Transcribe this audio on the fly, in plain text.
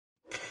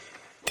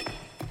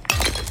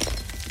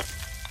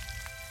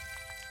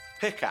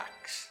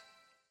Pickaxe.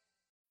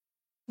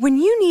 When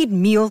you need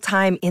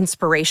mealtime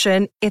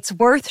inspiration, it's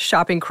worth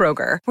shopping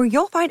Kroger, where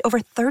you'll find over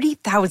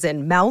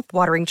 30,000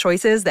 mouth-watering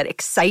choices that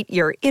excite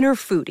your inner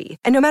foodie.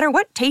 And no matter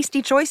what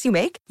tasty choice you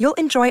make, you'll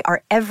enjoy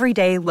our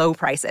everyday low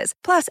prices,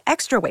 plus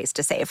extra ways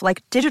to save,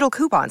 like digital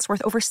coupons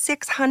worth over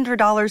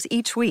 $600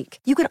 each week.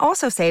 You can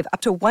also save up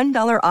to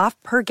 $1 off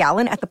per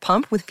gallon at the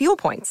pump with fuel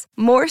points.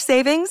 More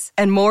savings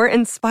and more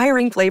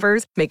inspiring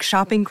flavors make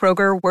shopping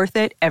Kroger worth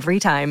it every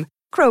time.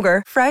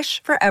 Kroger,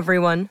 fresh for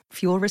everyone.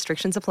 Fuel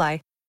restrictions apply.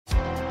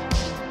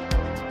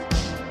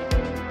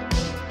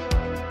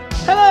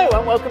 Hello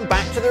and welcome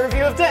back to the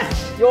Review of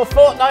Death, your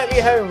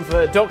fortnightly home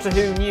for Doctor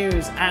Who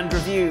news and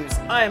reviews.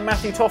 I am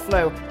Matthew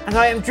Toffolo, and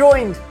I am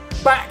joined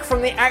back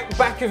from the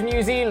outback of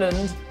New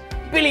Zealand,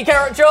 Billy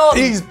Garrett-John.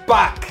 He's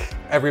back,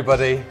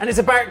 everybody. And it's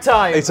about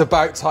time. It's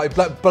about time.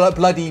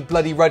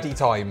 Bloody ruddy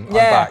time.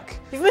 Yeah. I'm back.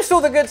 You've missed all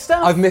the good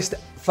stuff. I've missed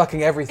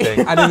fucking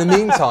everything. And in the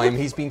meantime,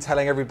 he's been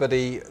telling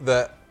everybody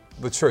that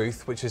the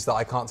truth, which is that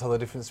I can't tell the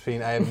difference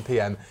between AM and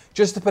PM.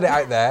 Just to put it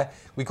out there,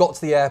 we got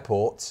to the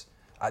airport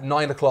at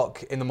 9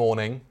 o'clock in the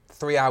morning,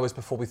 3 hours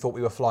before we thought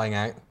we were flying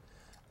out,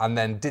 and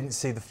then didn't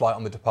see the flight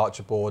on the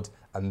departure board,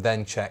 and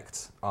then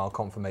checked our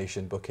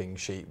confirmation booking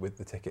sheet with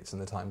the tickets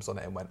and the times on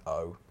it and went,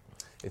 oh,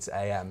 it's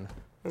AM.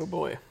 Oh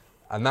boy.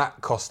 And that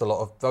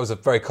was a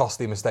very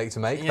costly mistake to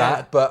make,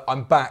 that, but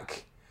I'm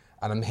back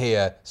and I'm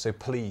here, so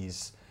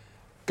please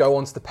go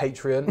onto the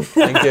Patreon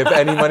and give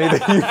any money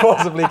that you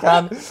possibly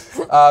can.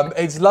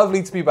 It's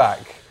lovely to be back.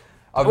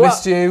 I've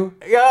missed you.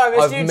 Yeah,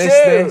 I've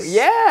missed too. This.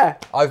 Yeah.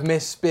 I've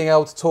missed being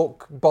able to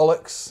talk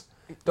bollocks.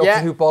 Doctor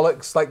Who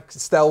bollocks. Like,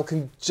 Stell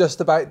can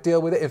just about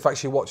deal with it. In fact,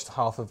 she watched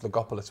half of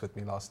Logopolis with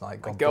me last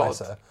night. God bless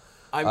her.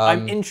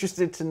 I'm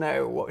interested to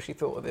know what she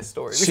thought of this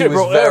story.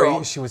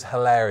 She was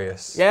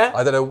hilarious. Yeah?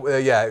 I don't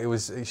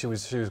know. She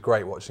was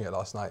great watching it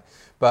last night.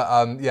 But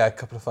a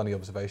couple of funny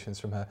observations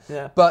from her.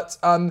 Yeah. But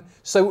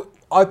so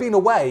I've been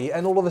away,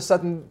 and all of a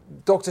sudden,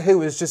 Doctor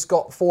Who has just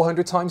got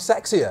 400 times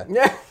sexier.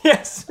 Yeah.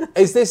 Yes.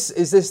 Is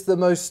this the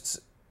most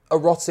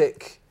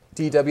erotic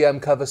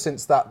DWM cover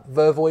since that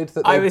Vervoid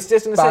that I was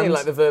just going to say, banned?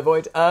 like the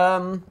Vervoid.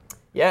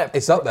 Yeah.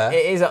 It's up there.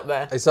 It is up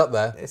there. It's up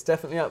there. It's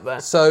definitely up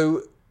there.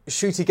 So,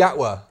 Ncuti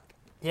Gatwa.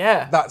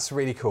 Yeah. That's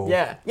really cool.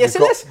 Yeah.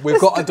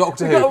 We've got a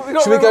Doctor Who.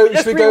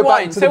 Should we go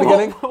back to the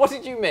beginning? What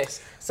did you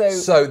miss?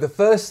 So the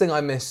first thing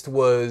I missed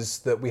was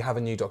that we have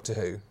a new Doctor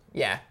Who.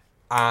 Yeah.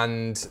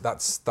 And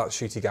that's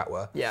Ncuti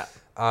Gatwa. Yeah.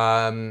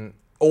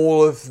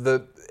 All of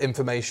the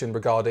information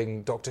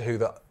regarding Doctor Who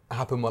that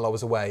happened while I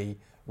was away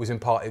was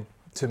imparted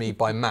to me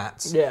by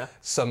Matt. Yeah.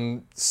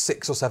 Some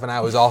 6 or 7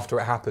 hours after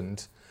it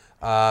happened.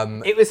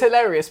 It was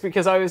hilarious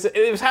because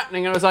it was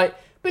happening and I was like,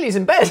 Billy's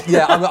in bed.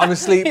 Yeah, I'm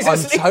asleep. He's I'm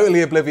asleep.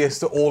 totally oblivious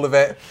to all of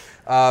it.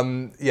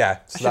 I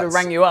should have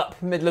rang you up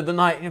middle of the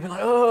night and you'd be like,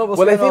 oh, what's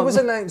going on? Well, if it was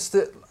announced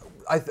that,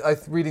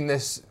 reading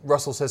this,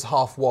 Russell says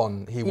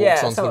 1:30, he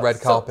walks onto the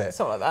red carpet.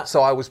 Something like that.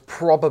 So I was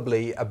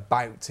probably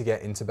about to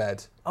get into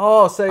bed.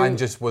 And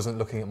just wasn't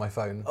looking at my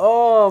phone.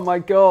 Oh my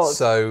God.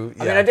 So,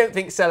 yeah. I mean, I don't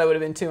think Stella would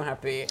have been too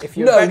happy if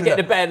you were about to get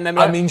to bed and then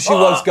like, I mean, she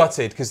was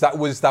gutted because that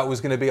was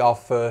going to be our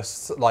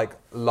first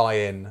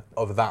lie-in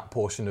of that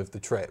portion of the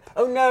trip.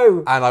 Oh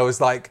no. And I was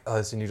like, oh,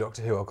 there's a new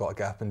Doctor Who, I've got to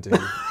get up and do.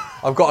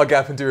 I've got to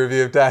get up and do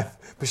Review of Death.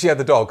 But she had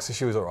the dog, so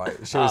she was all right.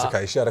 She was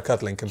okay. She had a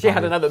cuddling companion. She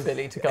had another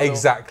Billy to cuddle.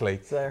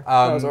 Exactly. So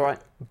that was all right.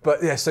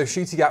 But yeah, so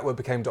Ncuti Gatwa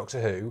became Doctor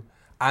Who,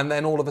 and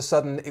then all of a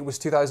sudden it was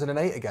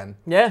 2008 again.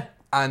 Yeah.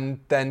 And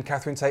then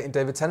Catherine Tate and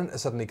David Tennant are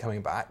suddenly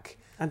coming back.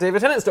 And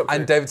David Tennant's Doctor Who.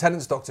 And David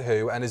Tennant's Doctor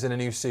Who, and is in a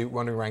new suit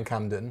running around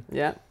Camden.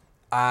 Yeah.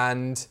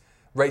 And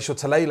Rachel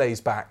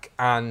Talalay's back,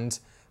 and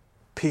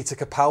Peter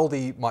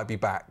Capaldi might be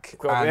back.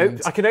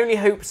 God, I can only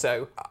hope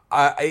so.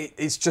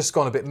 It's just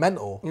gone a bit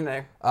mental. You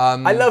know,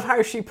 I love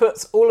how she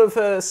puts all of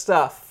her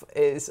stuff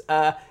is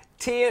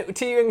tea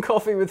and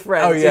coffee with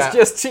friends. Oh, yeah. It's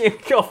just tea and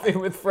coffee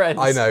with friends.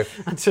 I know.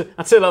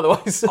 Until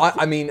otherwise.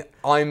 I mean,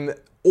 I'm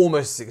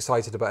almost as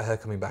excited about her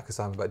coming back as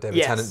I am about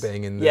David Tennant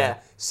being in the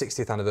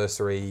 60th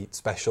anniversary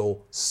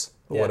special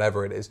or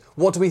whatever it is.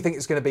 What do we think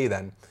it's going to be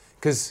then?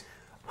 Because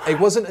it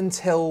wasn't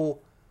until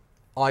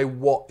I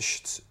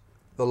watched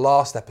the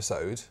last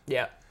episode.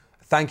 Yeah.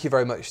 Thank you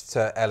very much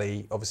to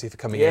Ellie, obviously, for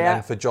coming in,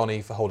 and for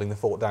Johnny for holding the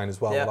fort down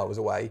as well while I was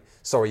away.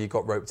 Sorry you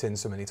got roped in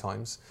so many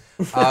times.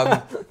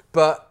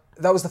 But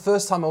that was the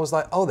first time I was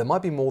like, oh, there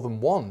might be more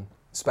than one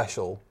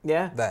special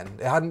then.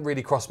 It hadn't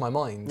really crossed my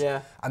mind.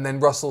 Yeah. And then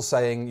Russell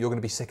saying, you're going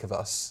to be sick of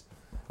us.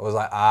 I was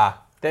like,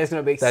 there's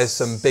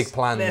some big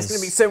plans. There's going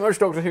to be so much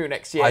Doctor Who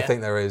next year. I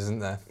think there is, isn't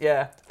there?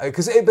 Yeah. But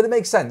it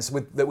makes sense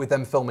with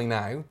them filming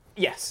now.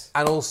 Yes.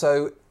 And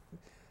also,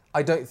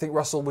 I don't think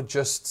Russell would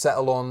just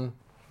settle on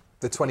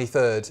the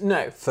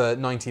 23rd for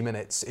 90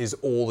 minutes is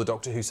all the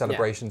Doctor Who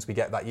celebrations we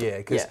get that year.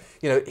 Because,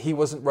 he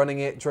wasn't running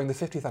it during the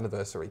 50th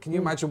anniversary. Can you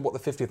imagine what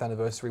the 50th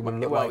anniversary would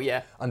look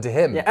like under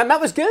him? Yeah, and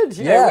that was good.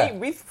 You know,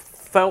 we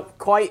felt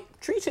quite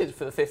treated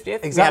for the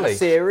 50th. Exactly. We had a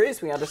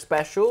series, we had a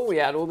special, we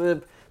had all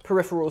the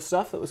peripheral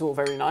stuff that was all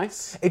very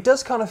nice. It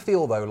does kind of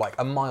feel, though, like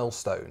a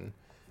milestone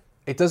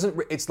It doesn't.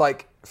 It's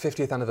like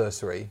 50th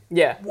anniversary.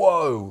 Yeah.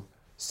 Whoa.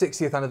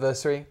 60th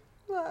anniversary.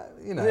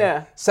 You know.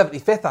 Yeah.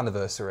 75th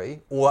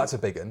anniversary. Oh, that's a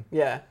big one.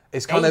 Yeah.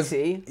 It's kind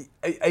 80.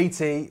 of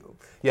 80.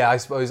 Yeah, I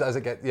suppose as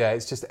it gets. Yeah,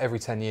 it's just every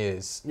 10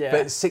 years. Yeah.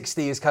 But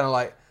 60 is kind of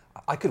like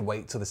I could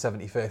wait till the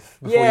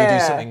 75th before you do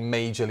something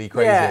majorly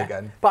crazy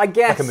again. But I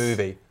guess like a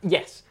movie.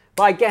 Yes.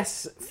 But I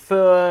guess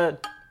for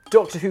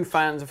Doctor Who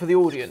fans and for the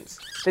audience,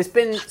 there's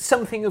been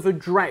something of a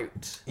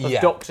drought of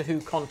Doctor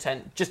Who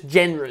content, just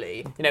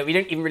generally. You know, we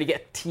don't even really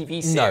get a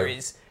TV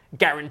series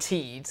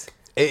guaranteed.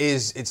 It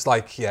is. It's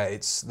like,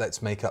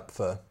 let's make up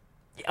for.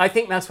 I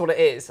think that's what it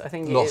is. I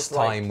think it lost is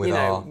like, time with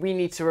our we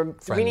need to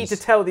friends.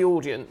 tell the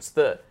audience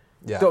that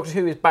Doctor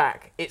Who is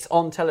back. It's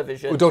on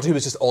television. Well, Doctor Who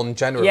is just on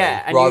generally,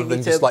 and rather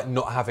than just like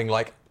not having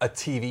like a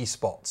TV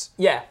spot.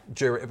 Yeah.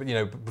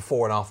 During,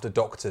 before and after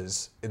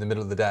Doctors in the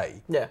middle of the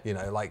day. Yeah.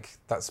 Like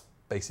that's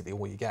basically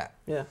all you get.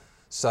 Yeah.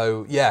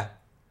 So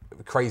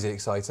crazy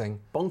exciting.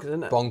 Bonkers,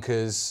 isn't it?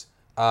 Bonkers.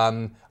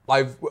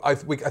 I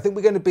think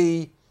we're going to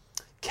be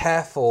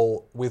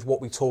careful with what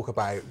we talk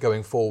about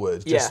going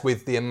forward, just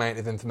with the amount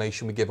of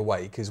information we give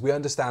away, because we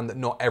understand that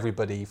not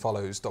everybody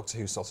follows Doctor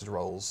Who sausage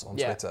rolls on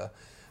Twitter,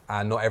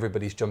 and not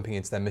everybody's jumping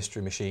into their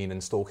mystery machine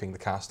and stalking the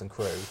cast and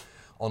crew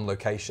on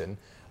location.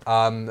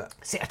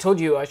 See, I told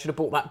you I should have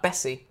bought that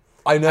Bessie.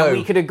 I know. And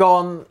we could have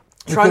gone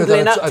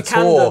trundling up to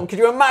Camden. Could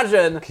you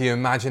imagine? Can you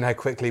imagine how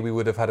quickly we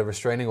would have had a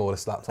restraining order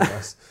slapped on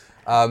us?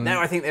 No,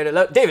 I think they would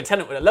have David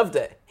Tennant would have loved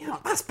it. You're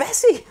like, that's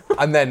Bessie.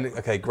 And then,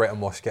 great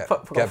and Wash, get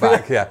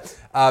back,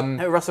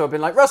 No, Russell would have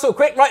been like, Russell,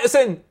 quick, write us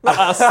in. Not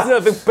us,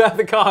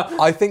 the car.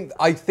 I think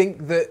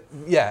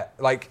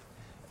that,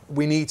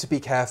 we need to be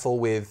careful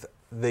with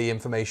the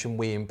information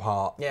we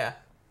impart. Yeah.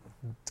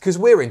 Because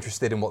we're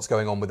interested in what's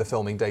going on with the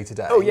filming day to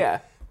day. Oh, yeah.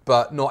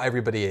 But not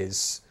everybody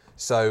is.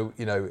 So,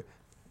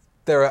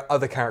 there are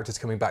other characters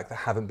coming back that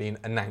haven't been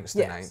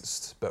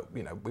announced, but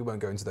we won't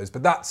go into those.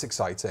 But that's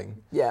exciting.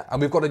 Yeah.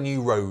 And we've got a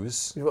new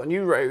Rose. We've got a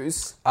new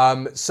Rose.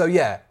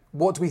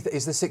 What do we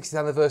is the 60th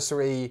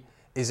anniversary?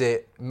 Is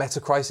it Meta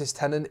Crisis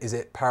Tennant? Is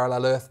it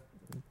Parallel Earth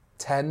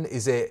 10?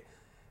 Is it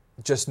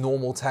just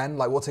normal 10?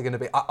 Like, what's it going to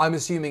be? I'm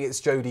assuming it's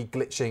Jodie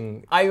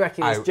glitching. I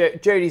reckon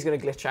Jodie's going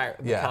to glitch out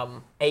and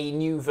become a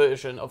new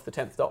version of the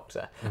 10th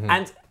Doctor. Mm-hmm.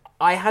 And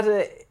I had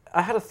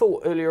a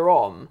thought earlier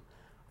on.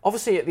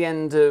 Obviously, at the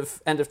end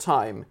of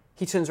time,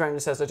 he turns around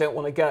and says, "I don't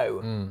want to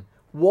go." Mm.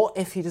 What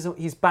if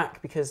he's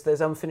back because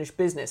there's unfinished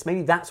business?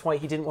 Maybe that's why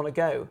he didn't want to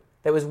go.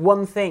 There was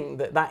one thing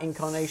that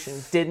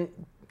incarnation didn't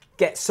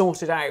get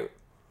sorted out.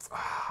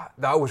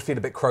 That would feel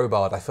a bit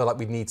crowbarred. I feel like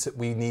we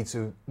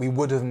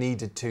would have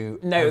needed to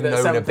have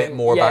known a bit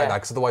more about that,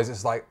 because otherwise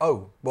it's like,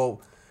 oh,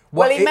 well...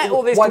 He met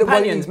all these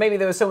companions. Maybe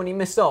there was someone he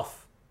missed off.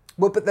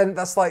 Well, but then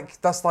that's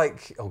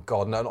like, oh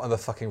God, no, not on the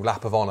fucking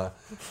lap of honour.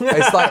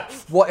 It's like,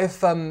 what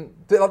if, like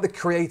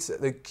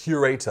the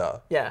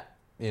curator,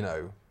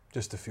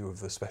 just a few of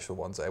the special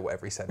ones there,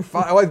 whatever he said.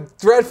 A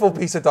dreadful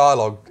piece of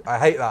dialogue. I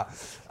hate that.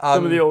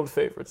 Some of the old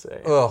favourites.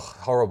 Ugh,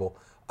 horrible.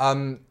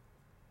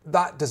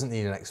 That doesn't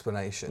need an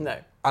explanation. No.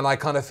 And I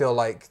kind of feel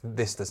like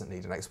this doesn't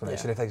need an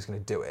explanation. If they're just going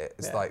to do it,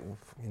 it's like,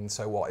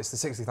 so what? It's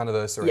the 60th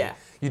anniversary. Yeah.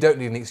 You don't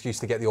need an excuse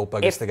to get the old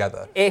buggers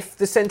together. If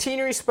the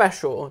centenary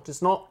special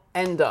does not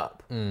end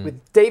up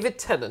with David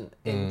Tennant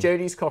in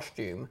Jodie's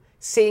costume,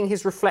 seeing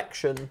his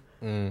reflection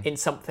in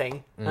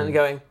something and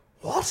going,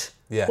 what?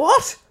 Yeah.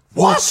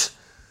 What?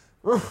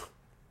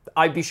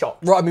 I'd be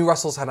shocked. Right, I mean,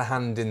 Russell's had a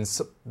hand in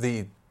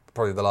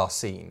probably the last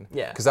scene.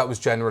 Yeah. Because that was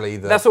generally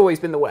that's always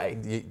been the way.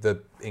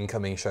 The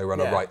incoming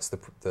showrunner writes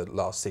the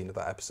last scene of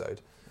that episode.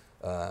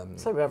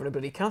 It's like we're having a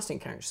bloody casting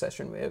couch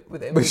session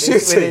with him, with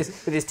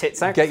his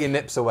tits out. Get your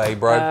nips away,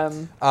 bro.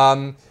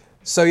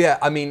 So yeah,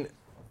 I mean,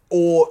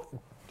 or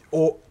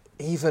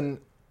even,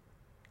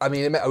 I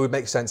mean, it would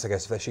make sense, I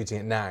guess, if they're shooting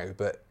it now,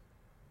 but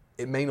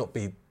it may not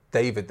be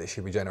David that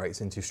she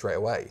regenerates into straight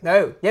away.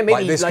 No, yeah,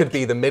 maybe this could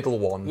be the middle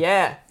one,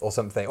 or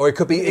something, or it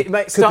could be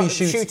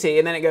shooty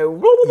and then it go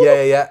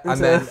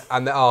and then it's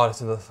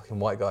another fucking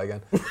white guy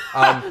again,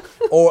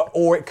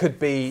 or it could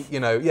be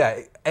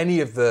any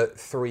of the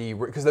three,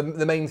 because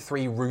the main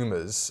three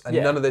rumours, and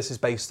none of this is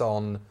based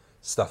on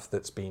stuff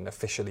that's been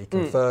officially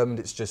confirmed.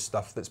 It's just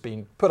stuff that's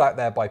been put out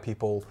there by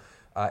people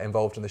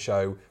involved in the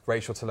show.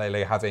 Rachel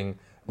Talalay having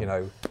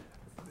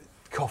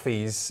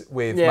coffees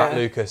with Matt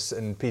Lucas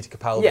and Peter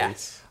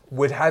Capaldi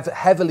would have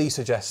heavily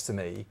suggest to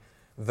me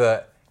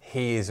that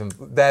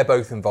they're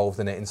both involved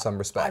in it in some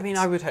respect. I mean,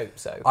 I would hope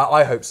so.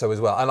 I hope so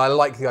as well, and I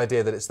like the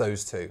idea that it's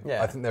those two.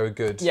 I think they're a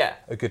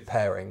good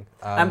pairing.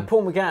 And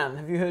Paul McGann,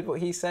 have you heard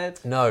what he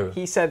said? No.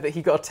 He said that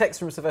he got a text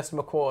from Sylvester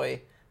McCoy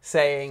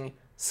saying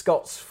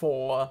Scots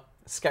for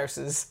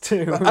Scousers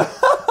too,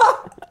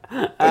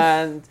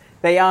 and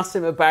they asked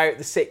him about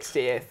the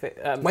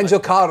 60th. When's your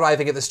car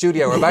arriving at the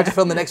studio? We're about to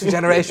film the next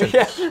Regeneration.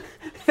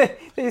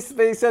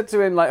 They said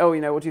to him, like, oh,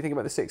 what do you think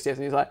about the 60th?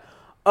 And he's like,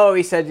 oh,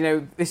 he said,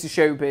 this is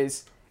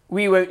showbiz.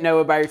 We won't know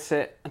about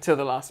it until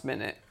the last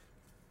minute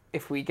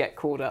if we get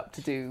called up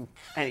to do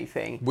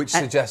anything. Which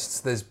suggests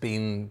there's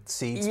been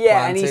seeds planted.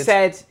 Yeah, and he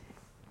said,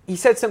 he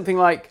said something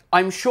like,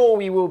 "I'm sure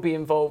we will be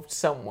involved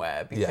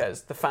somewhere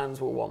because the fans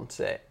will want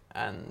it,"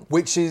 and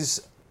which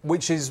is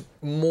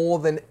more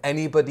than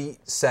anybody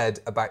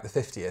said about the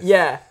 50th.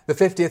 Yeah. The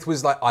 50th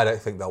was like, I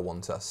don't think they'll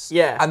want us.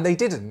 Yeah. And they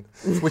didn't,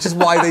 which is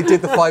why they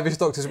did the 5-ish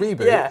Doctors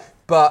reboot. Yeah.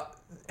 But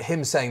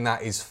him saying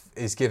that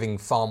is giving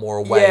far more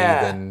away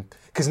than...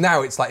 Because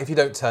now it's like, if you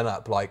don't turn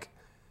up, like,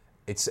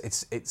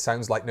 it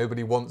sounds like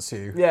nobody wants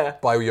you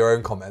by your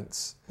own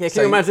comments. Yeah,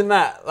 can you imagine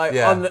that? Like,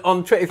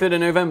 on 23rd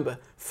of November,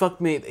 fuck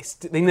me,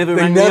 they never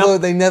rang me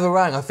up. They never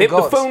rang, I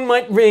forgot. The phone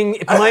might ring,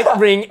 it might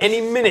ring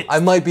any minute. I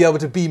might be able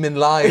to beam in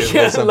live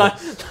or something.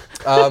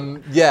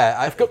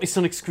 I've got my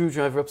sonic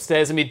screwdriver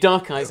upstairs and my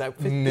dark eyes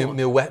outfit. My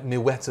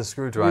Weta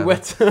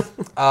screwdriver.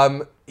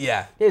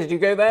 Yeah, did you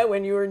go there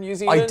when you were in New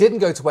Zealand? I didn't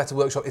go to Weta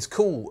Workshop. It's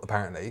cool,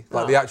 apparently.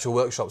 Like, the actual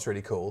workshop's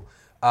really cool.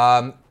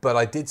 But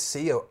I did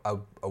see a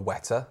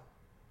Weta.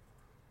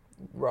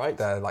 Right.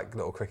 They're like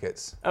little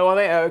crickets. Oh, are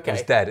they? Oh, okay. It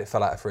was dead. It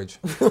fell out of a fridge.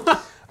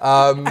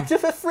 Out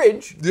of a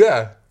fridge?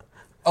 Yeah.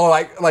 Oh,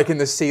 like in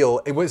the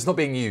seal. It's not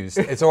being used.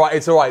 It's all right.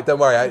 It's all right. Don't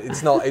worry.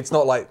 It's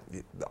not like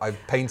I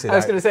painted. I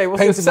was going to say, what's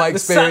painted my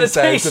experience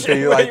there to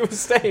be like you were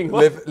staying?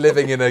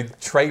 Living in a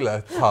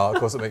trailer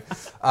park or something.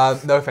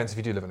 No offense if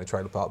you do live in a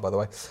trailer park, by the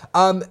way.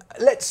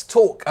 Let's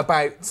talk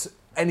about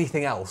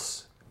anything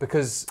else,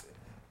 because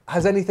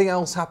has anything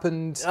else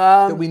happened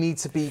that we need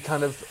to be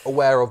kind of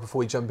aware of before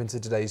we jump into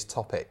today's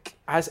topic?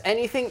 Has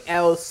anything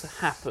else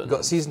happened? We've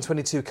got season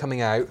 22 coming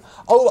out.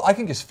 Oh, I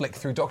can just flick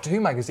through Doctor Who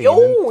magazine.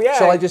 Oh, yeah.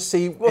 Shall I just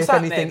see What's if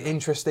happening? anything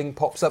interesting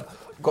pops up?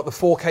 We've got the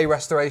 4K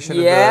restoration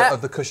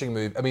of the Cushing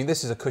movie. I mean,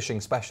 this is a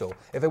Cushing special.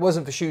 If it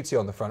wasn't for Shooty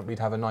on the front, we'd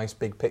have a nice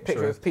big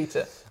picture of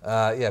Peter.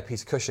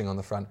 Peter Cushing on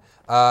the front.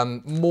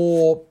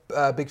 More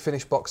Big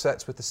Finish box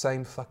sets with the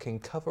same fucking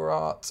cover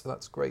art.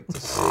 That's great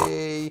to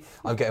see.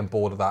 I'm getting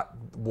bored of that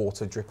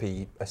water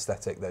drippy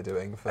aesthetic they're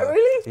doing. Oh,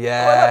 really?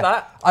 Yeah. Oh, I like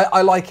that.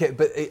 I like it,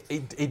 but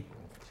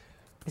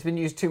it's been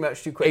used too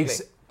much too quickly.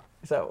 Is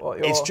that what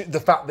you're... It's the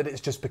fact that it's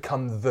just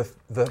become the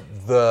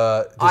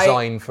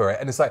design for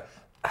it, and it's like,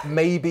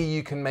 maybe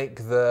you can make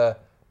the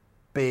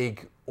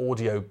big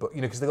audio book,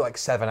 because they're like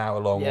 7-hour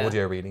long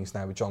audio readings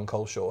now with John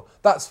Coleshaw.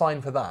 That's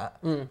fine for that,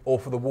 or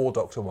for the War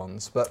Doctor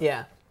ones, but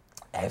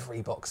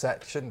every box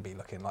set shouldn't be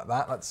looking like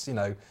that. That's,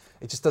 it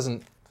just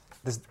doesn't.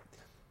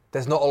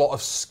 There's not a lot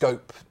of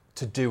scope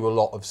to do a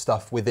lot of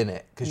stuff within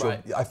it, because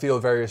I feel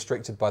very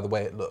restricted by the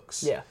way it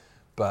looks. Yeah.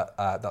 But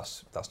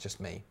that's just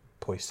me,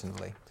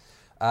 poisonally.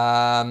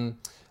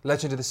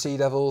 Legend of the Sea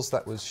Devils,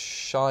 that was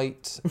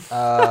shite.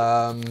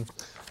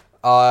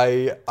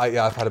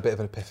 I've had a bit of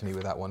an epiphany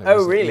with that one.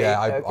 Really? Yeah,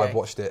 I've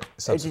watched it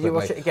subsequently. Did you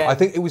watch it again? I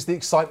think it was the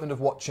excitement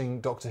of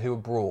watching Doctor Who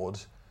abroad,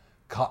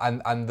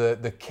 and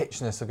the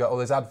kitschness of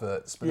there's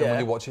adverts. But then when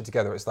you watch it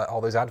together, it's like,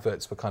 those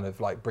adverts were kind of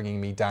like bringing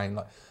me down,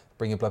 like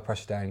bringing blood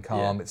pressure down,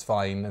 calm, it's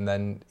fine. And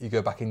then you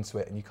go back into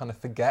it and you kind of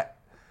forget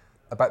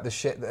about the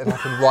shit that had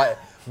happened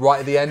right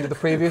at the end of the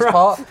previous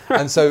part.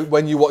 And so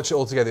when you watch it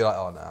all together, you're like,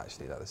 oh no,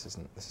 actually, no, this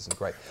isn't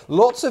great.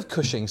 Lots of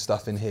Cushing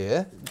stuff in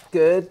here.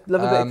 Good,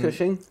 love a bit of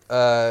Cushing.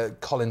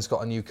 Colin's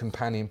got a new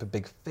companion for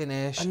Big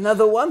Finish.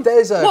 Another one?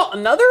 What,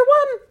 another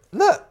one?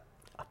 Look.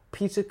 A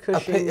Peter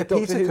Cushing, a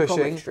Peter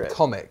Cushing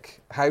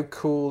comic. How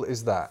cool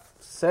is that?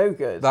 So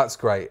good. That's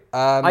great.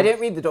 I don't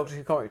read the Doctor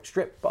Who comic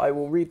strip, but I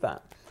will read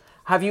that.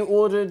 Have you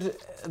ordered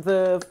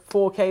the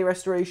 4K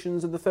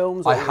restorations of the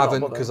films? I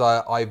haven't, because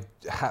I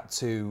had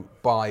to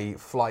buy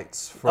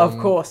flights from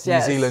New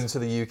Zealand to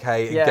the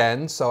UK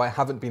again, so I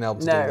haven't been able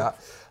to do that.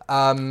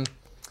 And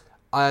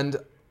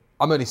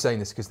I'm only saying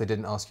this because they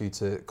didn't ask you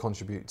to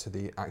contribute to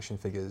the action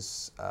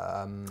figures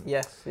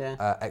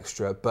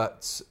extra,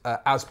 but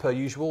as per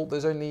usual,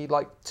 there's only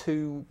like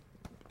 2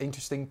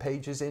 interesting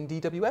pages in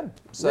DWM.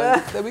 So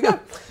there we go.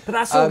 But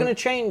that's all going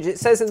to change. It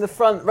says in the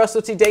front,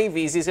 Russell T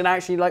Davies is going to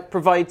actually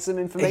provide some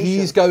information.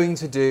 He's going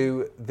to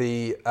do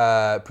the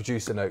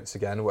producer notes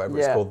again, or whatever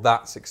it's called.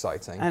 That's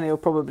exciting. And he'll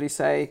probably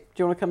say,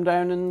 do you want to come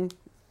down and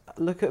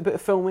look at a bit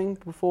of filming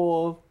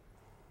before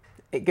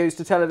it goes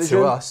to television?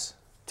 To us.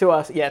 To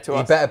us. You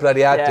better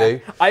bloody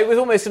do. I was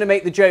almost going to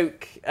make the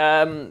joke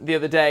the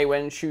other day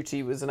when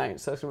Shooty was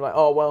announced. I was going to be like,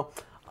 oh, well,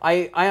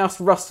 I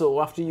asked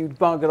Russell after you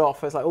buggered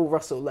off. I was like, "Oh,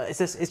 Russell, it's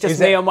just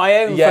me on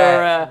my own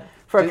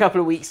for a couple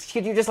of weeks.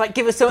 Could you just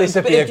give us something?" This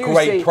would be a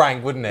great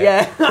prank, wouldn't it?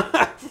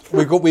 Yeah.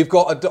 we've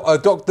got a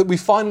doctor. We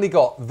finally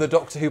got the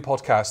Doctor Who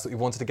podcast that we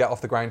wanted to get off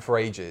the ground for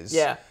ages.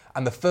 Yeah.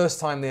 And the first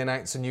time they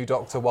announce a new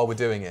Doctor while we're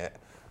doing it,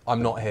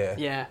 I'm not here.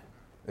 Yeah.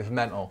 It's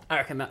mental. I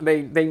reckon that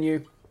they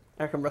knew.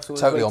 I reckon Russell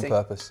was totally waiting.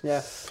 On purpose.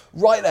 Yeah.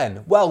 Right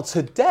then. Well,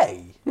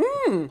 today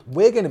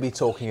we're going to be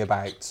talking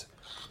about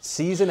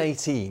Season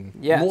 18,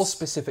 more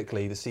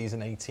specifically the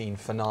Season 18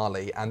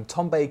 finale, and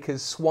Tom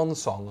Baker's swan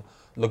song,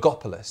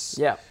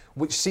 Logopolis,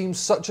 which seems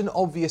such an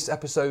obvious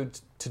episode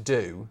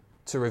to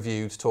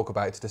review, to talk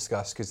about, to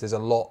discuss, because there's a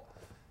lot,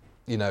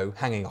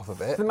 hanging off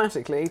of it.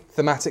 Thematically,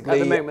 at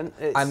the moment,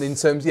 and in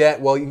terms,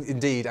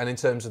 indeed, and in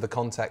terms of the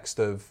context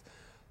of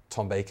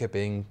Tom Baker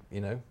being,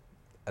 an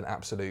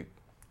absolute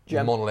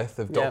monolith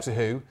of Doctor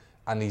Who,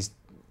 and he's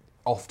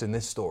oft in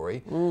this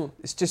story.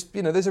 It's just,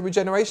 there's a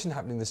regeneration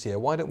happening this year.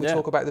 Why don't we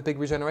talk about the big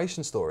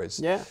regeneration stories?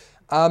 Yeah.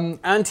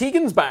 And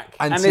Tegan's back.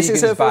 And this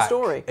is her first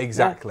story.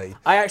 Exactly. Yeah.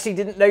 I actually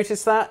didn't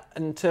notice that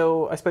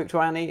until I spoke to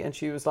Annie and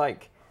she was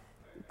like...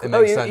 It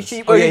makes sense.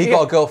 He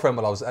got a girlfriend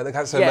while I was...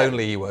 That's how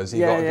lonely he was. He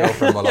got a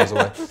girlfriend while I was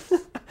away.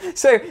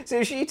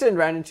 So she turned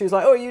around and she was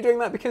like, oh, are you doing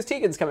that because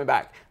Tegan's coming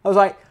back? I was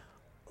like,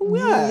 oh,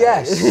 yeah.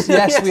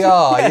 Yes, we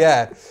are,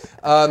 yeah.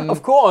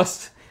 Of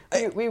course.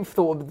 We've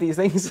thought of these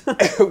things.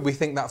 We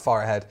think that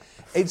far ahead.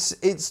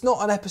 It's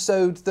not an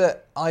episode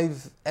that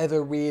I've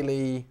ever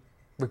really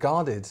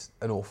regarded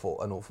an awful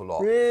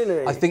lot.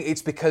 Really? I think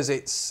it's because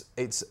it's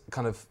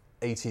kind of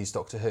 80s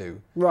Doctor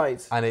Who.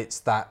 Right. And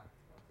it's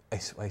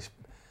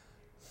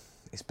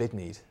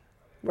Bidmead.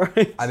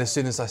 Right. And as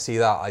soon as I see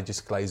that, I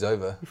just glaze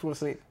over. You fall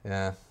asleep.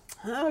 Yeah.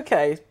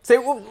 Okay.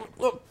 So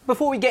look,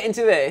 before we get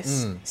into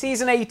this,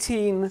 season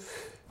 18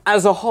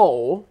 as a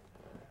whole,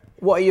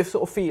 what are your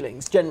sort of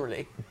feelings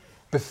generally?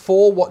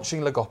 Before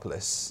watching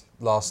Logopolis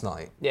last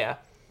night,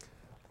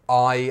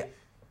 I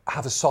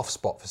have a soft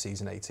spot for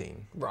season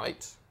 18.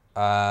 Right.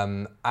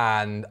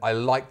 And I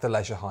like the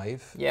Leisure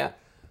Hive. Yeah.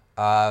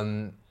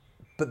 But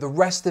the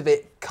rest of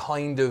it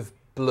kind of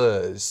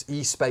blurs.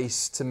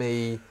 E-Space to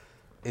me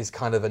is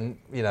kind of I'm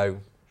the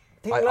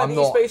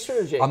E-Space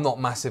trilogy? I'm not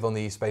massive on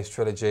the E-Space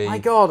trilogy. My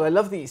God, I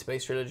love the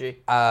E-Space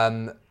trilogy.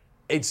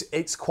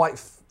 It's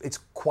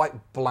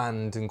quite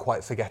bland and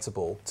quite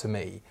forgettable to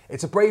me.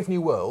 It's a Brave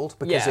New World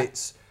because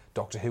it's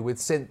Doctor Who with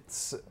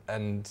synths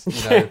and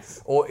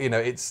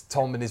it's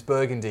Tom and his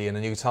Burgundy and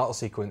a new title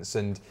sequence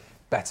and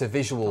better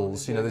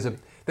visuals.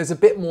 There's a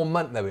bit more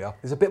money. There we are.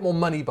 There's a bit more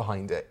money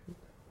behind it.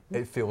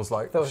 It feels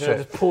like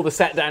just pull the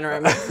set down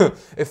around me.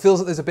 It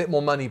feels like there's a bit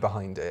more money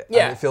behind it.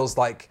 Yeah. And it feels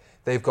like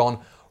they've gone,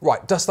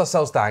 right, dust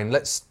ourselves down.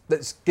 Let's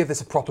give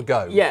this a proper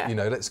go. Yeah.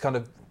 Let's kind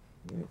of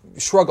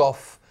shrug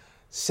off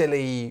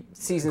silly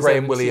season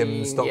Graham 17,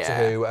 Williams Doctor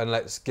Who and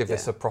let's give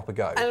this a proper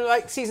go.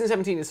 And season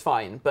 17 is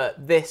fine,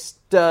 but this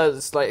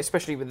does,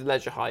 especially with the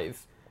Leisure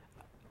Hive,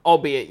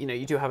 albeit,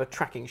 you do have a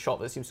tracking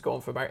shot that seems to go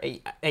on for about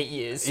eight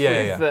years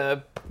with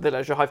the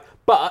Leisure Hive.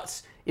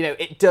 But,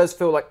 it does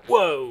feel like,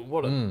 whoa,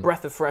 what a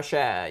breath of fresh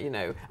air,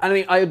 And I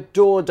mean, I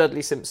adore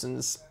Dudley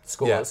Simpson's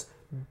scores,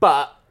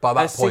 but by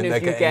that as point, soon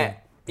as they're you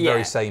get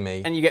very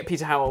samey. And you get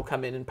Peter Howell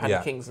come in and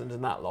Paddy Kingsland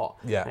and that lot.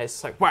 Yeah. And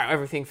it's like, wow,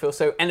 everything feels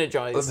so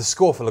energised. But the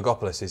score for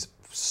Logopolis is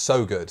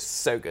so good.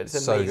 So good.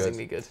 It's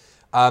amazingly good.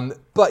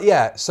 But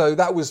yeah, so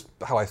that was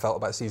how I felt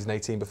about season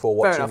 18 before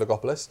watching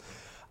Logopolis.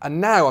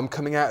 And now I'm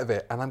coming out of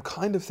it and I'm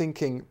kind of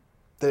thinking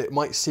that it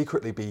might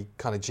secretly be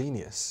kind of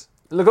genius.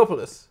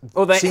 Logopolis?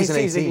 Or season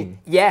 18.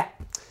 Yeah.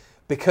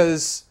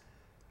 Because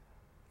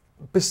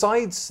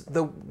besides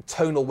the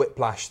tonal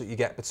whiplash that you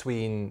get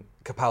between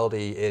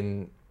Capaldi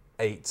in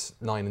 8,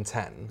 9 and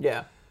 10,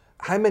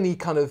 how many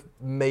kind of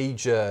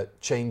major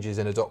changes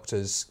in a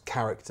Doctor's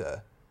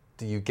character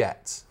do you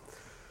get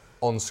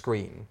on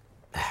screen?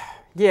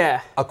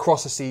 Yeah.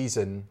 Across a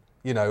season,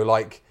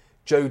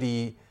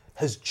 Jodie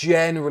has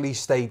generally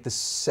stayed the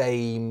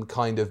same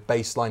kind of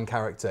baseline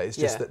character. It's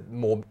just that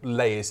more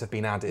layers have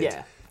been added.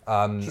 Yeah.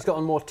 She's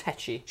gotten more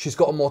tetchy.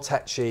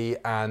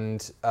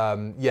 And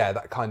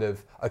that kind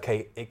of,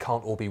 okay, it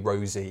can't all be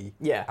rosy.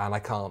 Yeah. And I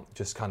can't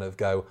just kind of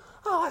go,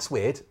 oh, that's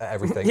weird at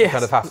everything. Yes. You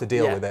kind of have to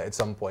deal with it at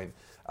some point.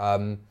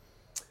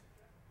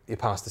 Your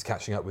past is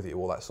catching up with you,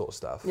 all that sort of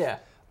stuff. Yeah.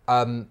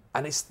 And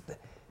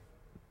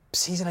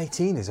season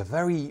 18 is a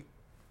very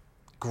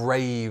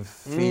grave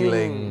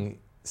feeling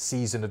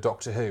season of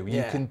Doctor Who.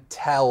 You can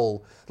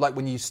tell, like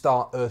when you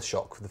start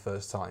Earthshock for the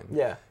first time,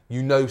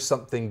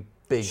 something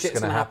big's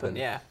going to happen.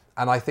 Yeah.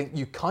 And I think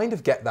you kind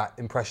of get that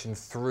impression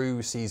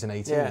through season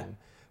 18,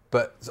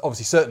 but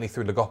obviously certainly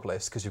through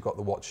Logopolis because you've got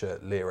the Watcher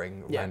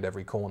leering around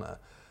every corner.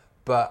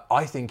 But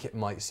I think it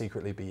might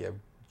secretly be a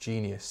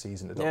genius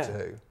season of Doctor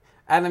Who.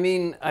 And I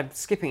mean, I'm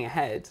skipping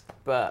ahead,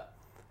 but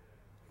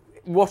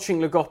watching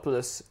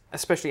Logopolis,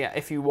 especially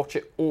if you watch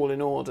it all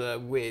in order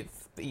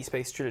with the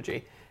E-Space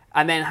trilogy,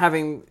 and then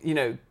having,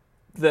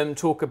 them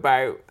talk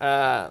about,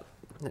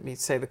 let me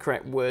say the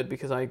correct word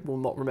because I will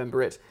not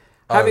remember it,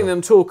 having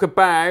them talk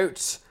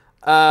about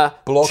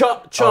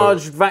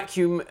charged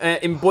vacuum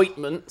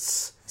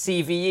emboitments,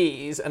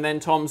 CVEs, and then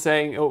Tom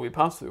saying, "Oh, we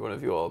passed through one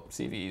of your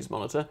CVEs,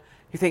 monitor."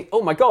 You think,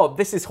 "Oh my God,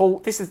 this is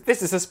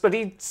a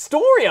bloody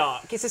story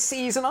arc. It's a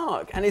season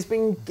arc, and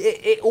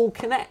it all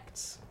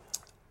connects."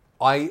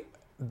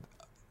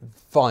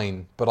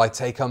 Fine, but I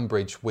take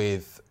umbrage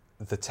with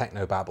the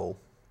technobabble.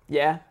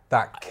 Yeah,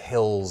 that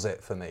kills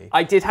it for me.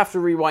 I did have to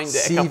rewind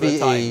it a couple of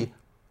times. CVE,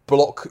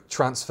 block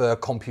transfer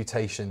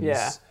computations.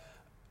 Yeah.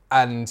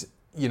 And,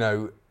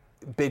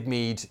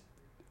 Bidmead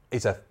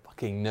is a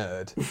fucking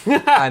nerd.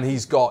 And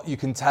you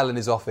can tell in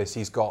his office,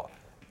 he's got,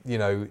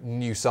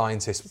 new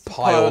scientists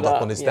piled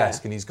up on his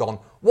desk and he's gone,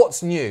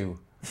 what's new?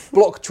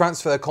 Block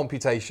transfer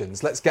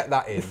computations, let's get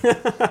that in.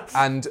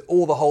 And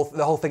the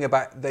whole thing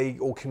about they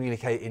all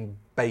communicate in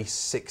base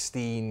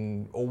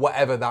 16 or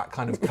whatever that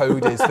kind of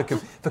code is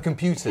for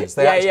computers.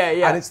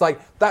 And it's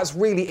like, that's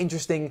really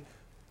interesting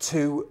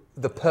to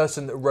the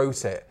person that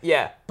wrote it.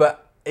 Yeah.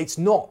 But it's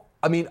not.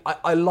 I mean,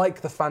 I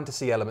like the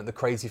fantasy element, the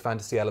crazy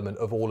fantasy element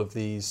of all of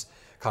these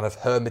kind of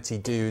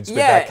hermity dudes with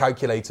their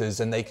calculators,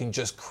 and they can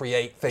just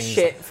create things.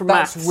 Shit from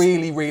That's maths.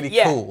 really, really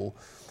cool.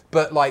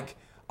 But like,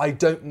 I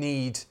don't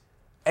need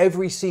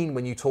every scene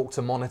when you talk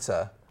to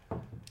Monitor,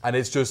 and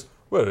it's just.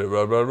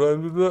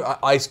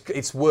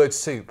 It's word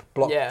soup,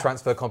 block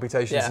transfer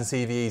computations and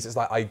CVEs. It's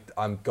like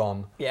I'm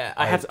gone. Yeah,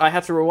 I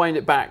had to rewind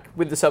it back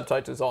with the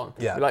subtitles on.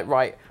 Yeah, be like,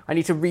 right, I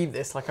need to read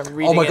this like I'm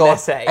reading an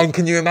essay. And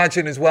can you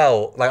imagine as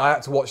well? Like, I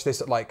had to watch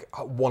this at like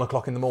 1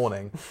 o'clock in the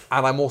morning,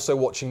 and I'm also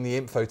watching the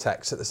info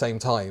text at the same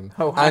time,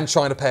 and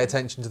trying to pay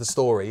attention to the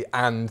story.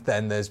 And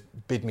then there's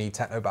bid me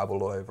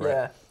technobabble all over it.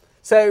 Yeah.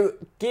 So,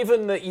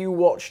 given that you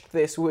watched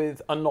this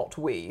with a not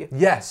we,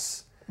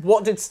 yes.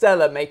 What did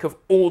Stella make of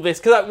all this?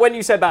 Because when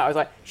you said that, I was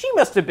like, she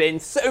must have been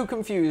so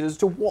confused as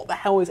to what the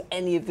hell is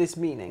any of this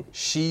meaning.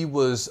 She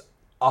was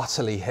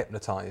utterly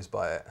hypnotised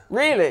by it.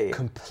 Really?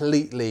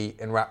 Completely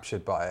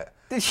enraptured by it.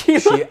 Did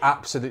she? She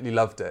absolutely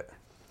loved it.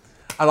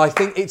 And I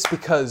think it's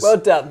because well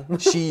done.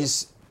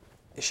 she's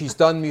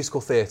done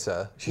musical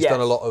theatre. She's done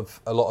a lot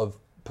of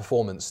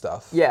performance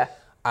stuff. Yeah.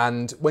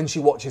 And when she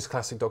watches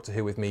classic Doctor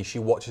Who with me, she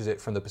watches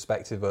it from the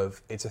perspective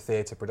of it's a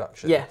theatre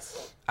production.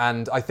 Yes.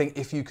 And I think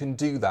if you can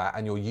do that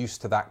and you're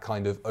used to that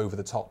kind of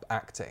over-the-top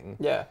acting,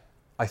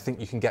 I think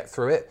you can get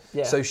through it.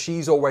 Yeah. So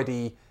she's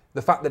already,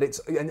 the fact that it's,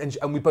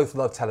 and we both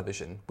love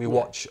television. We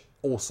watch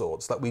all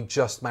sorts. Like, we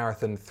just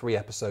marathoned 3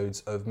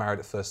 episodes of Married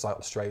at First Sight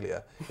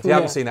Australia. If you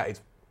haven't seen that,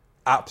 it's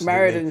absolutely...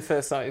 Married at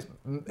First Sight is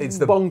it's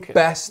the bonkers.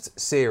 Best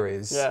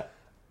series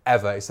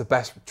ever. It's the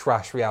best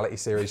trash reality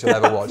series you'll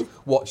ever watch.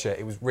 Watch it.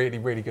 It was really,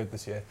 really good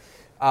this year.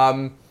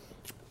 And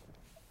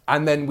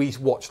then we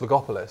watched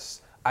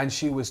Logopolis, and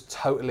she was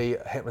totally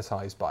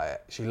hypnotised by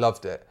it. She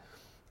loved it.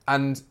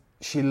 And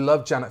she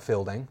loved Janet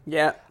Fielding.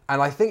 Yeah.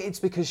 And I think it's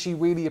because she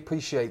really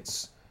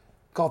appreciates,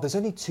 God, there's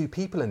only 2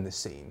 people in this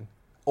scene.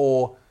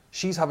 Or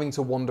she's having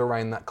to wander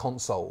around that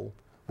console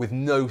with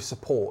no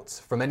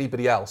support from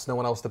anybody else, no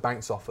one else to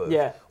bounce off of.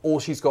 Yeah. All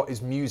she's got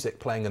is music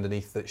playing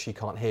underneath that she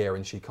can't hear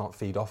and she can't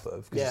feed off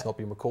of because it's not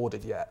been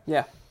recorded yet.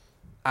 Yeah.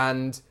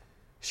 And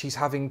she's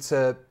having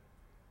to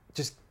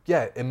just,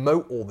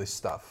 emote all this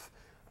stuff.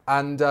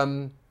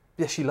 And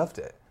she loved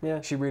it.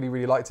 Yeah. She really,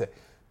 really liked it.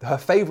 Her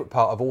favourite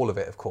part of all of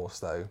it, of course,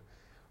 though,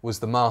 was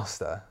the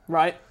Master.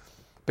 Right.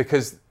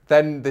 Because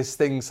then this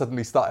thing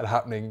suddenly started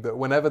happening that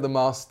whenever the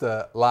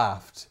Master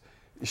laughed,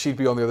 she'd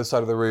be on the other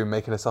side of the room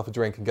making herself a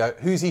drink and go,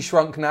 "Who's he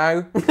shrunk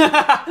now?"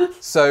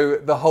 So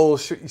the whole,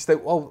 you say,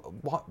 "Oh,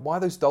 why are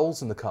those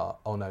dolls in the car?"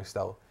 "Oh no,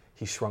 Stell,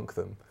 he shrunk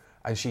them."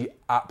 And she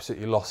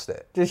absolutely lost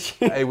it. Did she?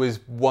 It was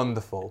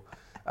wonderful.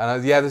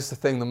 And this is the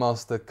thing, the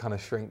Master kind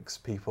of shrinks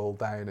people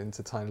down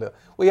into tiny little...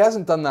 Well, he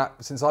hasn't done that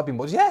since I've been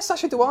watching. Yeah,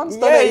 Sacha Dhawan's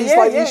done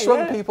it. He's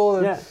shrunk people.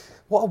 And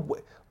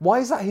why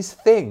is that his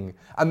thing?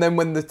 And then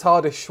when the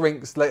TARDIS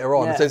shrinks later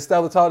on, it says,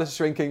 "Stell, the TARDIS is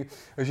shrinking,"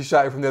 and she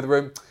shouted from the other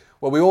room,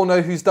 "Well, we all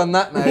know who's done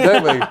that now,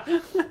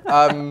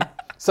 don't we?"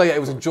 So it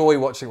was a joy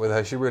watching it with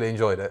her. She really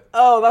enjoyed it.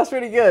 Oh, that's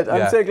really good.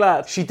 I'm so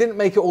glad. She didn't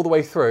make it all the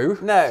way through.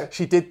 No.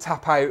 She did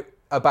tap out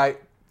about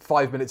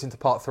 5 minutes into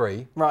part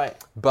 3. Right.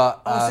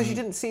 But so she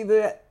didn't see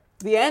the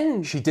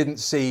end. She didn't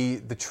see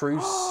the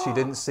truce. She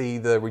didn't see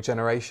the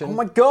regeneration. Oh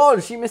my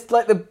God, she missed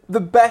like the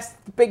best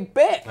big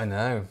bit. I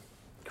know.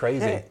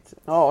 Crazy. Shit.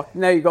 Oh,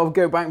 no, you've got to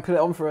go back and put it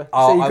on for her.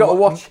 So you've got to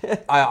watch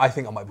it. I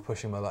think I might be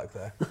pushing my luck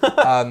there.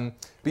 But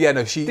yeah,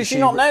 no, Did she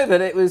not know that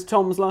it was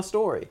Tom's last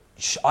story?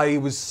 I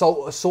was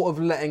sort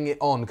of letting it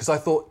on because I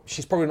thought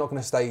she's probably not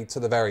going to stay to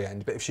the very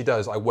end. But if she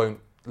does, I won't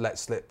let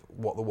slip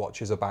what the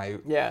watch is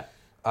about. Yeah.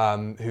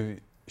 Who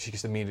she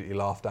just immediately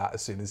laughed at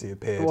as soon as he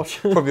appeared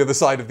from the other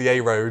side of the A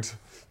road,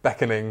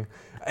 beckoning.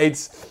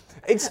 It's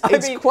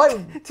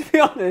quite... To be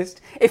honest,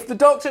 if the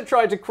Doctor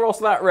tried to cross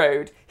that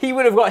road, he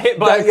would have got hit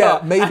by a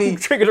car and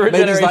triggered a regeneration.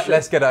 Maybe he's like,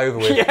 let's get it over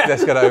with. Yeah.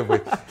 Let's get it over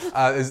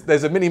with.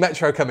 There's a mini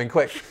metro coming,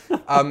 quick.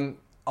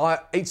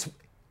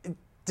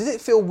 Did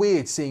it feel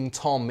weird seeing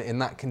Tom in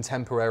that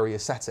contemporary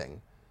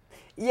setting?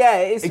 Yeah,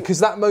 it's... Because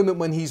that moment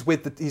when he's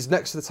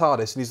next to the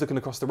TARDIS and he's looking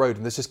across the road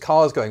and there's just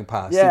cars going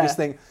past, you just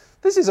think,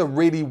 this is a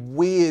really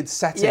weird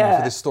setting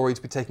for this story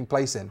to be taking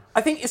place in.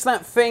 I think it's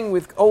that thing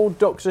with old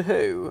Doctor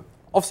Who.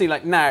 Obviously,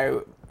 like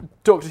now,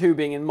 Doctor Who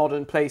being in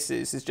modern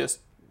places is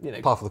just,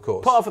 par for the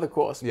course. Par for the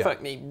course. Yeah.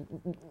 Fuck me.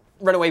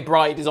 Runaway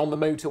Bride is on the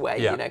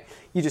motorway,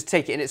 You just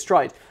take it in its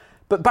stride.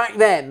 But back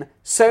then,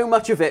 so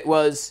much of it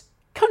was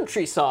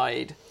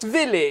countryside,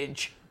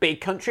 village, big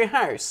country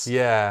house.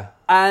 Yeah.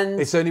 And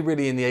it's only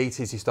really in the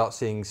 80s you start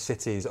seeing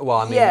cities. Well,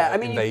 I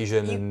mean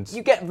invasion and...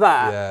 You get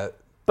that. Yeah.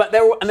 But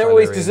they're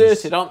always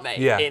deserted, aren't they?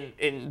 Yeah.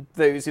 In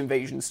those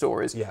invasion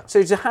stories. Yeah.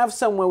 So to have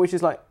somewhere which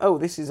is like, oh,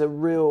 this is a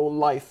real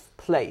life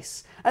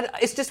place. And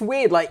it's just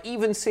weird, like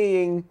even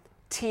seeing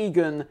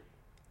Tegan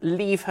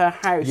leave her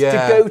house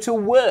to go to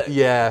work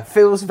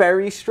feels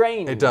very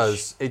strange. It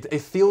does.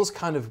 It feels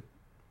kind of...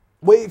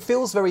 Well, it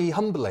feels very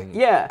humbling.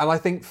 Yeah. And I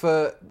think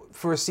for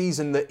a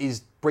season that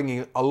is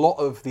bringing a lot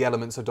of the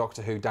elements of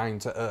Doctor Who down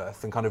to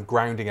earth and kind of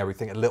grounding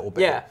everything a little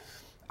bit. Yeah.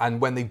 And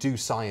when they do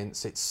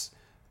science, it's,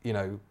 you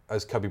know,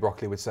 as Cubby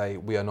Broccoli would say,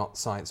 we are not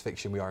science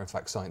fiction, we are in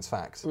fact science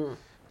fact.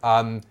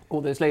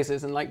 All those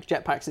lasers and like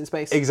jetpacks in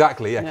space.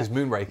 Exactly, yeah, because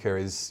Moonraker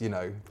is, you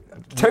know,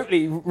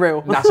 totally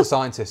real. NASA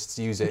scientists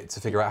use it to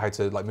figure out how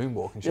to like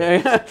moonwalk and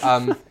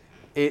shit.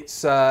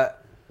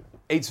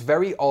 It's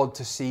very odd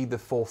to see the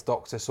Fourth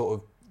Doctor sort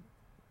of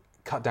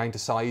cut down to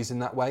size in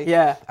that way.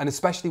 Yeah. And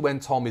especially when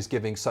Tom is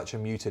giving such a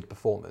muted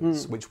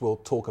performance, which we'll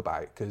talk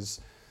about,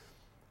 because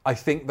I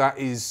think that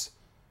is...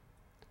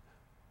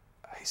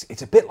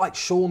 It's a bit like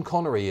Sean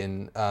Connery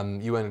in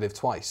You Only Live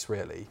Twice,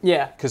 really.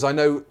 Yeah. Because I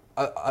know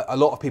a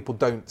lot of people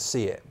don't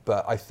see it,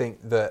 but I think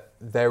that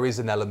there is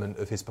an element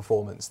of his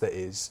performance that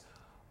is,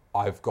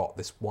 I've got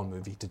this one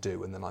movie to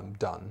do and then I'm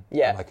done.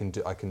 Yeah.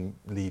 And I can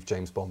leave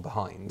James Bond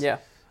behind. Yeah.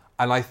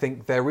 And I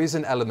think there is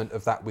an element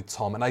of that with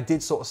Tom. And I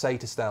did sort of say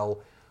to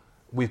Stell,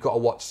 we've got to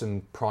watch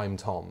some prime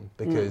Tom,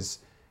 because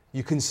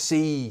you can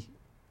see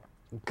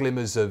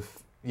glimmers of,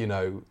 you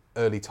know,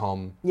 early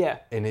Tom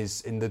in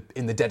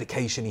the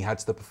dedication he had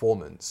to the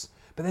performance.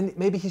 But then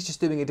maybe he's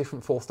just doing a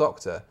different Fourth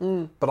Doctor.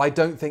 But I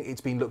don't think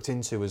it's been looked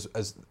into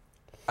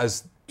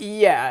as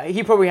yeah,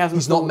 he probably hasn't.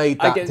 He's not made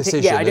that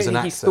decision I don't as an think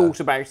actor. he's thought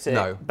about it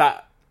No.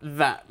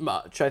 that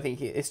much. I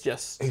think it's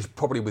just... He's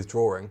probably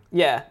withdrawing.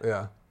 Yeah.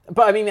 Yeah.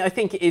 But I mean, I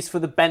think it is for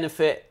the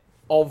benefit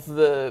of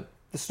the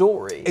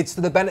story. It's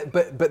for the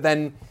benefit, but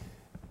then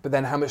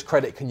how much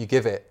credit can you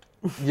give it?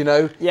 You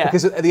know? Yeah.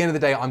 Because at the end of the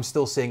day, I'm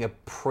still seeing a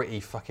pretty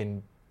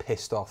fucking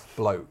pissed off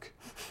bloke.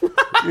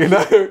 You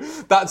know,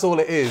 that's all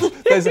it is.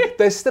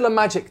 There's still a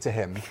magic to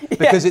him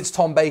because it's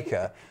Tom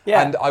Baker.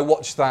 Yeah. And I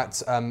watched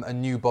that A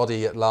New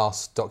Body at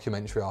Last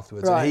documentary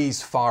afterwards, Right. and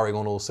he's firing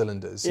on all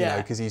cylinders. You Yeah.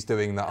 know, because he's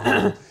doing that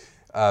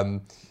whole.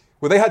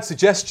 Well, they had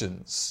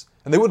suggestions.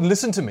 And they wouldn't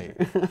listen to me,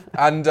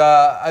 and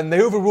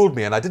they overruled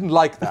me, and I didn't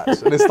like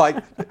that. And it's like,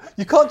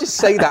 you can't just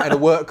say that in a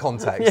work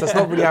context. That's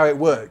not really how it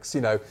works,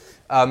 you know.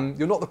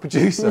 You're not the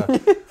producer.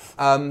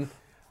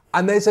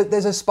 And there's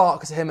a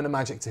spark to him and a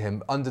magic to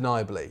him,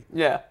 undeniably.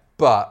 Yeah.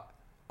 But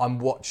I'm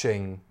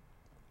watching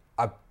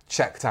a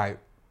checked out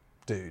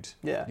dude.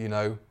 Yeah. You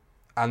know,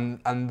 and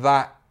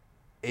that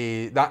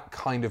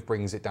kind of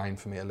brings it down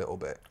for me a little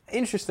bit.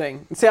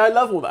 Interesting. See, I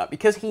love all that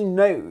because he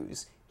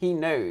knows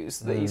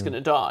that he's going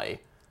to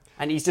die.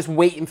 And he's just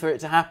waiting for it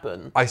to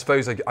happen. I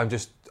suppose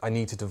I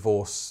need to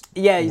divorce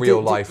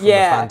real life from the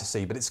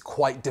fantasy, but it's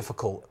quite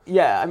difficult.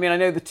 Yeah, I mean, I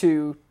know the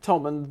two,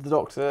 Tom and the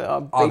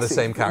Doctor, are the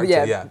same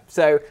character, yeah.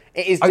 So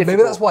it is difficult.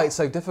 Maybe that's why it's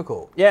so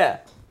difficult. Yeah.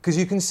 Because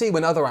you can see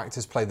when other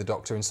actors play the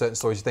Doctor in certain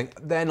stories, you think,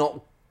 they're not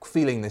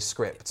feeling this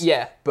script.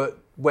 Yeah. But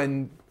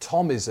when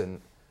Tom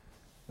isn't,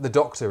 the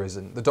Doctor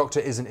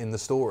isn't in the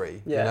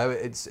story. Yeah. You know,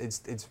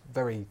 it's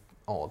very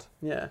odd.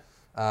 Yeah.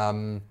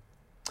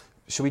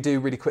 Should we do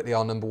really quickly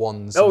our number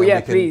ones? Oh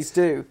yeah, please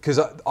do. Because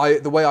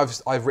the way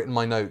I've written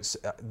my notes,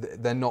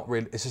 they're not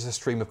really. It's just a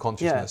stream of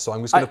consciousness. Yeah. So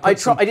I'm just going to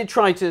put. I did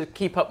try to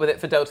keep up with it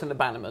for Delta and the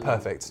Bannerman.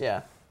 Perfect.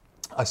 Yeah.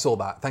 I saw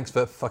that. Thanks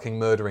for fucking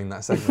murdering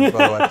that segment,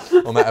 by the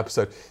way, on that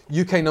episode.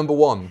 UK number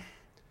one,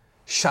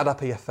 "Shut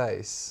Up Your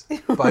Face"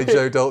 by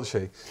Joe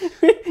Dolce.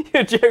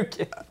 You're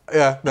joking.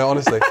 Yeah. No,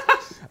 honestly.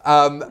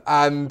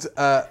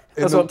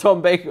 That's what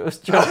Tom Baker was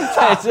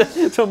trying to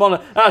say to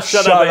Monitor.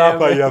 Shut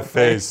up your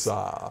face.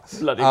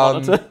 Bloody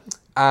Monitor.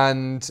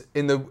 And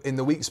in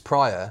the weeks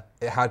prior,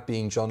 it had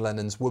been John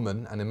Lennon's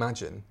 "Woman" and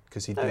 "Imagine"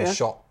 because he'd been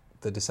shot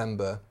the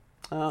December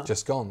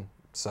just gone.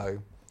 So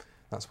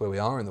that's where we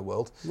are in the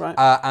world. Right.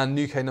 And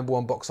UK number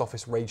one box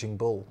office, "Raging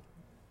Bull"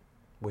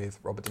 with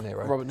Robert De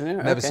Niro. Robert De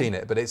Niro. Never seen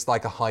it, but it's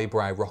like a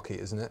highbrow Rocky,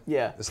 isn't it?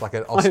 Yeah. It's like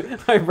an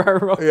highbrow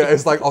Rocky. Yeah,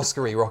 it's like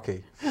Oscar-y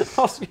Rocky.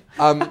 Oscar.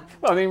 Well,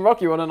 I mean,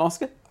 Rocky won an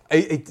Oscar.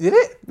 It did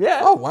it?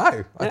 Yeah. Oh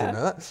wow, I didn't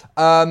know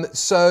that.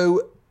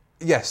 So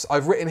yes,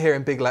 I've written here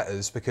in big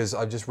letters because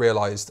I've just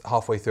realised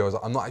halfway through I was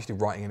like, I'm not actually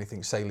writing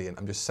anything salient.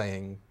 I'm just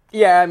saying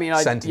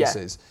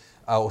sentences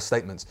or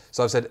statements.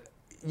 So I've said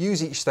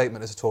use each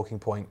statement as a talking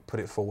point, put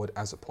it forward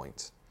as a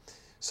point.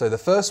 So the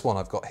first one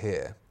I've got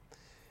here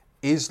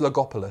is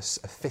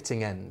Logopolis a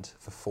fitting end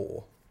for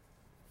 4?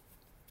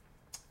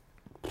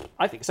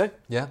 I think so.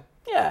 Yeah.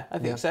 Yeah, I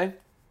think so.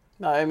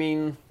 No, I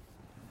mean.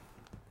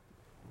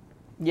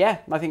 Yeah,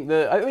 I think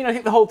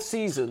the whole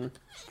season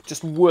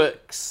just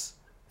works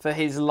for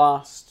his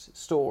last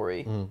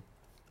story.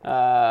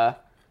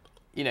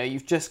 You know,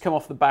 you've just come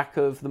off the back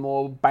of the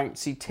more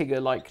bouncy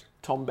Tigger like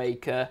Tom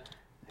Baker,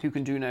 who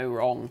can do no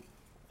wrong,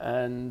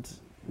 and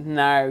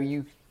now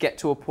you get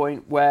to a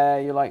point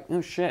where you're like,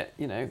 oh shit,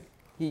 you know,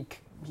 he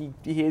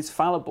is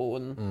fallible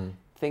and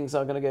things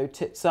are going to go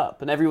tits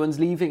up, and everyone's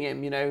leaving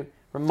him. You know,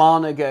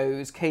 Romana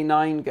goes,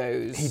 K9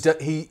 goes.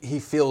 He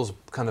feels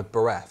kind of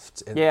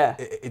bereft.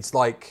 It's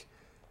like,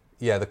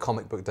 the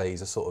comic book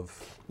days are sort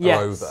of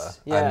over,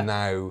 and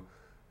now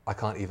I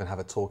can't even have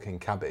a talking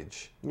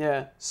cabbage.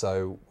 Yeah.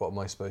 So what am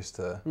I supposed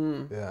to?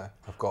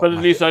 I've got. But at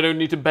least I don't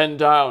need to bend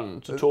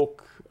down to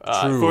talk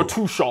for a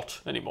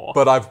 2-shot anymore.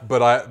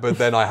 But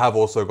then I have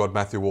also got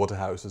Matthew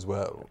Waterhouse as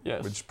well,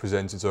 Yes. which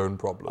presents its own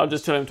problems. I'll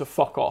just tell him to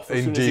fuck off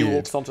as soon as he Indeed.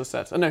 walks onto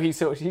set. Oh, no, he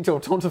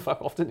told Tom to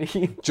fuck off, didn't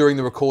he? During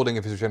the recording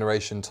of his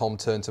Regeneration, Tom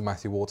turned to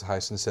Matthew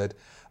Waterhouse and said,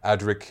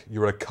 "Adric,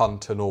 you're a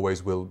cunt and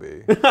always will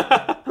be."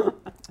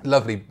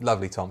 Lovely,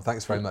 lovely, Tom.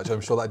 Thanks very much. I'm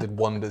sure that did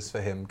wonders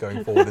for him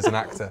going forward as an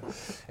actor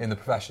in the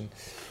profession.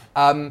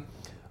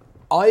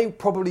 I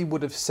probably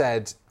would have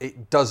said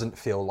it doesn't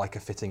feel like a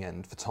fitting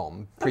end for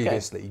Tom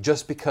previously,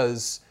 just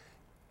because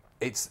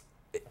it's,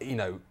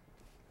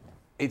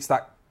 it's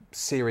that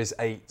season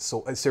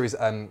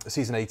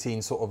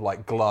 18 sort of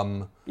like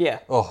glum. Yeah.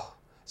 Oh,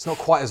 it's not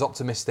quite as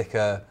optimistic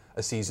a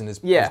season as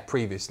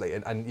previously,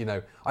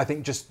 and I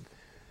think just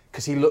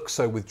because he looks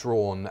so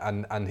withdrawn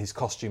and his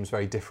costume's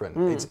very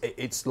different,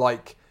 it's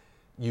like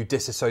you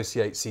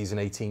disassociate season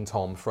 18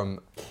 Tom from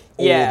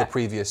all the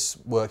previous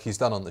work he's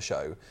done on the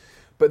show.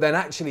 But then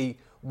actually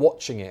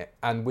watching it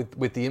and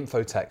with the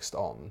info text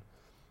on,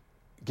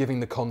 giving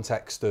the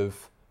context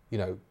of,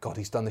 God,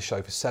 he's done the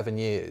show for 7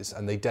 years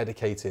and they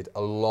dedicated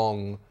a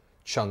long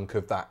chunk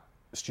of that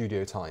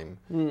studio time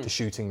to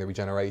shooting the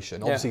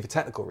Regeneration, obviously for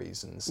technical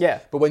reasons. Yeah.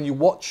 But when you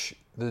watch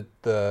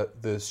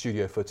the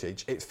studio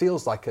footage, it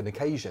feels like an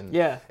occasion.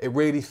 Yeah. It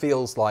really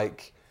feels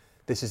like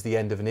this is the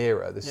end of an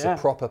era. This is a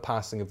proper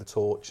passing of the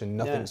torch and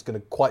nothing's going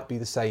to quite be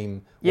the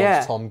same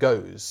once Tom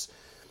goes.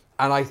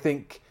 And I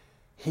think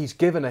he's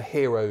given a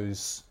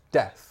hero's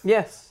death.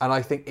 Yes. And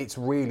I think it's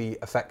really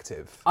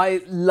effective.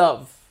 I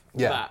love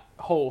that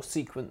whole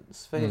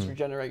sequence for his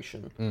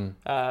Regeneration.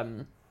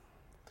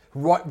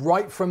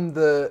 Right from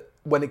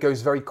when it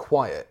goes very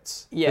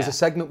quiet. Yeah. There's a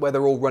segment where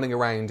they're all running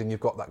around and you've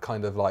got that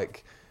kind of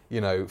like,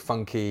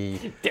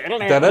 funky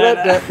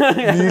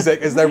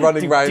music as they're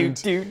running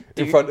around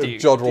in front of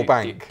Jodrell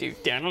Bank.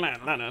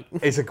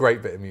 It's a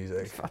great bit of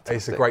music. Fantastic.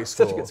 It's a great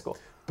score. Such a good score.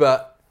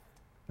 But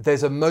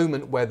there's a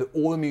moment where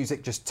all the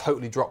music just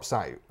totally drops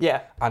out.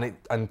 Yeah.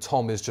 And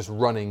Tom is just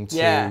running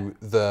to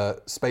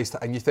the space.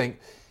 And you think,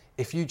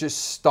 if you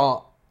just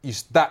start,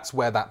 that's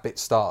where that bit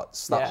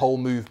starts. That whole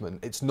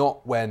movement. It's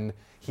not when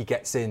he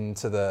gets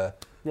into the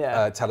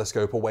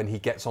telescope or when he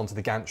gets onto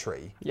the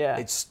gantry. Yeah.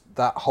 It's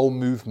that whole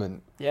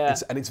movement. Yeah.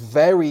 And it's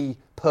very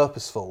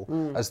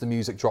purposeful as the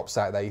music drops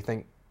out there. You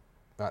think,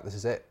 right, this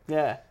is it.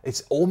 Yeah.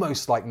 It's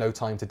almost like No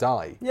Time to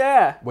Die.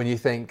 Yeah. When you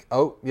think,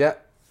 oh, yeah,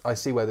 I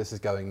see where this is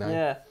going now.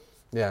 Yeah.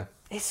 Yeah.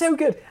 It's so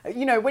good.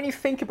 When you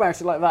think about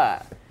it like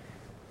that,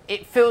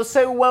 it feels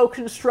so well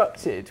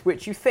constructed,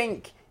 which you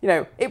think,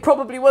 it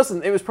probably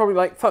wasn't. It was probably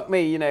like, fuck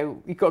me,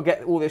 you've got to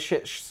get all this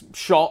shit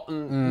shot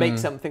and make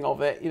something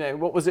of it.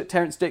 What was it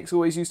Terrence Dicks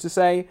always used to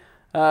say?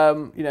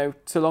 So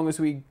long as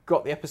we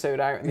got the episode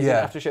out and they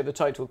didn't have to show the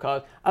title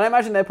card. And I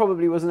imagine there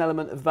probably was an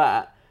element of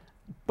that.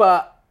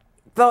 But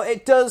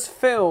it does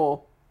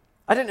feel...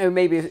 I don't know,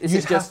 maybe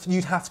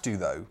you'd have to,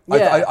 though.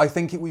 Yeah. I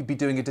think it would be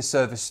doing a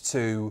disservice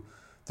to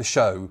the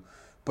show,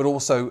 but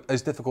also,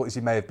 as difficult as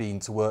he may have been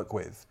to work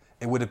with,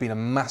 it would have been a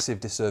massive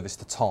disservice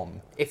to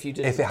Tom if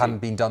it hadn't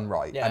been done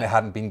right and it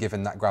hadn't been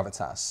given that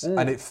gravitas.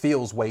 And it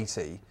feels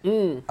weighty,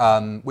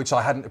 which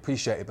I hadn't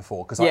appreciated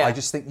before, because I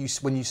just think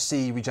when you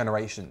see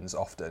Regenerations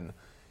often,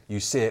 you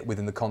see it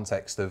within the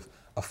context of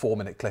a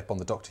 4-minute clip on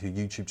the Doctor Who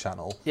YouTube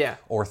channel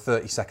or a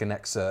 30-second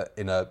excerpt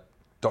in a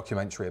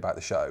documentary about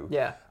the show,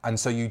 and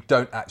so you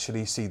don't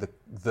actually see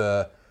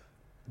the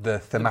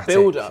thematic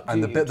build-up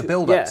and the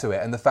build-up to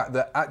it, and the fact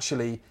that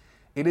actually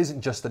it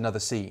isn't just another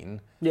scene.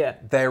 Yeah,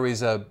 there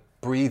is a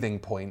breathing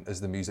point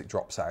as the music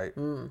drops out,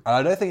 and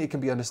I don't think it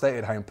can be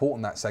understated how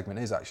important that segment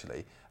is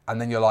actually.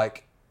 And then you're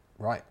like,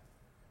 right,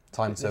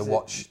 time to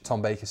watch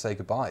Tom Baker say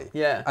goodbye.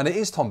 Yeah, and it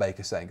is Tom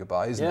Baker saying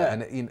goodbye, isn't it?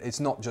 And it's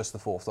not just the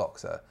Fourth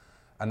Doctor,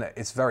 and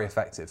it's very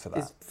effective for that.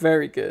 It's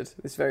very good.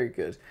 It's very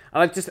good,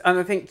 and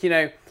I think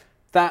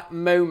that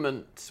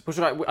moment, which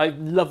I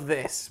love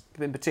this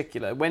in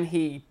particular, when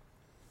he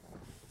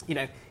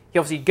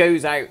obviously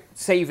goes out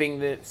saving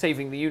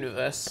the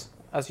universe,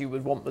 as you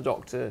would want the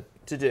Doctor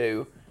to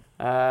do.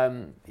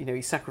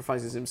 He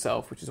sacrifices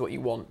himself, which is what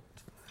you want.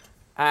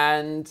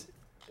 And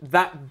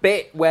that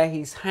bit where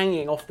he's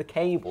hanging off the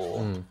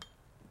cable,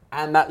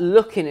 and that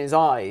look in his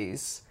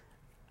eyes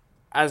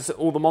as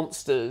all the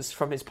monsters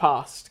from his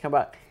past come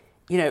back,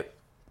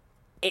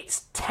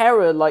 it's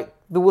terror like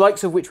the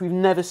likes of which we've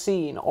never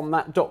seen on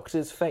that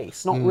Doctor's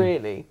face. Not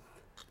really.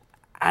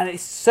 And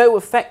it's so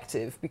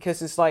effective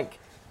because it's like,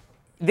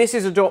 this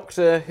is a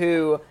Doctor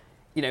who,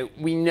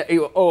 we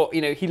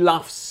know, he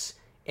laughs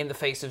in the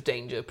face of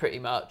danger pretty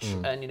much.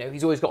 And,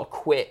 he's always got a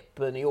quip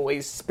and he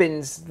always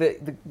spins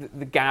the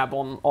gab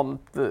on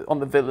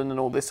the villain and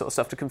all this sort of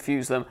stuff to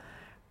confuse them.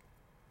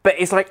 But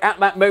it's like at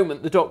that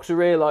moment, the Doctor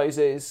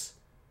realises,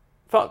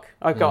 fuck,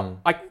 I've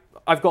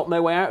got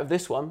no way out of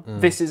this one.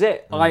 This is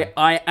it.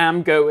 I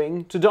am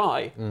going to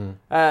die.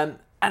 And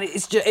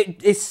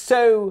it's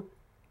so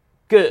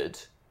good.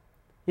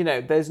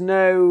 There's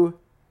no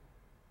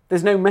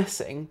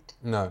messing.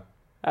 No.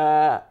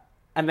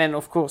 And then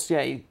of course,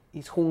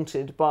 he's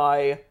haunted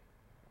by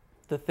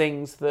the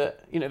things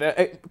that,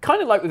 they're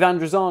kind of like with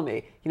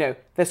Androzani,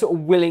 they're sort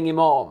of willing him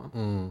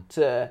on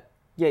to,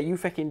 yeah, you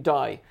fucking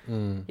die,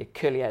 you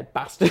curly-haired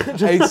bastard.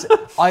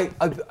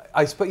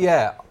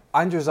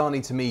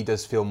 Androzani to me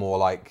does feel more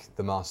like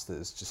the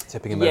Masters, just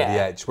tipping him over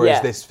the edge,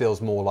 whereas this feels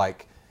more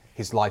like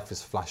his life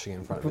is flashing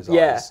in front of his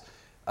eyes.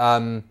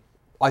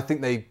 I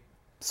think they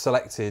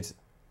selected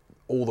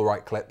all the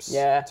right clips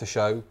to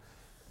show.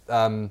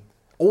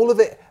 All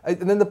of it,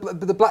 and then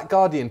the Black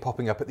Guardian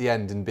popping up at the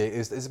end and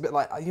is a bit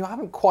like, you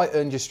haven't quite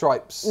earned your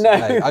stripes. No.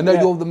 Mate. I know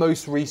you're the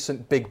most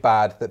recent big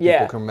bad that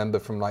people can remember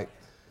from like...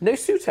 No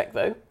Sutek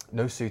though.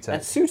 No Sutek.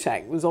 And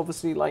Sutek was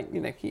obviously like,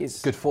 he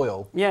is... Good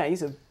foil. Yeah, he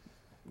could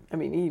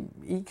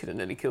have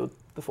nearly killed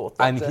the Fourth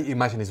Doctor. And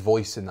imagine his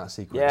voice in that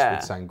sequence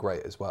would sound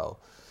great as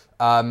well.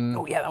 That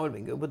would have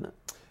been good, wouldn't it?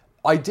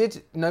 I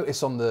did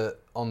notice on the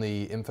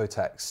info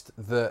text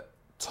that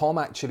Tom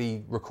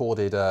actually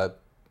recorded a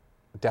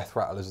death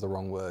rattle is the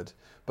wrong word,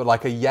 but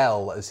like a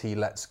yell as he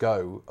lets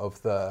go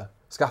of the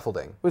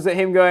scaffolding. Was it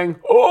him going,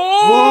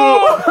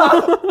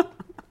 oh?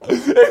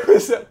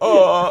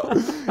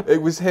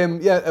 It was him.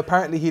 Yeah,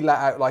 apparently he let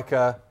out like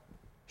a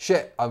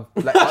shit. I've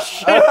let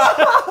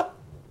out.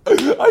 I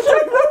don't know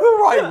the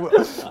right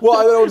word. What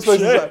I don't know what I'm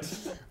supposed to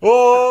say.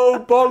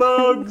 Oh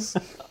bollocks!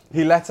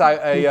 He let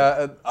out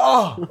a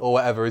or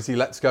whatever as he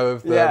lets go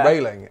of the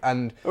railing,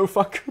 and oh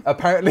fuck!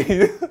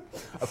 Apparently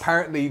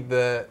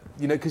the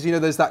because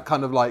there's that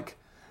kind of like,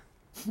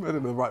 I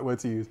don't know the right word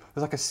to use.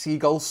 There's like a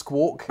seagull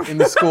squawk in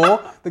the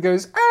score that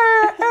goes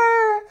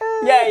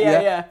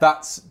yeah.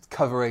 That's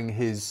covering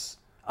his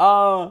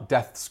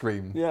death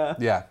scream.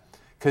 Yeah,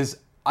 because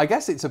I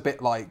guess it's a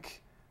bit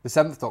like the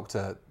Seventh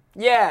Doctor.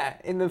 Yeah,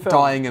 in the film.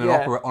 Dying in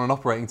on an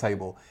operating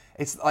table.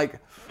 It's like,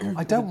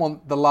 I don't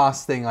want the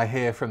last thing I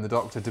hear from the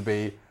Doctor to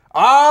be,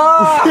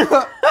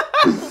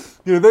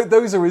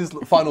 those are his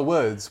final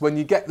words. When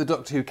you get the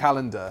Doctor Who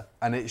calendar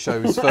and it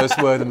shows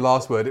first word and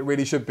last word, it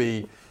really should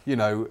be,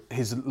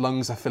 his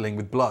lungs are filling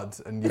with blood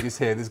and you just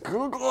hear this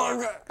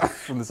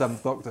from the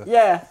Seventh Doctor.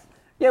 Yeah.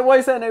 Yeah, why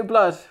is there no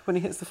blood when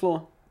he hits the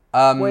floor?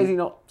 Why is he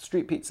not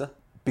street pizza?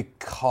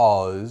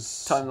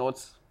 Because... Time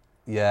Lords.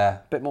 Yeah.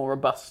 A bit more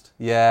robust.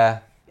 Yeah.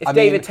 If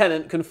David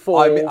Tennant can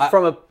fall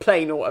from a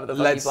plane or whatever the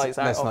fuck he flies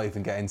out Let's not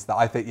even get into that.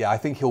 I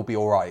think he'll be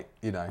all right,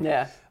 Yeah.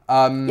 Yeah,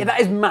 that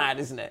is mad,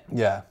 isn't it?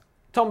 Yeah.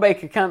 Tom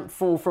Baker can't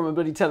fall from a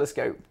bloody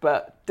telescope,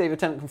 but David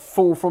Tennant can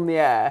fall from the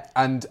air.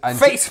 And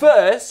face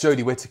first.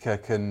 Jodie Whittaker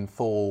can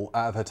fall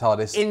out of her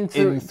TARDIS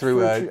in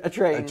through a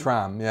train. A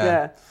tram,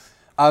 yeah.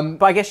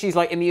 But I guess she's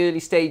like in the early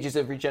stages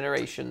of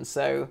regeneration,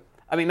 so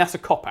that's a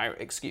cop-out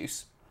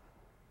excuse.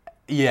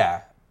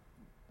 Yeah.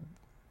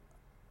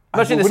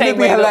 Much in the Wouldn't same it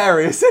be way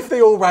hilarious if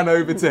they all ran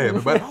over to him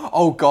and went,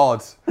 oh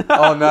God,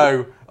 oh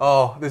no,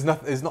 oh, there's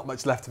not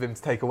much left of him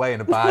to take away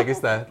in a bag, is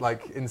there?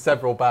 Like in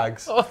several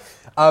bags.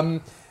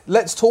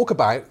 Let's talk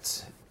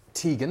about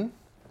Tegan,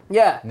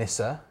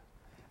 Nyssa,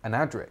 and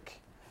Adric.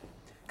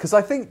 Because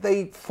I think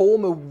they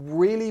form a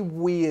really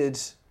weird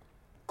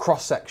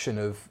cross-section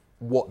of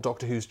what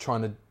Doctor Who's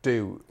trying to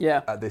do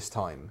at this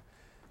time.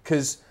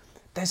 Because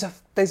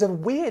there's a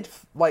weird,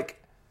 like,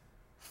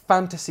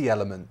 fantasy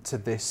element to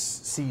this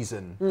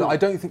season that I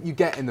don't think you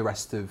get in the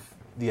rest of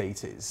the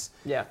 80s.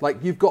 Yeah. Like,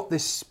 you've got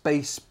this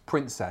space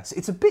princess.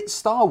 It's a bit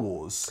Star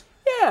Wars.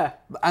 Yeah.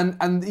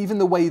 And even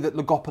the way that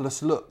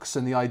Logopolis looks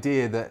and the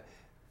idea that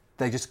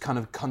they're just kind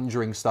of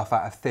conjuring stuff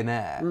out of thin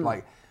air.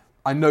 Like,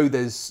 I know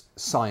there's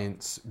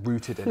science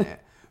rooted in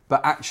it,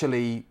 but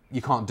actually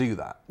you can't do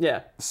that.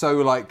 Yeah. So,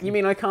 like... You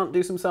mean I can't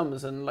do some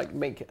sums and, like,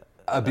 make it...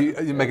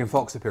 Megan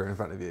Fox appear in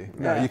front of you.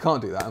 Yeah. No, you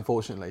can't do that,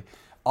 unfortunately.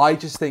 I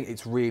just think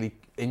it's really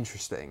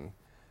interesting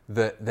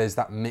that there's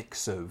that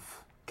mix of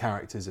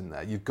characters in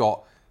there. You've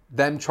got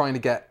them trying to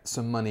get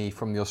some money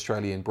from the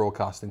Australian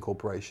Broadcasting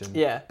Corporation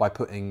by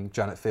putting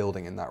Janet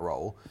Fielding in that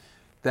role.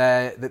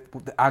 The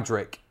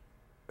Adric,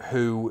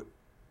 who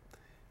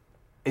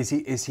is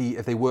he?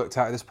 Have they worked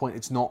out at this point?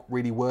 It's not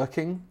really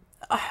working.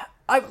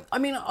 I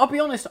mean, I'll be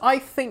honest. I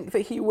think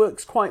that he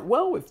works quite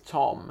well with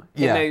Tom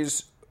in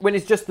those when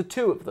it's just the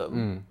two of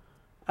them.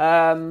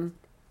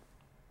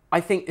 I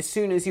think as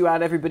soon as you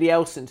add everybody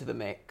else into the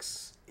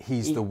mix,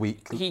 the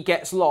weak he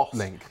gets lost.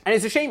 Link. And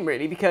it's a shame,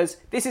 really, because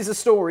this is a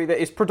story that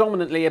is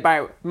predominantly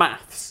about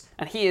maths,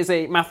 and he is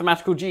a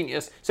mathematical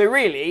genius. So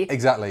really,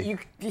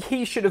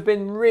 he should have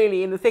been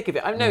really in the thick of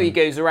it. I know he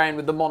goes around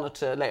with the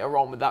monitor later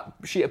on with that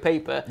sheet of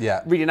paper,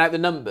 reading out the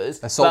numbers.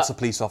 Assaults a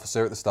police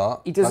officer at the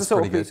start. He does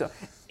assault a police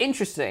officer.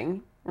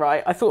 Interesting,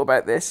 right? I thought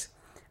about this.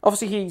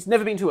 Obviously, he's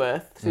never been to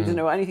Earth, so he doesn't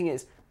know what anything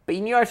is. But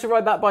he knew how to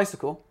ride that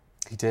bicycle.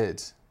 He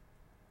did.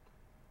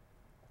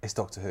 It's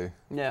Doctor Who.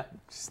 Yeah.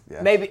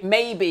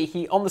 Maybe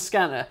he, on the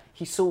scanner,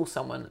 he saw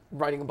someone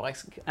riding a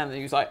bicycle and then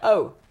he was like,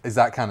 oh. Is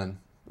that canon?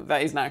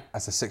 That is now.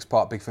 That's a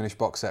 6-part Big Finish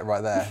box set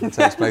right there. It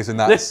takes place in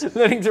that.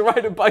 Learning to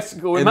ride a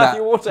bicycle with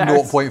Matthew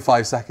Waterhouse.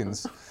 0.5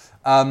 seconds.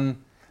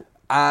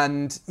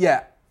 And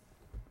yeah,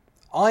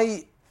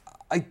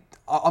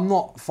 I'm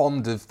not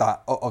fond of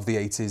the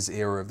 80s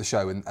era of the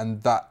show,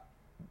 and that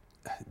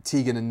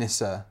Tegan and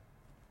Nyssa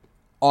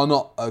are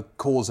not a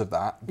cause of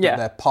that, but Yeah.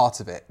 they're part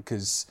of it,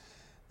 because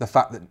the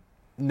fact that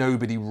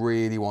nobody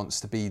really wants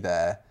to be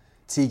there.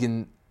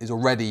 Tegan is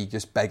already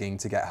just begging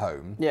to get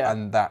home,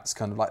 and that's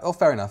kind of like, oh,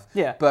 fair enough.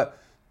 Yeah. But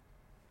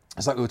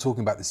it's like we were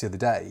talking about this the other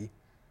day.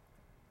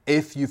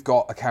 If you've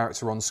got a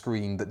character on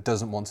screen that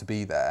doesn't want to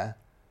be there,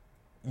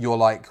 you're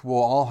like,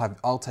 well,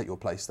 I'll take your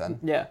place then.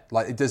 Yeah.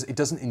 Like it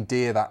doesn't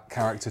endear that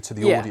character to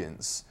the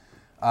audience,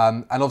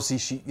 and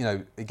obviously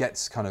it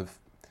gets kind of.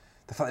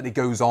 The fact that it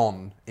goes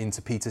on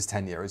into Peter's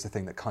tenure is the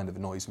thing that kind of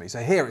annoys me. So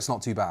here it's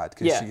not too bad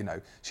because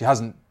she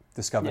hasn't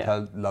discovered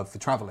her love for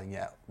travelling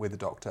yet with the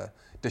Doctor.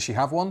 Does she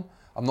have one?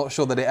 I'm not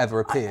sure that it ever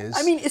appears.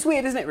 I mean, it's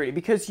weird, isn't it, really?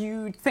 Because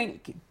you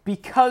think,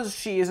 because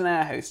she is an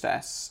air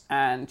hostess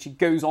and she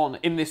goes on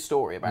in this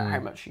story about how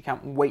much she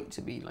can't wait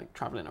to be like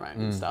travelling around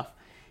and stuff,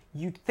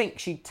 you'd think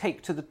she'd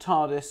take to the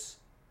TARDIS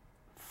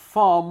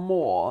far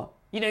more.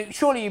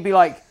 Surely you'd be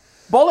like,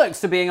 bollocks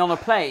to being on a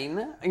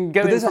plane and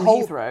going from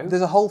Heathrow.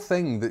 There's a whole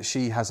thing that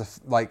she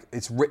has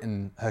it's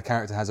written, her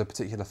character has a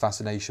particular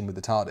fascination with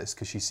the TARDIS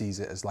because she sees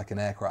it as like an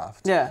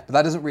aircraft. Yeah. But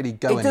that doesn't really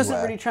go anywhere. It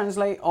doesn't really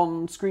translate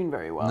on screen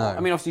very well. No. I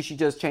mean, obviously she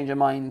does change her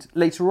mind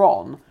later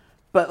on,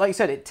 but like you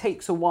said, it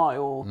takes a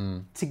while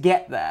to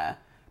get there.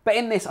 But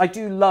in this, I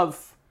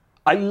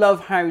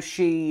love how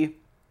she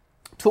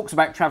talks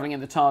about travelling in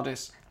the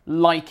TARDIS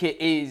like it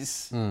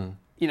is,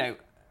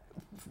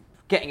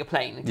 getting a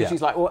plane, because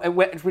she's like,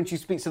 when she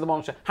speaks to the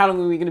monitor, how long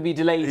are we going to be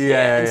delayed here?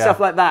 And stuff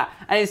like that.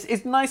 And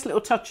it's nice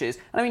little touches.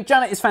 And I mean,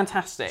 Janet is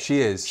fantastic.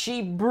 She is.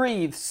 She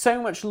breathes so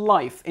much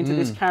life into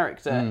this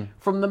character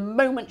from the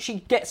moment she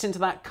gets into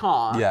that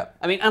car. Yeah.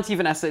 I mean, Auntie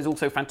Vanessa is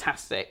also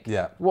fantastic.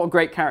 Yeah. What a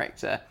great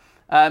character.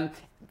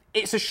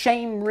 It's a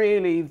shame,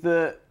 really,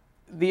 that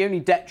the only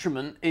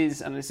detriment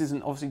is, and this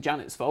isn't obviously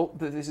Janet's fault,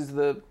 but this is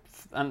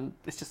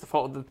it's just the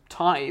fault of the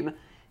time,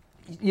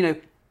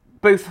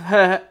 both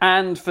her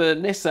and for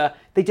Nyssa,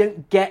 they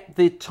don't get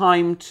the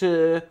time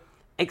to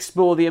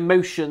explore the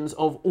emotions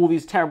of all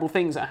these terrible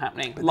things that are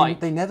happening. But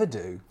they never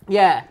do.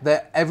 Yeah.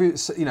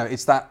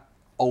 It's that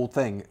old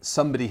thing.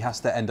 Somebody has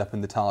to end up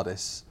in the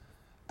TARDIS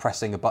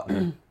pressing a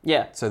button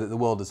so that the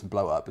world doesn't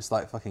blow up. It's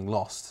like fucking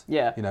Lost.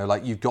 Yeah.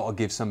 You've got to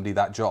give somebody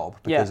that job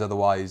because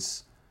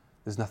otherwise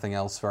there's nothing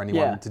else for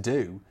anyone to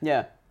do.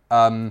 Yeah.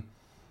 But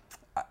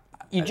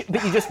you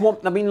just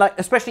want,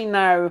 especially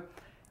now.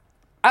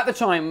 At the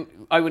time,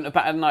 I wouldn't have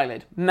batted an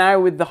eyelid. Now,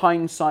 with the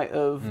hindsight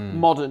of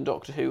modern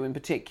Doctor Who in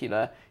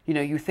particular,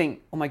 you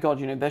think, oh my God,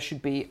 there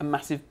should be a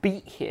massive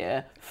beat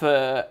here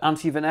for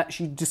Auntie Vanessa.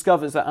 She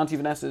discovers that Auntie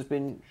Vanessa has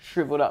been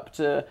shriveled up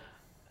to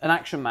an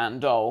Action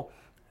Man doll.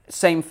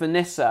 Same for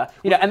Nyssa.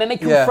 And then they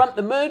confront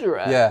the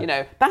murderer.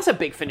 Yeah. That's a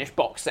Big Finish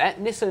box set.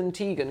 Nyssa and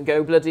Tegan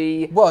go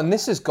bloody... Well,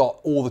 Nissa's got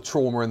all the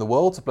trauma in the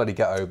world to bloody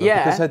get over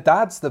because her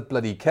dad's the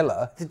bloody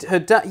killer. Her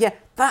dad,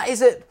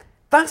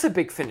 that's a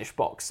Big Finish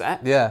box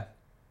set. Yeah.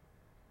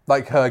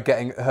 Like her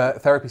getting her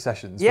therapy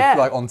sessions,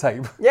 like on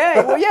tape.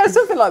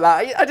 Something like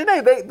that. I don't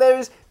know.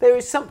 There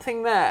is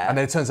something there. And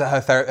then it turns out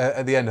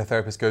at the end, her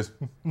therapist goes,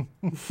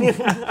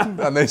 and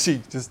then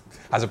she just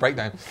has a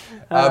breakdown.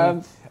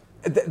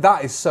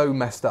 That is so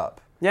messed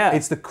up. Yeah,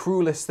 it's the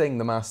cruelest thing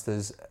the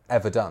Master's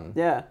ever done.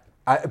 Yeah,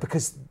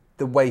 because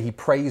the way he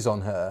preys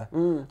on her,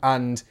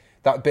 and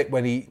that bit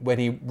when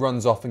he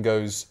runs off and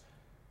goes,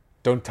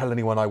 "Don't tell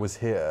anyone I was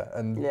here,"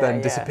 and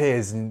then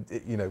disappears and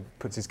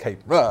puts his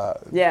cape,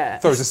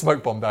 throws a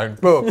smoke bomb down.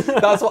 Boom.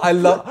 That's what I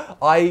love.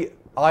 I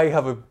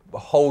have a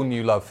whole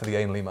new love for the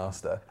Ainley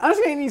Master. I was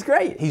saying he's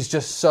great. He's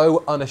just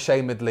so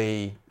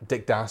unashamedly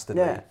Dick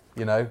Dastardly,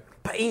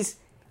 But he's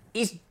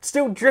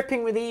still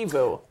dripping with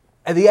evil.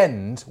 At the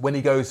end, when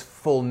he goes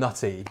full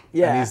nutty,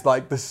 and he's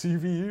like, the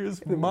CV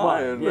is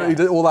mine, he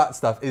did all that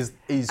stuff, he's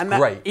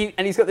great.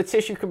 And he's got the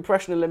tissue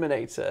compression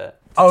eliminator.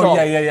 Oh,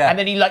 yeah. And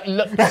then he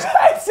looks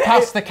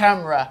past the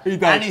camera,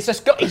 and he's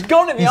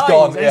gone in the eyes.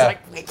 Gone, and he's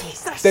like,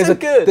 that's so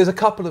good. There's a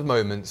couple of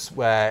moments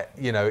where,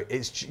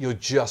 you're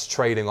just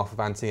trading off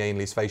of Anthony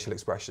Ainley's facial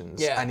expressions,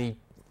 and he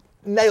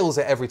nails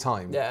it every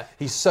time. Yeah.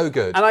 He's so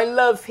good. And I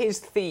love his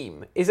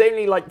theme. It's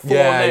only like 4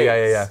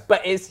 notes.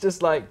 But it's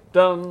just like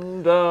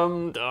dum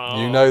dum dum.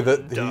 You know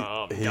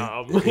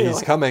that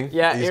he's coming.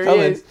 Yeah, he's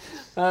coming.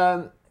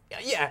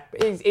 He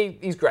is.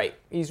 He's great.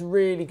 He's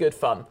really good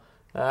fun.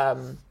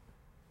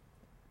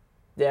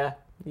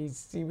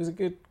 He was a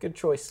good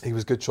choice. He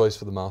was a good choice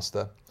for the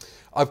Master.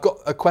 I've got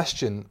a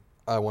question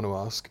I want to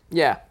ask.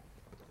 Yeah.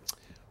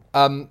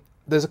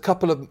 There's a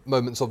couple of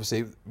moments,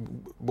 obviously,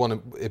 one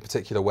in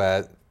particular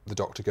where the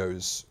Doctor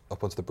goes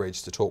up onto the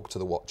bridge to talk to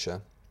the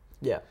Watcher.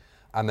 Yeah.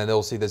 And then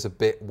also there's a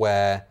bit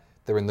where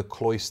they're in the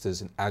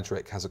cloisters and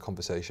Adric has a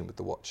conversation with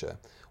the Watcher.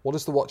 What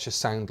does the Watcher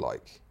sound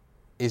like?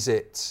 Is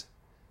it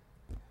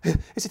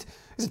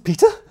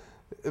Peter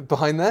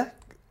behind there?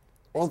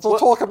 I'll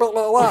talk a bit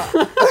like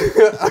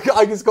that.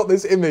 I just got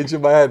this image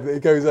in my head that he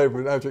goes over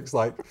and Adric's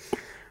like,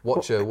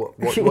 Watcher,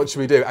 what should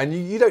we do? And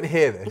you don't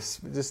hear this,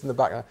 just in the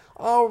background.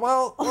 Oh,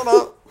 well,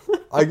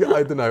 I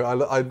don't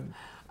know.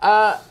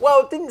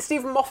 Well, didn't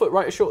Stephen Moffat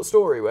write a short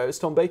story where it was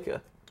Tom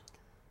Baker?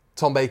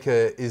 Tom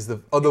Baker is the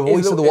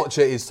voice of the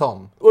Watcher is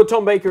Tom. Well,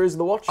 Tom Baker is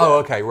the Watcher. Oh,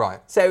 okay, right.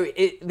 So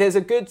there's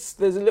a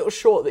little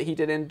short that he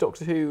did in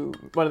Doctor Who,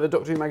 one of the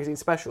Doctor Who magazine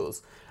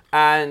specials,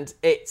 and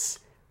it's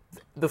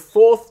the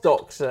Fourth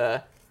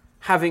Doctor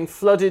having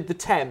flooded the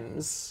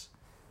Thames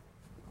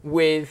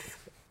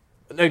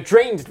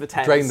drained the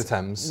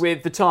Thames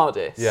with the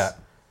TARDIS.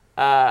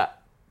 Yeah.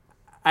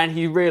 And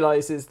he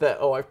realises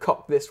that, I've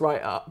cocked this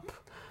right up.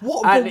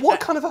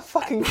 What kind of a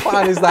fucking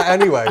plan is that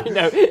anyway? I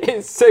know,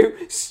 it's so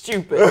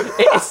stupid.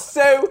 It is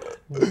so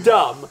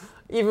dumb,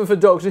 even for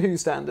Doctor Who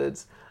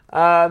standards.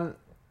 And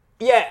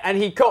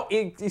he's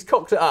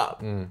cocked it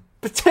up.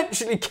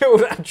 Potentially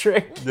killed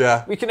Adric.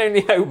 Yeah. We can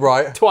only hope.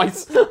 Right.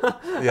 Twice.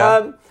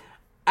 Yeah.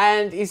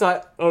 And he's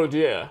like, oh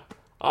dear.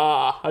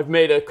 I've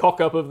made a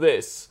cock up of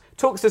this.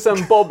 Talks to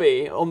some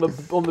Bobby on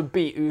the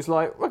beat who's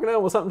like, fucking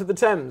hell, what's happened to the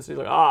Thames? He's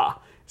like,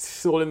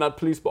 it's all in that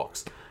police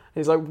box.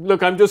 He's like,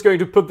 look, I'm just going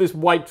to put this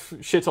white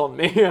shit on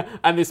me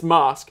and this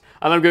mask,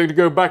 and I'm going to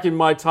go back in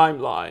my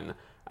timeline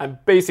and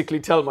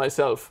basically tell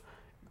myself,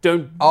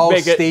 shut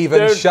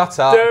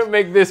up. Don't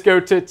make this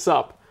go tits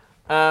up.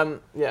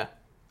 Yeah.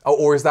 Oh,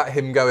 or is that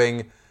him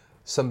going,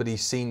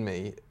 somebody's seen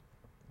me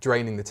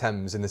draining the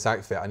Thames in this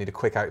outfit. I need a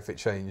quick outfit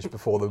change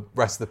before the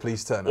rest of the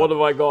police turn up. What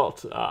have I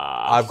got?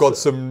 I've got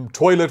some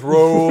toilet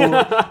roll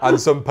and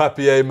some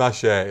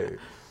papier-mâché.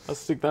 I'll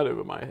stick that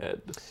over my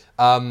head.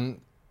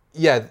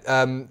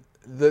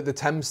 The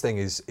Thames thing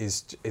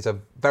is a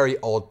very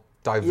odd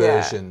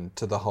diversion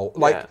to the whole...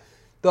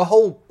 The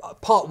whole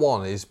part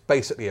one is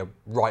basically a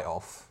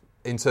write-off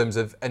in terms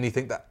of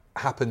anything that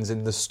happens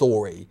in the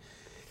story.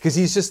 Because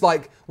he's just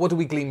like, what do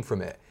we glean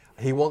from it?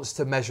 He wants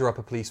to measure up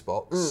a police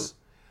box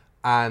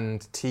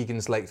and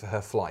Tegan's late for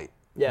her flight.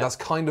 Yeah. That's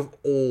kind of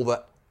all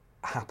that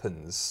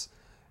happens.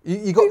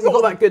 You got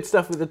all that good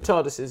stuff with the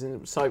TARDISes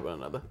inside one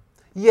another.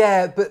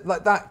 Yeah, but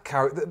like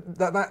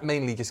that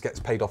mainly just gets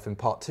paid off in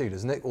part 2,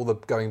 doesn't it? All the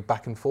going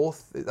back and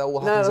forth. That all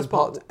happens in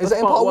part. Is it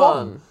in part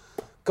 1?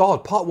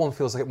 God, part 1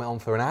 feels like it went on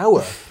for an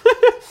hour.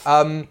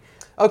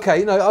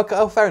 Okay,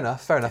 fair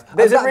enough.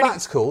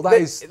 That's cool.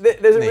 There's a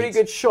really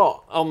good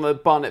shot on the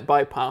Barnet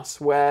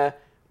bypass where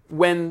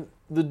when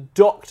the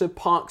Doctor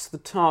parks the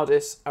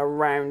TARDIS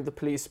around the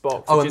police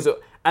box,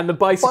 and the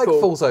bike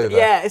falls over.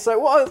 Yeah, it's like,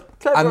 what a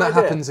clever And that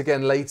idea. happens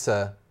again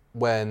later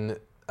when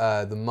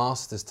the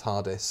Master's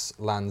TARDIS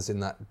lands in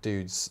the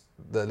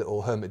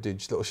little hermit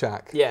dude's little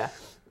shack. Yeah.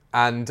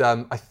 And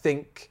I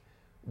think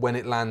when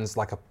it lands,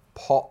 like a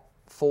pot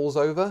falls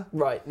over.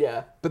 Right,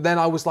 yeah. But then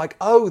I was like,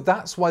 oh,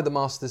 that's why the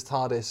Master's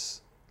TARDIS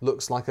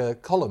looks like a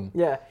column.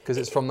 Yeah. Because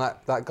it's from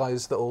that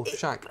guy's little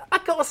shack. I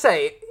gotta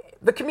say,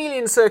 the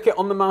chameleon circuit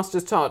on the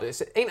Master's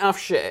TARDIS ain't half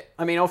shit.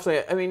 I mean,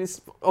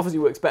 it obviously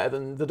works better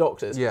than the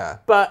Doctor's. Yeah.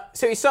 But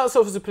so he starts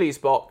off as a police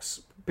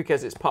box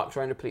because it's parked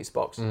around a police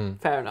box.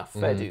 Fair enough,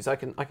 fair dues. I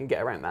can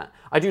get around that.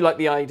 I do like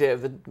the idea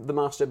of the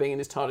Master being in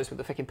his TARDIS with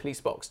the fucking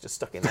police box just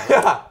stuck in there.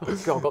 Yeah.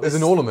 There's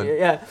an ornament.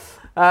 Yeah.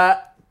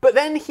 But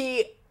then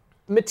he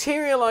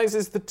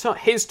materialises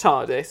his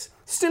TARDIS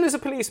still as a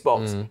police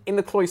box in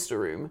the cloister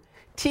room.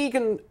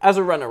 Tegan, as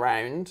a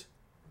runaround,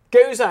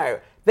 goes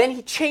out. Then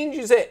he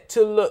changes it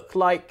to look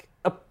like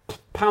a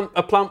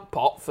plant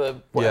pot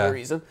for whatever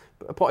reason,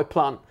 a potted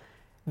plant.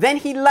 Then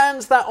he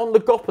lands that on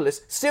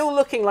Logopolis, still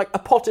looking like a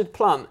potted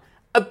plant.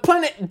 A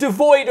planet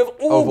devoid of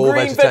all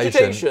green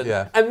vegetation.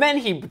 Yeah. And then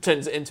he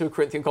turns it into a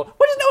Corinthian column.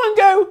 Where does no one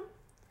go?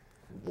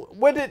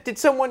 Where did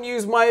someone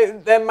use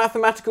their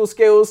mathematical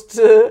skills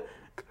to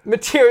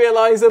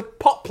materialise a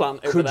pot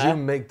plant over there? Could you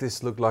make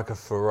this look like a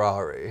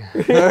Ferrari?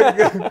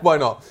 Why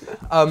not?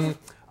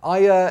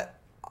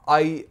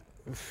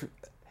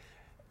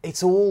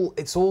 It's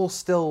all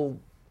still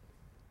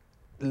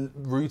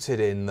rooted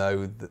in,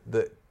 though,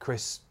 that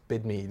Chris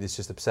Bidmead is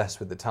just obsessed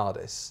with the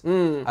TARDIS,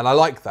 and I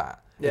like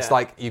that. Yeah. It's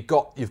like you've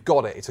got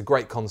it. It's a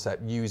great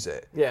concept. Use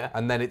it. Yeah.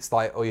 And then it's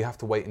like, you have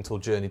to wait until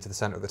Journey to the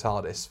Centre of the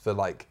TARDIS for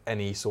like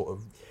any sort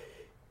of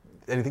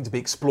anything to be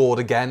explored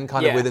again,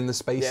 kind of within the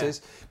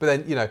spaces. Yeah.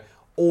 But then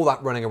all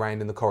that running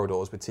around in the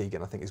corridors with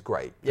Tegan, I think is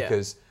great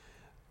because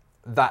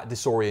that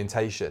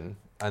disorientation.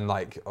 And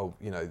like,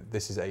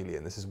 this is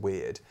alien, this is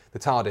weird. The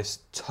TARDIS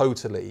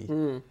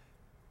totally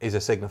is a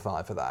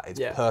signifier for that.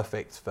 It's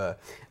perfect for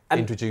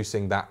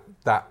introducing that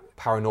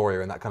paranoia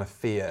and that kind of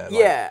fear.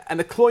 And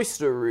the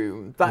cloister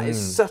room, that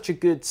is such a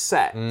good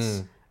set.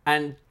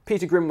 And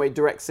Peter Grimwade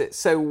directs it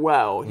so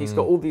well. He's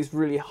got all these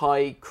really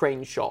high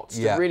crane shots.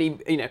 To really,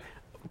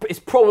 it's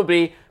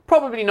probably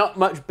not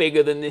much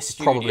bigger than this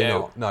studio. Probably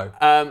not,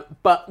 no.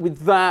 But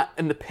with that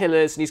and the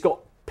pillars, and he's got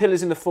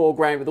pillars in the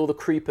foreground with all the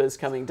creepers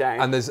coming down.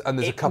 And there's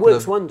a couple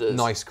of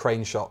nice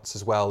crane shots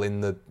as well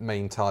in the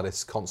main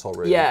TARDIS console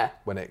room. Yeah.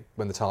 When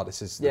the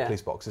TARDIS is the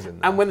police box is in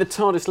there. And when the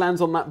TARDIS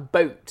lands on that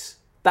boat,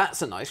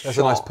 that's a nice shot. That's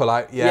a nice pull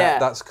out. Yeah,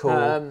 that's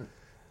cool.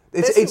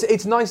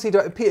 It's nicely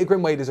directed. Peter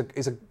Grimwade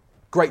is a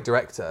great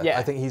director. Yeah.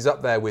 I think he's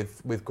up there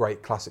with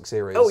great classic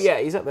series. Oh yeah,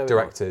 he's up there with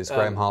directors.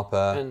 Graham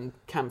Harper and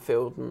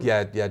Camfield.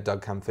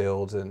 Doug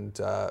Camfield and.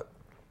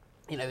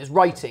 His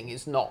writing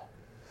is not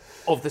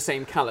of the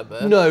same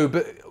calibre. No,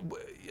 but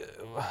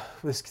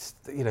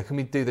can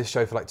we do this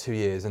show for like 2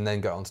 years and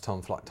then go on to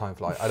Time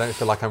Flight? I don't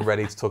feel like I'm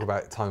ready to talk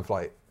about Time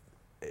Flight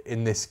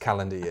in this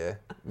calendar year.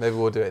 Maybe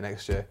we'll do it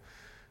next year.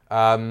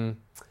 God,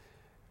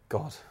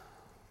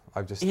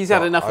 He's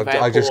had enough of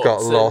airports. I just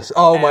got lost.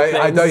 Oh my!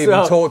 I don't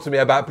even talk to me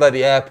about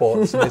bloody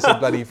airports and missing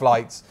bloody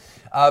flights.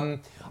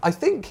 I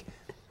think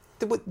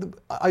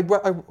I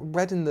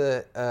read in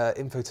the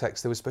info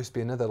text there was supposed to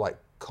be another like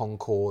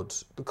Concorde.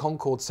 The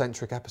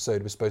Concorde-centric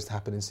episode was supposed to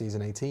happen in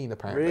season 18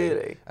 apparently.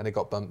 Really? And it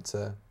got bumped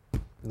to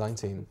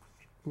 19.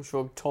 I'm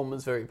sure Tom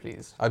was very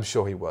pleased. I'm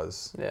sure he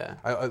was. Yeah.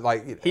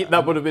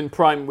 That would have been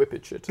prime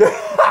Whippet.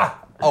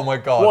 Oh my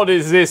God! What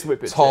is this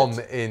Whippet? Tom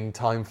in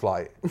Time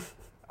Flight.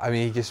 I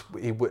mean, he just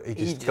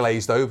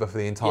glazed over for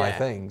the entire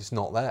thing, just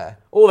not there.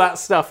 All that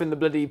stuff in the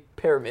bloody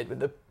pyramid with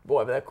the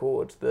whatever they're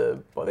called,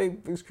 what are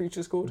these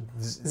creatures called?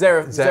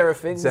 Zeraphins.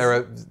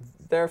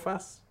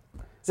 Zeraphas.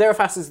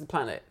 Zeraphas is the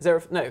planet.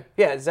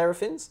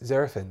 Zeraphins.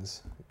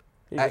 Zeraphins.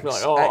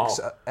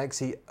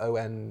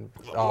 Xeon.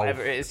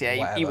 Whatever it is,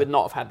 he would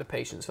not have had the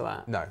patience for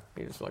that. No.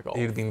 He was like,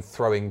 He'd have been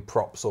throwing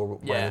props or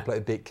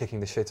kicking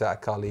the shit out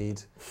of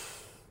Khalid.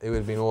 It would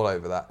have been all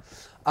over that.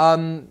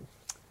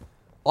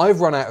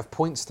 I've run out of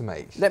points to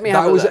make. Let me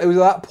have a look. It was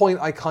at that point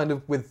I kind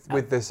of,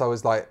 with this, I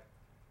was like,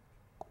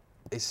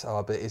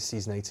 but it's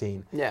season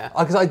 18. Yeah.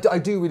 Because I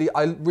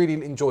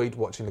really enjoyed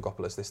watching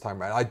Logopolis this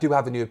time around. I do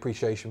have a new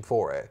appreciation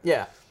for it.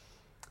 Yeah.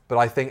 But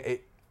I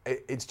think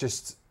it's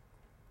just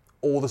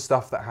all the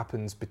stuff that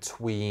happens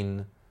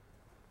between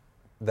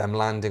them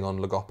landing on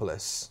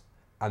Logopolis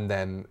and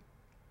then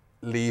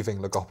leaving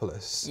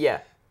Logopolis.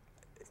 Yeah.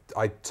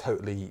 I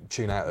totally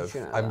tune out of.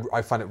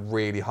 I find it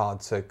really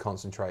hard to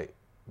concentrate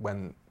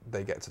when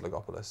they get to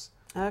Logopolis.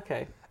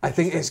 Okay. I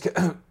think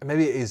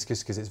maybe it is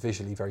just because it's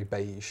visually very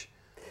beige.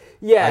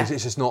 Yeah.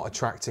 It's just not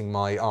attracting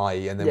my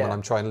eye, and then when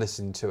I'm trying to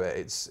listen to it,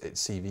 it's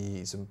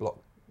CVEs and block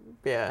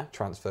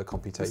transfer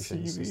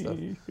computations and stuff.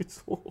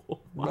 It's all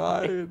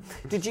mine.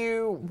 Did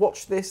you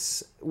watch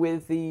this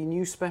with the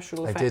new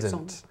special effects? I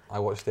didn't. I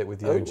watched it with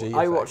the OG effects.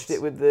 I watched it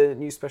with the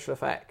new special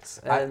effects.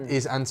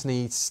 Is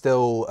Anthony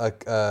still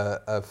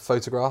a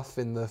photograph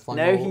in the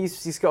final? No,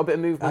 he's got a bit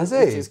of movement, Has he?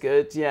 which is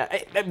good. Yeah,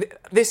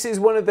 this is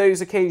one of those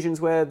occasions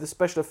where the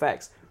special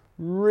effects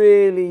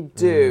really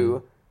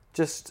do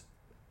just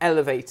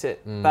elevate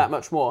it that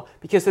much more,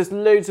 because there's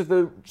loads of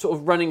the sort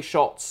of running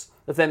shots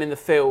of them in the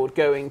field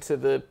going to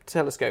the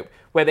telescope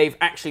where they've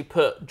actually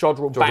put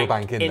Jodrell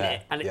Bank in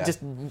it, and it just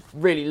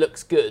really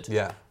looks good.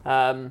 Yeah.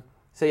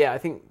 So yeah, I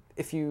think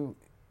if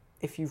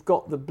you've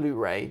got the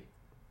Blu-ray,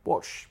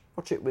 watch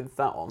it with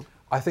that on.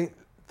 I think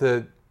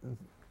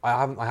I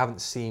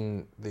haven't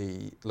seen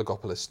the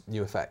Logopolis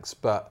new effects,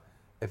 but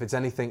if it's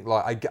anything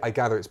like, I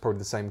gather it's probably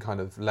the same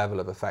kind of level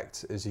of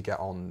effect as you get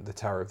on the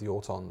Terror of the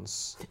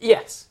Autons.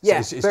 Yes,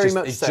 So very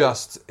much so. It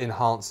just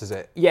enhances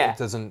it. Yeah. It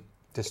doesn't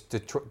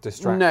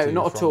distract No, you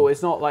not at all.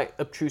 It's not like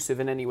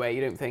obtrusive in any way.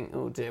 You don't think,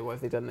 oh dear, why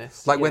have they done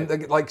this?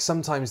 Like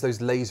sometimes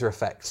those laser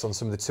effects on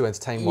some of the 2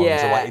 Entertain ones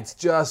are like, it's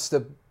just a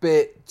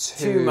bit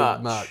too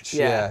much.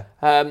 Yeah.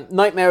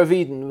 Nightmare of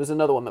Eden was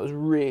another one that was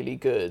really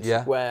good.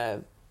 Yeah.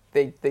 Where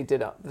they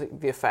did up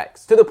the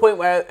effects to the point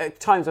where at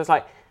times I was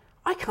like,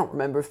 I can't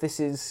remember if this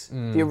is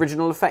the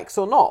original effects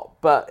or not,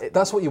 but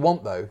that's what you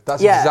want, though.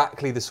 That's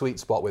exactly the sweet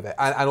spot with it,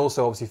 and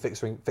also obviously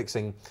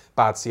fixing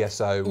bad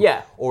CSO.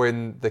 Yeah. Or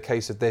in the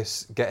case of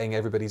this, getting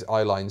everybody's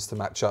eye lines to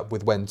match up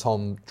with when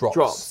Tom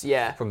drops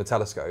from the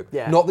telescope.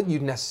 Yeah. Not that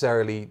you'd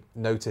necessarily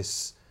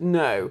notice.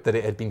 No. That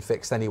it had been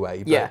fixed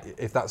anyway. But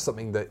if that's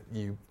something that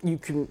you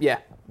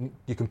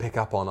can pick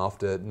up on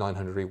after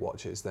 900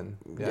 rewatches, then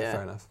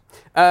fair enough.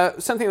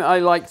 Something that I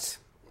liked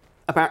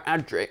about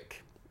Adric.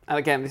 And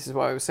again, this is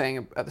what I was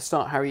saying at the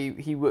start, how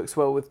he works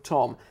well with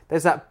Tom.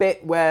 There's that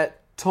bit where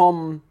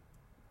Tom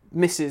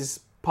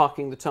misses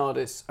parking the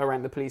TARDIS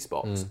around the police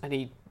box, and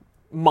he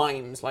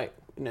mimes like,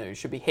 it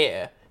should be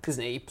here,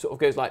 doesn't he? He sort of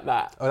goes like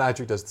that. And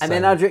Adric does the same.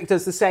 And then Adric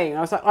does the same. And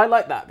I was like, I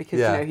like that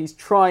because he's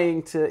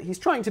trying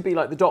to be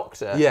like the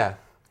Doctor. Yeah.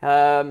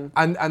 I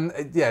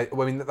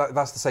mean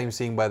that's the same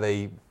scene where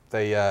they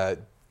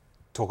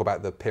talk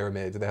about the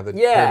pyramid. They have the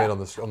pyramid on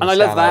the and I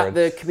love that,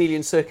 the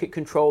chameleon circuit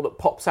control that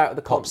pops out of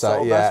the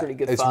console. That's really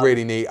good fun. It's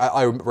really neat.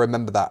 I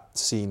remember that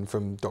scene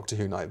from Doctor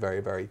Who Night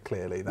very, very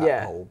clearly,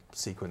 that whole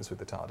sequence with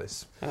the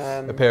TARDIS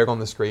appearing on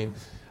the screen.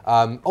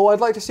 I'd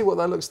like to see what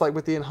that looks like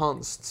with the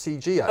enhanced CG,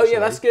 actually. Oh yeah,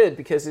 that's good,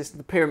 because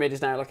the pyramid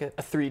is now like a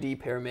 3D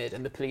pyramid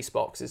and the police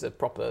box is a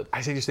proper...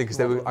 It's interesting,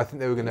 because I think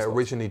they were going to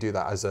originally do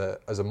that as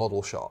a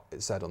model shot,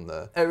 it said on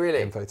the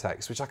info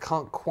text, which I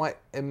can't quite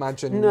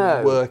imagine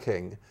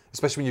working.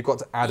 Especially when you've got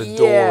to add a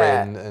door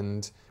in,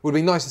 and it would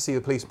be nice to see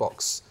the police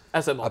box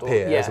as a model,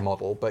 appear as a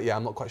model. But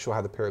I'm not quite sure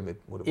how the pyramid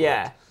would have worked.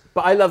 Yeah,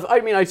 but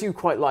I do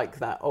quite like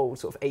that old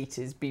sort of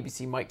 80s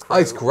BBC Micro.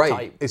 It's great.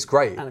 Type it's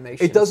great.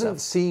 Animation. It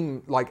doesn't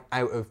seem like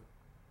out of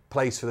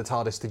place for the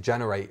TARDIS to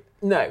generate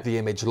the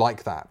image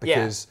like that,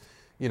 because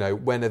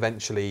when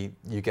eventually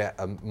you get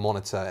a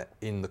monitor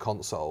in the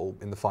console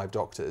in the 5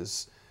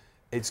 Doctors,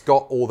 it's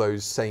got all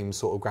those same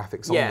sort of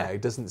graphics on Yeah. there.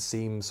 It doesn't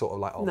seem sort of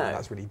like, oh, No. man,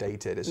 that's really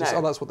dated. It's just, No.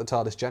 oh, that's what the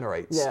TARDIS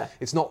generates. Yeah.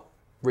 It's not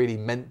really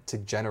meant to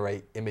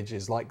generate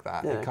images like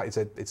that. Yeah.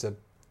 It's a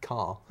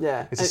car.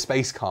 Yeah. It's a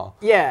space car.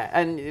 Yeah,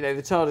 and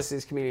the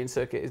TARDIS's chameleon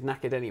circuit is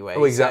knackered anyway.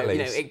 Oh,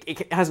 exactly. So,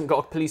 it hasn't got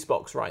a police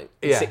box right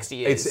in 60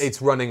 years. It's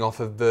running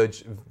off of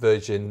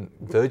version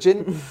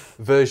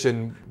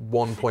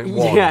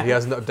 1.1. Yeah. He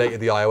hasn't updated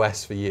the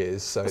iOS for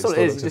years, so That's it what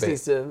still it is.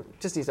 looks He a bit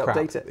just needs to crap.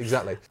 update it.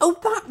 Exactly. Oh,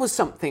 that was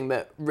something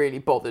that really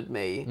bothered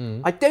me.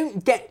 Mm. I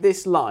don't get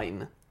this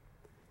line.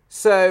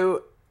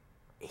 So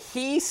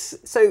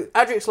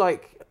Adric's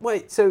like,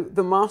 wait, so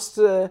the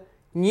Master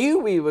knew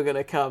we were going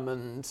to come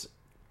and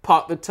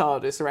park the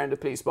TARDIS around a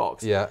police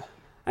box. Yeah.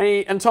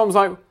 And Tom's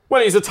like,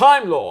 well, he's a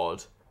Time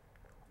Lord.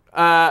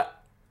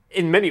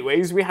 In many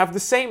ways, we have the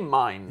same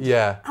mind.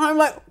 Yeah. And I'm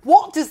like,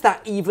 what does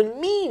that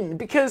even mean?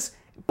 Because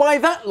by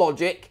that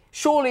logic,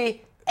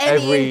 surely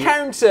any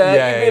encounter,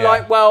 you'd be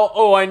like, well,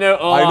 I know.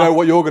 I know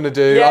what you're going to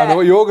do. Yeah. I know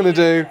what you're going to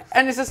do.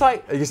 And it's just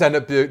like... You just end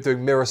up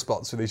doing mirror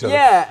spots with each other.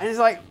 Yeah, and it's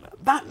like,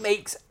 that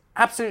makes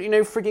absolutely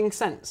no frigging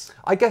sense.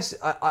 I guess,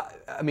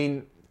 I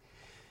mean...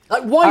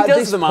 Like, why at does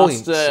this the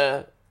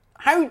Master...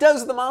 How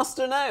does the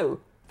Master know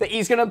that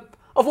he's going to...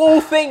 Of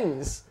all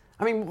things...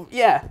 I mean,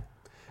 yeah.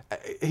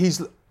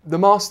 The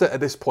Master at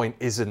this point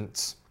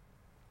isn't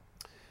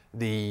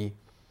the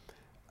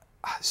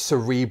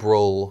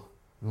cerebral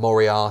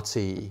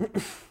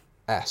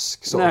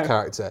Moriarty-esque sort of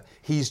character.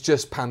 He's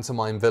just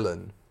pantomime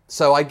villain.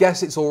 So I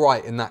guess it's all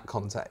right in that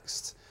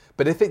context.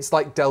 But if it's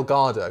like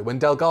Delgado, when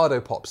Delgado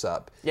pops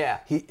up,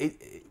 we're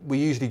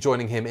usually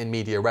joining him in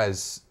media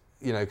res,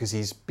 because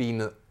he's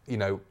been,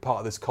 part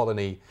of this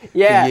colony for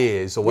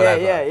years or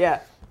whatever. Yeah.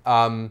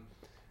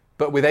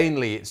 But with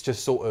Ainley, it's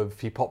just sort of,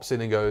 he pops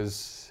in and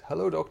goes,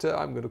 hello, Doctor,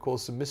 I'm going to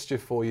cause some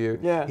mischief for you.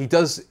 Yeah.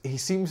 He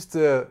seems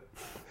to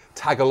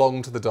tag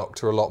along to the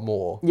Doctor a lot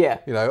more. Yeah.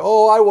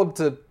 I want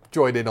to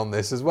join in on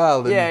this as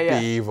well and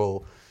be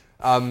evil.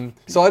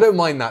 So I don't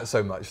mind that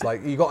so much.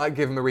 Like, you got to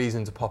give him a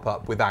reason to pop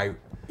up without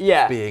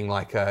being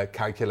like a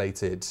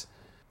calculated...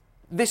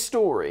 This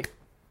story...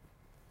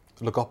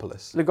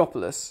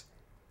 Logopolis.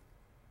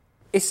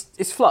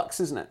 It's Flux,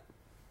 isn't it?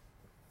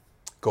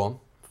 Go on.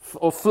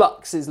 Or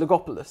Flux is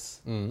Logopolis.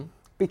 Mm.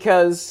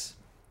 Because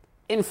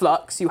in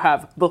Flux you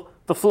have the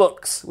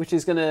Flux, which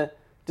is going to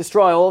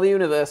destroy all the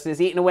universe and is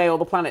eating away all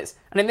the planets.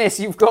 And in this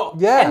you've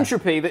got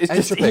Entropy that is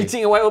just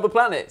eating away all the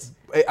planets.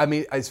 I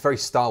mean, it's very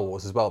Star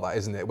Wars as well, that,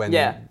 isn't it? When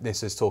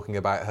Nissa's talking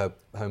about her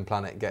home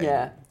planet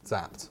getting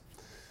zapped.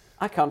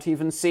 I can't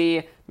even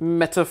see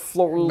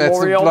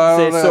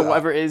Metafloriotis or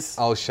whatever it is.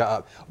 Oh, shut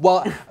up.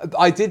 Well,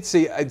 I did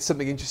see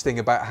something interesting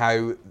about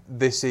how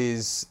this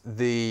is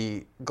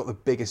got the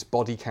biggest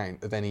body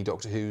count of any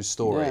Doctor Who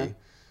story,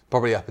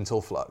 probably up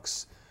until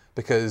Flux,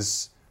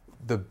 because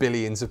the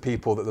billions of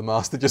people that the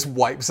Master just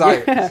wipes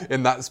out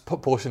in that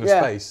portion of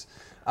space.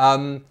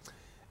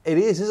 It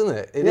is, isn't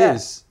it? It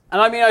is. And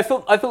I mean, I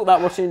thought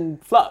that watching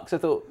Flux. I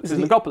thought this is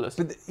Logopolis.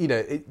 But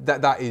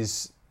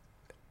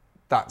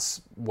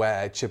that's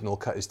where Chibnall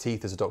cut his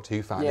teeth as a Doctor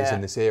Who fan, is in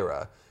this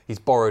era. He's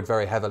borrowed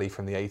very heavily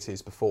from the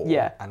 80s before,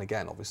 and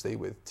again, obviously,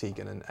 with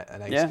Tegan and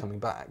Ace coming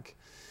back.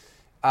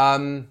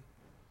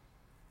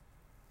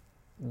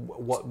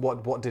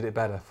 What did it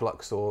better,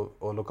 Flux or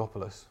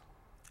Logopolis?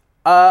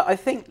 I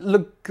think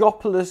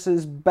Logopolis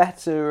is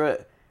better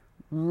at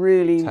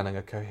really... telling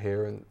a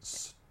coherent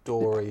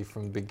story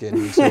from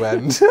beginning to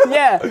end.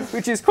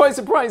 Which is quite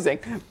surprising.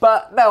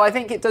 But no, I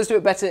think it does do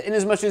it better in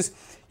as much as,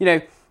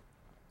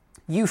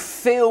 you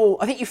feel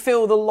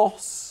the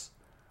loss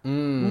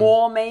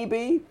more,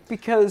 maybe,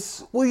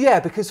 because...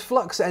 Well, because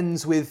Flux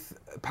ends with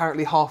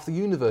apparently half the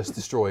universe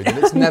destroyed, and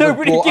it's never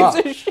brought gives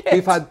up. A shit.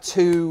 We've had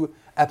 2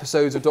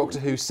 episodes of Doctor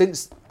Who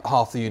since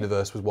half the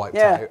universe was wiped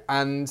out,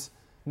 and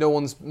no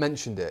one's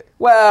mentioned it.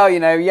 Well,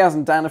 Yaz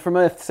and Dan are from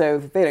Earth, so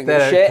they don't give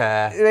a shit.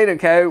 Care. They don't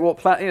care what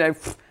planet,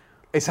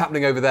 It's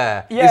happening over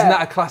there. Yeah. Isn't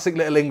that a classic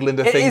little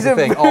Englander thing to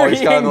think,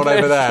 it's going on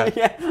over there?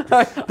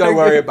 Don't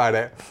worry about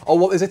it. Oh,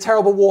 well, there's a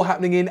terrible war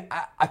happening in,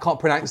 I can't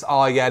pronounce,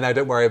 no,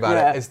 don't worry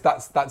about it.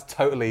 That's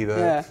totally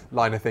the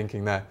line of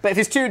thinking there. But if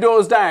it's 2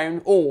 doors down,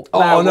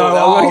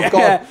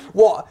 God.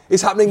 What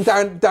is happening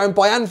down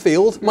by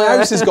Anfield? My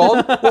house is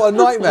gone. What a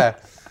nightmare.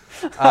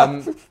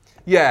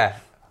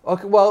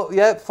 Okay, well,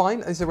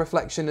 fine. It's a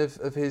reflection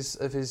of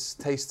his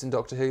taste in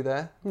Doctor Who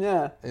there.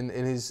 Yeah. In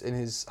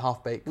his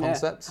half-baked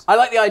concepts. I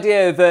like the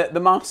idea that the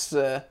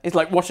Master is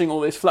like watching all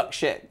this Flux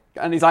shit,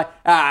 and he's like,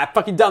 I've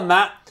fucking done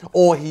that.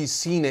 Or he's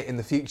seen it in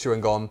the future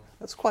and gone,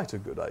 that's quite a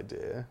good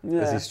idea.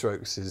 As he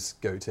strokes his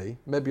goatee.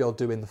 Maybe I'll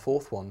do in the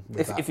 4th one.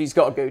 If he's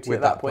got a goatee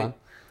at that point.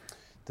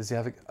 Does he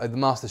have the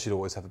Master should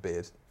always have a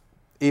beard,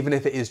 even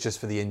if it is just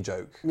for the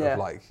in-joke of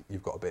like,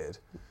 you've got a beard.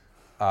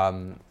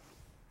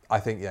 I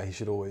think, he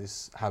should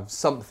always have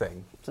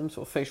something. Some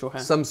sort of facial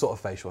hair. Some sort of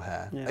facial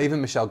hair. Yeah. Even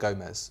Michelle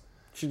Gomez.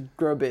 Should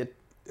grow a beard.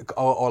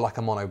 Or like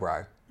a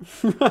monobrow.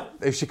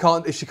 If she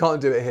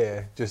can't do it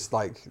here, just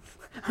like...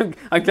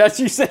 I'm glad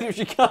you said if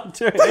she can't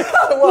do it.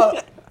 Well,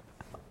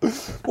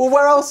 Well,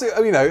 where else?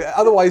 You know,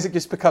 otherwise it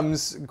just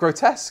becomes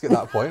grotesque at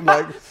that point.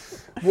 Like,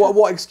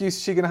 what excuse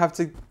is she going to have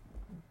to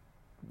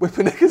whip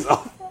her knickers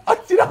off?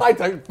 I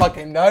don't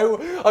fucking know.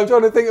 I'm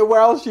trying to think of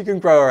where else she can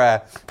grow her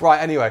hair. Right.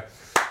 Anyway,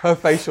 her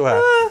facial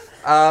hair.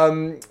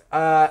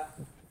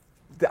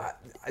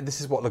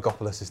 This is what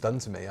Logopolis has done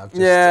to me.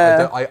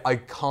 I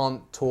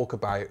can't talk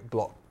about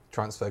block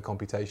transfer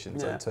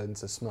computations. I turn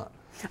to smut.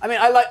 I mean,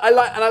 I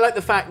like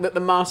the fact that the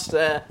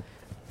master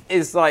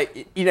is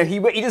like, you know,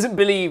 he doesn't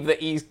believe that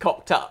he's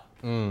cocked up.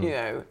 You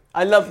know,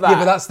 I love that. Yeah,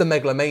 but that's the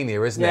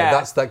megalomania, isn't it?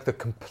 That's like the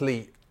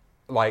complete,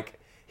 like,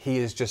 he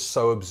is just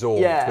so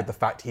absorbed with the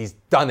fact he's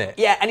done it.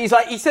 Yeah, and he's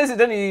like, he says it,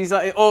 doesn't he? He's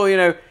like, oh, you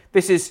know,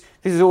 this is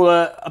all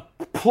a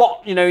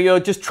plot. You know, you're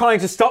just trying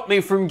to stop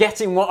me from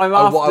getting what I'm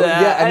after.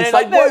 And it's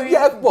like, no,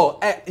 yeah,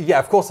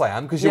 of course I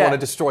am, because you want to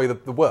destroy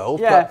the world.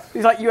 Yeah, but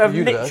he's like, you have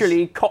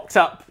literally cocked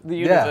up the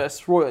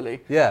universe royally.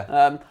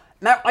 Yeah.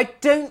 Now, I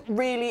don't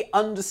really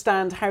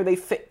understand how they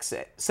fix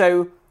it.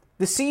 So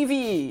the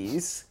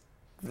CVEs.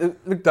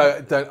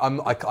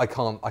 I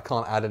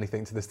can't add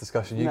anything to this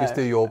discussion. You just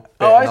do your bit.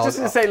 Oh, I was just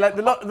going to say, like,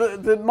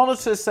 the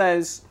monitor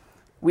says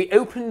we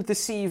opened the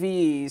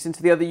CVEs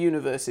into the other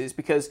universes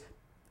because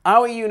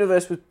our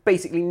universe was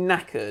basically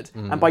knackered,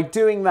 and by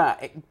doing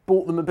that, it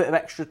bought them a bit of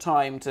extra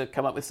time to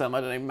come up with some,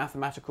 I don't know,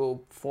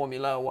 mathematical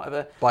formula or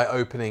whatever. By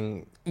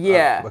opening.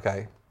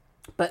 Okay.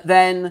 But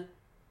then,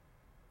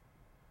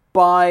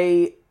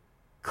 by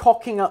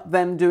cocking up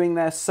them doing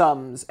their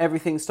sums,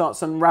 everything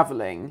starts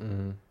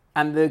unraveling,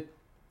 and the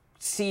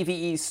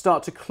CVEs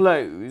start to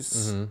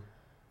close,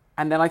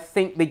 and then I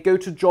think they go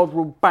to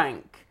Jodrell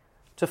Bank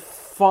to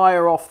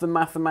fire off the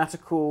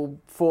mathematical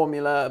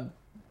formula,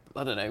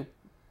 I don't know,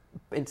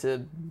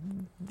 into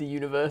the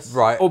universe.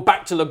 Right. Or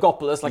back to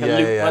Logopolis, like a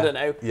loop, I don't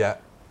know. Yeah.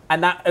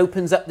 And that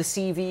opens up the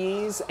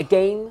CVEs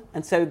again,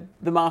 and so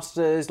the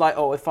master is like,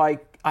 oh, if I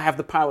have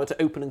the power to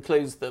open and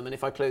close them, and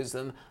if I close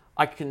them,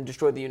 I can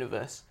destroy the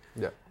universe.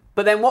 Yeah.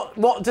 But then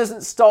what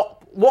doesn't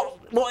stop,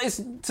 what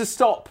is to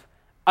stop,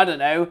 I don't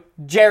know,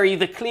 Jerry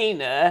the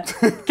cleaner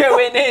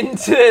going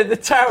into the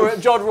tower at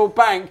Jodrell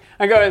Bank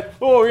and going,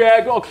 oh yeah,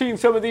 I've got to clean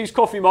some of these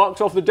coffee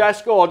marks off the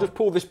desk, or I'll just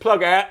pull this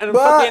plug out and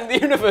fucking the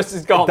universe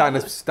is gone. Down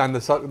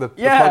the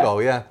plug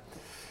hole, yeah.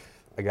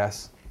 I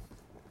guess.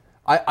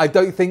 I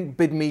don't think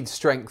Bidmead's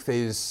strength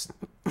is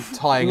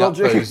tying up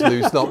those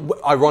loose knots.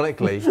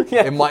 Ironically,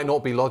 it might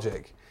not be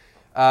logic.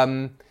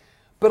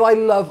 But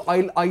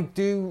I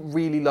do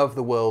really love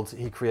the world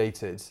he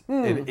created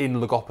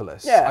in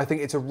Logopolis. Yeah. I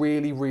think it's a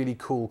really, really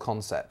cool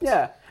concept.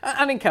 Yeah,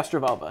 and in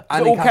Castrovalva.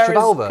 And in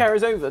Castrovalva.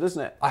 Carries over,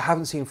 doesn't it? I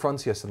haven't seen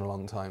Frontius in a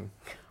long time.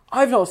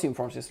 I've not seen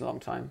Frontius in a long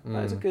time.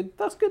 That's good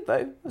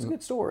though. That's a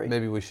good story.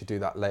 Maybe we should do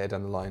that later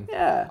down the line.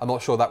 Yeah. I'm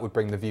not sure that would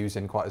bring the views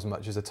in quite as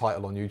much as a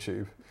title on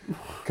YouTube,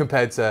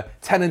 compared to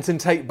Tenant and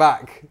Take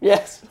Back.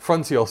 Yes.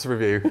 Frontios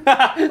review.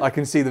 I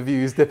can see the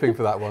views dipping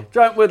for that one.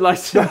 Giant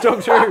woodlice in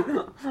Doctor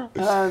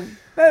Who.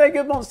 They're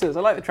good monsters. I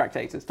like the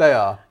Tractators. They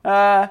are.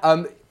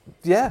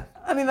 Yeah.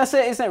 I mean, that's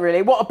it, isn't it,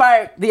 really? What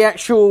about the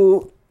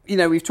actual, you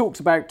know, we've talked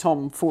about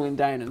Tom falling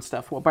down and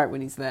stuff. What about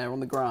when he's there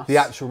on the grass? The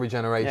actual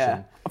regeneration.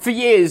 Yeah. For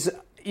years,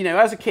 you know,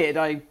 as a kid,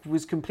 I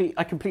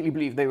completely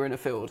believed they were in a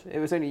field. It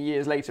was only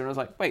years later, and I was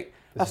like, wait,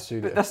 that's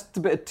a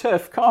bit of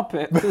turf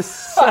carpet in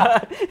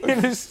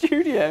the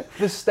studio.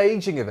 The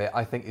staging of it,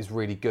 I think, is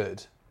really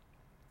good.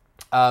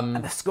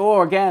 And the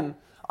score, again.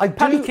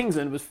 Paddy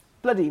Kingsland was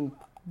bloody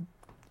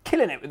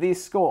killing it with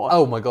these scores.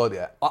 Oh my god,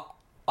 yeah.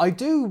 I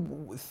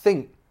do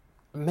think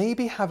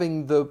maybe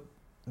having the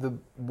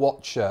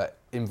Watcher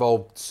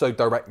involved so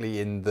directly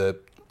in the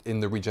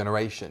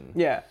regeneration.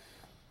 Yeah.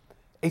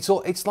 It's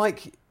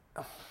like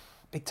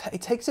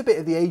it takes a bit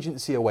of the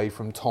agency away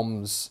from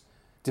Tom's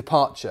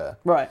departure.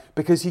 Right.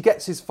 Because he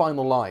gets his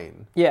final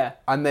line. Yeah.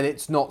 And then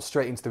it's not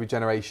straight into the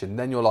regeneration.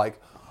 Then you're like,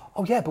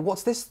 oh yeah, but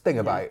what's this thing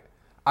about?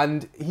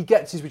 And he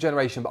gets his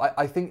regeneration, but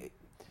I think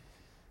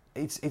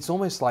it's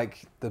almost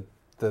like the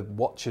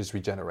Watcher's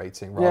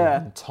regenerating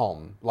rather than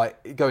Tom,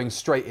 like going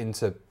straight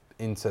into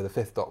the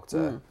Fifth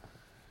Doctor. And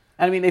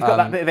I mean, they've got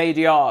that bit of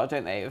ADR,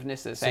 don't they, of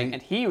Nyssa saying,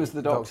 and he was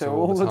the Doctor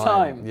all the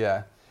time.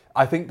 Yeah,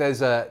 I think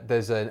there's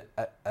an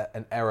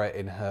error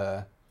in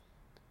her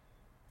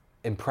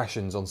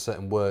impressions on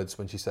certain words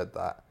when she said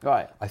that.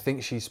 Right. I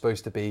think she's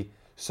supposed to be,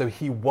 so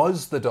he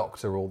was the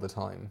Doctor all the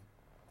time.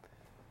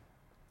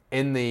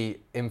 In the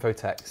info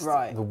text,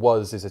 the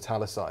was is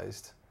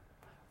italicized.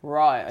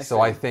 Right.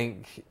 I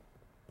think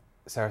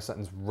Sarah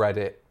Sutton's read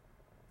it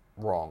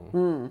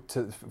wrong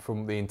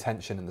from the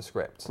intention in the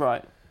script.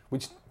 Right.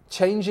 Which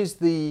changes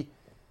the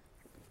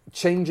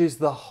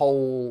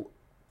whole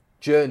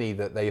journey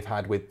that they've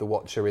had with the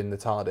Watcher in the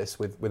TARDIS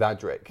with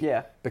Adric.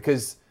 Yeah.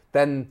 Because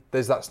then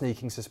there's that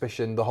sneaking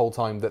suspicion the whole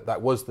time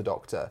that was the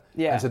Doctor.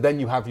 Yeah. And so then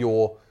you have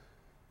your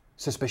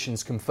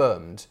suspicions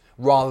confirmed,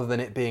 rather than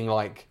it being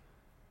like,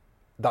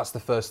 that's the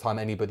first time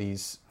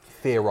anybody's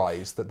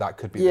theorised that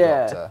could be the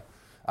Doctor.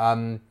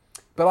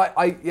 But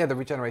the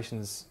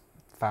regeneration's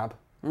fab.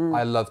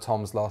 I love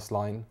Tom's last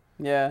line.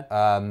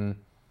 Yeah.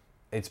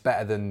 It's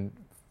better than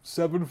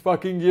 7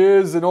 fucking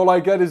years and all I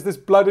get is this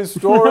bloody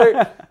story.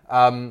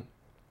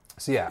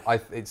 So yeah,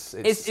 it's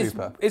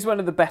super. It's one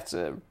of the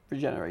better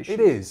regenerations. It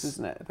is,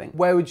 isn't it? I think.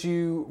 Where would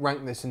you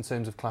rank this in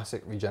terms of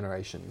classic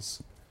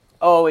regenerations?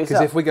 Oh, because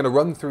if we're going to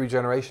run through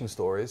regeneration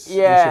stories, we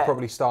Yeah. should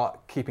probably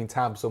start keeping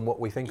tabs on what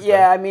we think.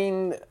 Yeah, of them. I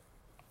mean,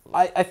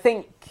 I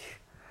think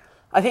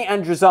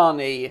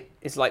Androzani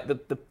is like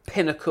the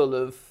pinnacle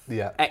of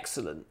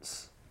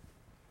excellence.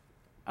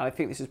 And I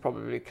think this is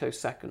probably a close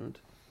second.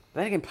 But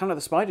then again, Planet of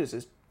the Spiders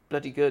is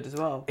bloody good as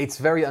well. It's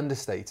very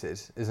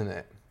understated, isn't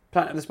it?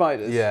 Planet of the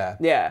Spiders? Yeah.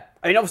 Yeah.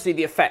 I mean, obviously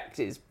the effect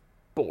is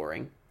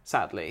boring,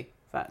 sadly.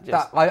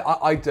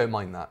 I don't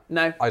mind that.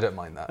 No? I don't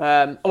mind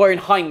that. Or in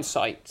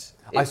hindsight,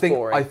 it's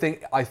boring. I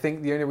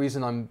think the only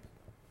reason I'm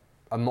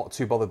not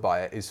too bothered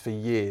by it is for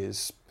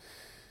years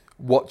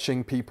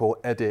watching people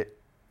edit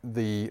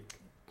the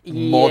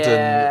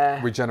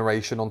modern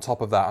regeneration on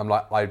top of that. I'm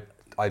like,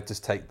 I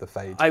just take the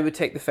fade. I would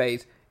take the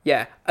fade,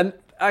 yeah. And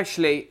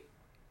actually,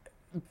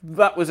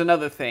 that was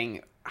another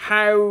thing.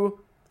 How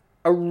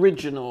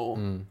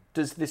original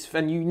does this,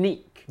 and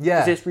unique,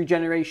 does this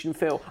regeneration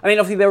feel? I mean,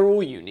 obviously they're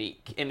all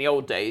unique in the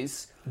old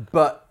days.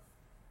 But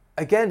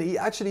again,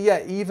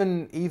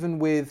 even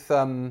with,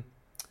 I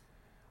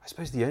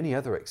suppose the only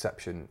other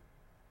exception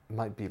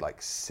might be like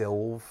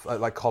Sylve,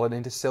 like Colin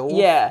into Sylve.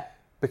 Yeah.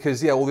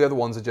 Because all the other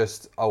ones are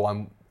just,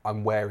 I'm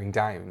wearing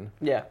down.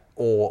 Yeah.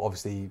 Or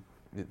obviously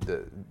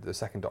the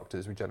second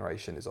Doctor's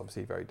regeneration is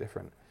obviously very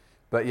different.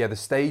 But yeah, the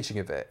staging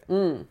of it,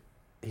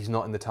 he's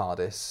not in the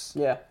TARDIS.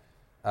 Yeah.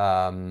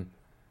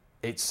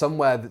 It's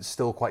somewhere that's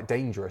still quite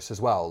dangerous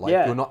as well. Like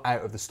you're not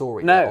out of the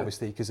story no. yet,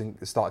 obviously, because in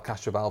the start of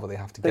Castrovalva they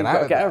have to get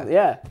out of there.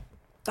 Yeah.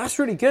 That's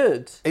really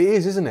good. It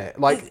is, isn't it?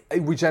 Like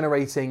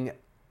regenerating.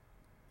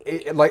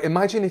 Like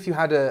imagine if you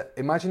had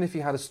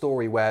a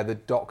story where the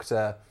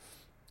Doctor,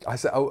 I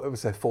would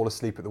say fall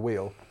asleep at the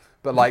wheel,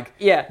 but like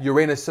you're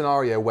in a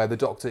scenario where the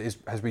Doctor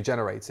has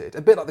regenerated,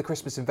 a bit like the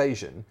Christmas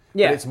Invasion.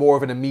 Yeah. But it's more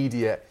of an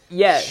immediate.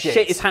 Yeah,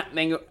 shit is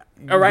happening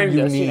around us.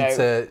 You need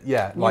to you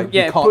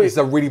can't. It's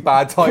a really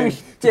bad time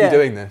to be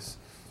doing this,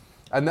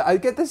 and I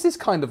get this is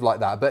kind of like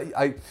that. But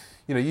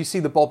you see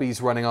the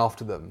Bobbies running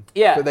after them.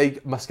 Yeah. But they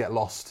must get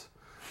lost.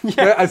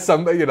 Yeah. At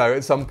some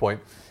point.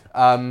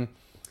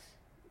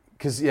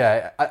 Because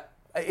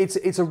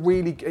it's a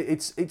really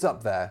it's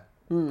up there.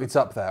 It's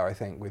up there, I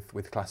think,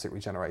 with classic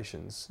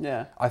regenerations.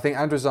 Yeah. I think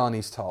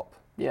Androzani's top.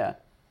 Yeah.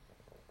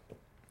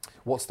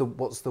 What's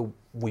the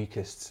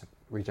weakest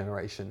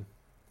regeneration?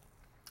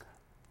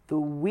 The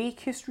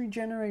weakest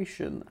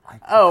regeneration.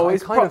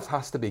 It kind of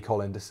has to be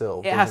Colin de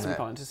Silve. It has to be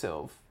Colin de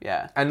Silve.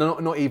 Yeah. And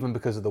not even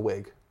because of the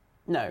wig.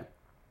 No,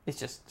 it's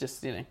just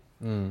you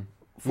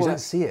don't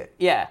see it.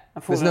 Yeah.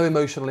 There's no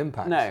emotional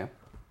impact. No.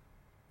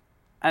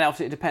 And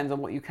obviously it depends on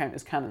what you count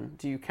as canon.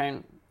 Do you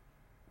count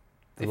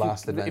The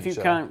Last Adventure? If you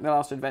count The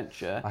Last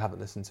Adventure. I haven't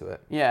listened to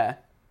it. Yeah.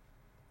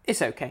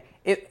 It's okay.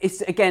 It's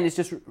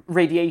just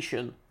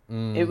radiation.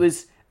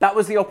 That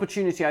was the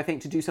opportunity, I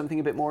think, to do something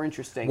a bit more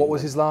interesting. What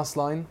was his last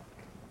line?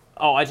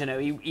 Oh, I don't know.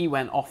 He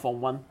went off on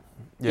one.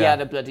 Yeah. He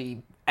had a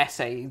bloody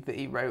essay that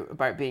he wrote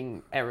about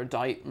being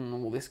erudite and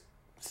all this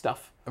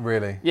stuff.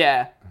 Really?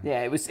 Yeah.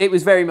 Yeah. It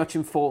was very much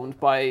informed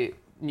by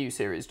new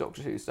series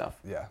Doctor Who stuff.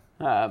 Yeah.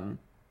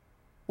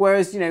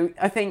 Whereas,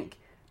 I think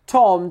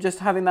Tom just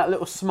having that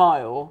little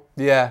smile.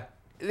 Yeah.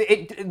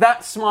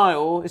 That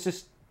smile is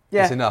just,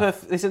 it's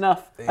enough. It's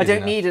enough. I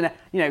don't need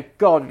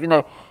God,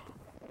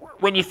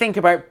 when you think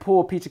about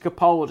poor Peter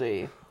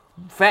Capaldi,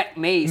 feck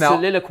me,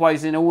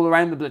 soliloquising all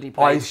around the bloody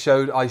place.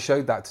 I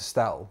showed that to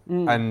Stell,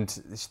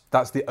 and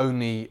that's the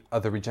only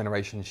other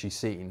regeneration she's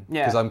seen.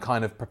 Because I'm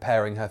kind of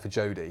preparing her for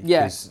Jodie.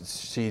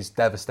 Because she's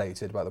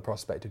devastated by the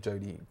prospect of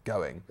Jodie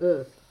going.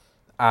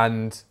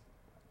 And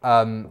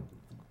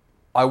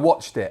I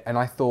watched it and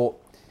I thought,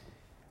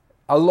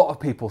 a lot of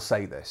people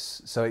say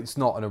this, so it's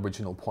not an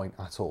original point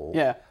at all.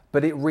 Yeah.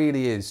 But it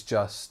really is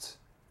just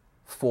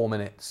 4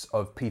 minutes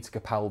of Peter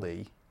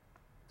Capaldi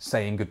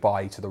saying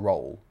goodbye to the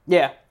role.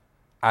 Yeah.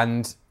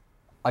 And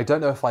I don't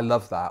know if I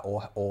love that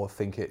or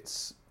think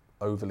it's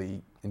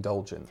overly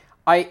indulgent.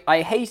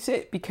 I hate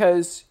it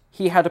because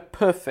he had a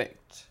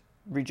perfect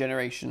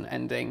regeneration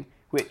ending,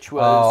 which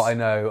was... Oh, I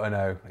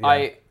know.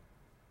 Yeah.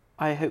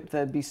 I hope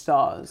there'd be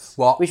stars.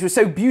 What? Which was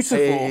so beautiful.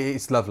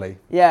 It's lovely.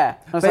 Yeah.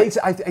 But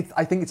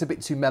I think it's a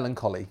bit too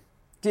melancholy.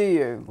 Do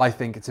you? I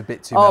think it's a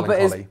bit too melancholy.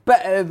 But it's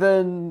better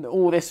than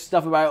all this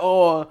stuff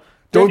about,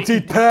 don't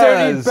eat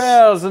pears. Don't eat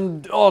pears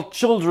and,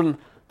 children,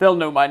 they'll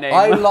know my name.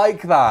 I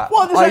like that.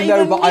 What does that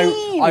even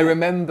mean?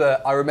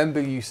 I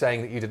remember you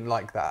saying that you didn't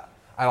like that.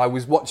 And I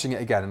was watching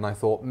it again and I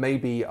thought,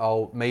 maybe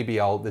I'll,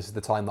 this is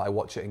the time that I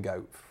watch it and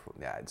go,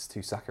 yeah, it's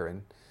too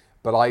saccharine.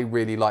 But I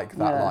really like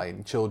that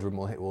line. Children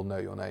will know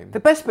your name. The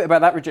best bit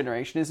about that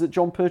regeneration is that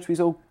John Pertwee's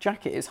old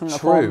jacket is hung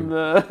up on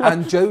the...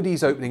 And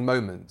Jodie's opening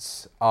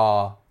moments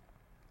are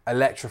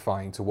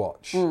electrifying to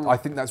watch. I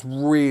think that's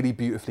really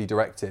beautifully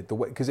directed. The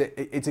way, because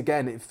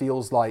it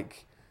feels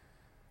like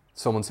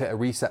someone's hit a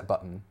reset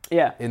button.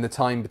 Yeah. In the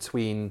time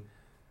between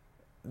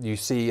you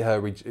see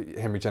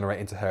him regenerate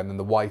into her and then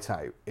the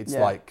whiteout, it's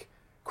like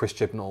Chris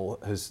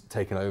Chibnall has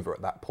taken over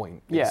at that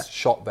point. Yeah. It's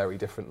shot very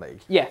differently.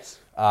 Yes.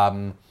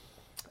 And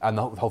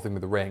the whole thing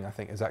with the ring, I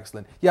think, is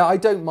excellent. Yeah, I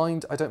don't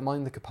mind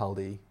the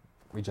Capaldi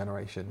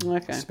regeneration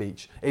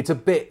speech. It's a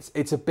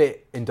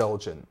bit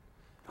indulgent.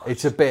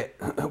 It's a bit.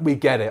 We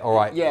get it, all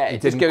right. Yeah, it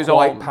it just didn't goes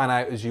quite on. pan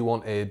out as you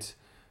wanted,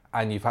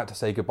 and you've had to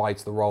say goodbye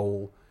to the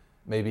role,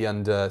 maybe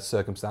under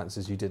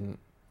circumstances you didn't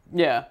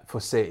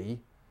foresee.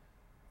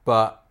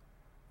 But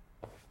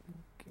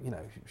you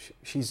know,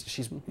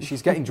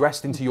 she's getting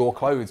dressed into your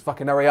clothes.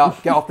 Fucking hurry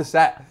up, get off the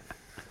set.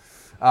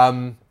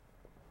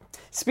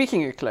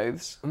 Speaking of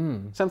clothes,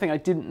 something I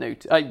didn't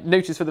notice. I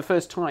noticed for the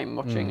first time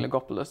watching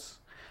Logopolis.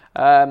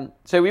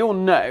 So we all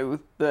know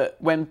that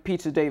when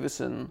Peter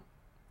Davison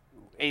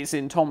is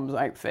in Tom's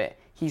outfit,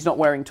 he's not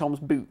wearing Tom's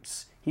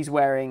boots. He's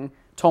wearing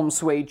Tom's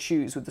suede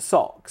shoes with the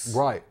socks.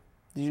 Right.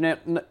 Did you know?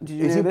 Did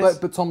you know this?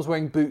 But Tom's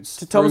wearing boots.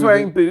 Tom's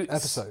wearing boots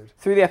episode.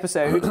 through the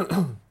episode.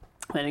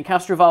 And in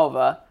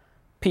Castrovalva,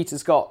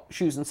 Peter's got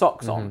shoes and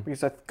socks on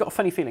because I've got a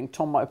funny feeling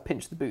Tom might have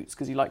pinched the boots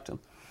because he liked them.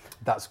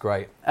 That's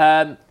great.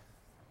 But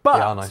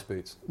they are nice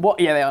boots.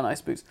 Yeah, they are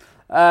nice boots.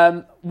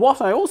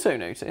 What I also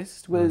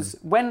noticed was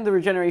when the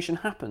regeneration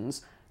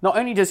happens, not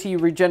only does he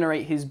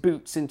regenerate his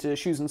boots into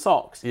shoes and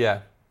socks,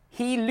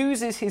 he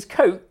loses his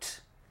coat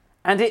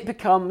and it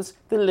becomes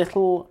the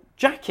little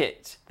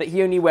jacket that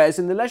he only wears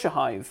in the leisure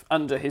hive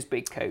under his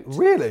big coat.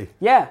 Really?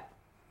 Yeah.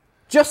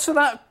 Just for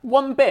that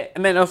one bit.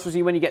 And then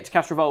obviously when you get to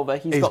Castrovalva,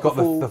 he's got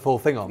the full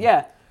thing on.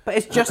 Yeah. But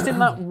it's just in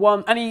that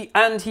one...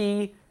 And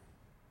he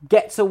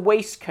gets a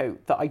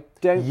waistcoat that I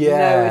don't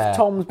know if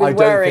Tom's been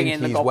wearing in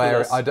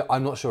Logopolis.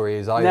 I'm not sure he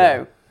is either.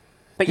 No.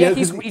 But yeah,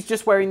 he's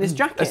just wearing this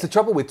jacket. That's the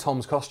trouble with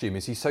Tom's costume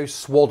is he's so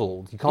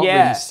swaddled. You can't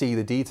really see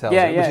the details,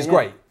 which is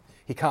great.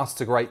 He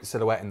casts a great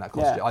silhouette in that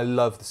costume. Yeah. I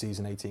love the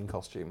season 18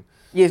 costume.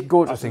 He is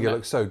gorgeous. I think it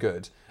looks so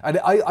good. And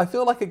I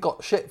feel like it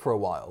got shit for a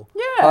while.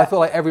 Yeah. But I feel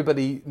like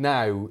everybody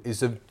now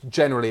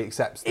generally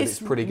accepts that it's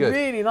pretty good. It's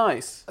really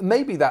nice.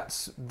 Maybe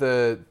that's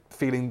the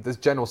feeling, the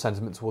general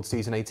sentiment towards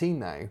season 18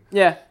 now.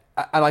 Yeah.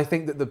 And I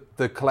think that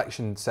the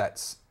collection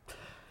sets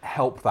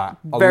help that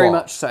a lot. Very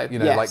much so, You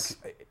know, yes.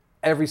 like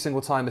every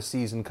single time a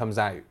season comes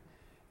out,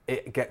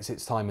 it gets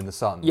its time in the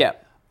sun. Yeah.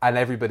 And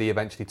everybody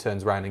eventually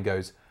turns around and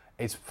goes,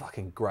 it's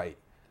fucking great.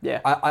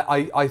 Yeah.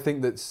 I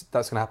think that's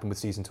going to happen with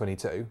season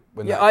 22.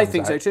 When that I comes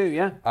think out, so too,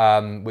 yeah.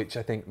 which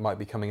I think might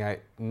be coming out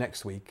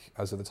next week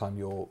as of the time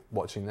you're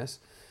watching this.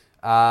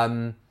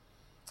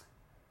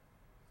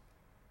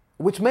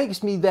 Which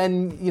makes me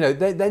then, you know,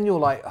 then you're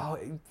like, oh,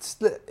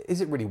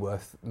 is it really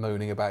worth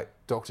moaning about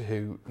Doctor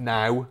Who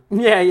now?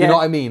 Yeah. You know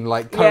what I mean?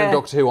 Like current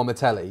Doctor Who on the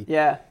telly.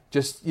 Yeah.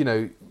 Just, you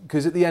know,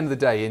 because at the end of the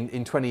day,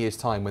 in 20 years'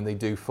 time, when they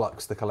do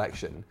flux the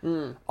collection,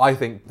 I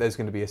think there's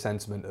going to be a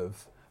sentiment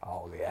of,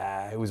 oh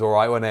yeah, it was all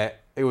right, wasn't it?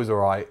 It was all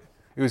right.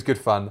 It was good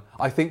fun.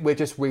 I think we're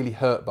just really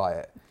hurt by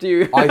it. Do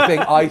you?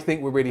 I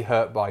think we're really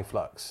hurt by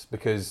Flux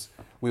because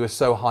we were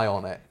so high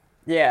on it.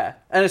 Yeah,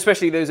 and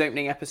especially those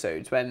opening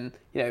episodes when,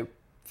 you know,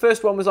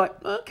 first one was like,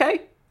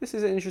 okay, this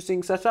is an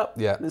interesting setup.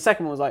 Yeah. And the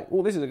second one was like,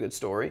 well, this is a good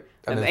story.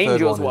 And then the the third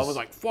Angels one was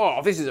like,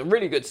 wow, this is a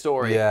really good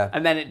story. Yeah.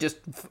 And then it just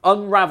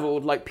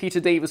unraveled like Peter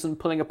Davison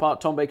pulling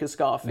apart Tom Baker's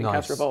scarf in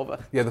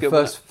Castrovalva. Yeah, the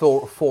first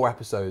four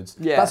episodes.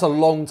 Yeah. That's a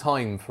long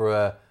time for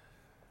a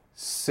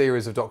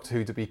series of Doctor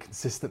Who to be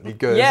consistently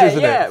good,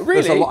 isn't it?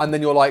 Really. There's a lot, and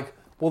then you're like,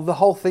 well, the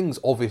whole thing's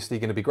obviously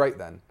going to be great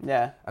then.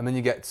 Yeah. And then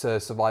you get to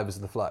Survivors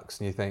of the Flux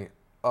and you think,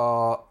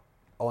 oh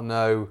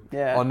no,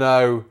 Yeah. oh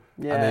no.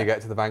 Yeah. And then you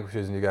get to the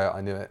Vanquishers and you go,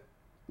 I knew it.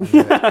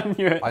 I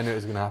knew it. I knew it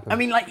was going to happen. I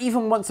mean, like,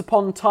 even Once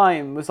Upon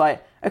Time was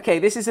like, okay,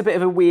 this is a bit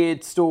of a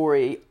weird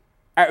story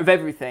out of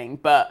everything,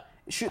 but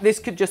this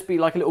could just be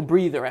like a little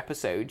breather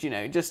episode, you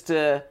know, just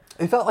to...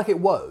 It felt like it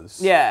was.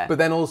 Yeah. But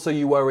then also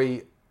you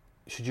worry,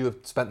 should you have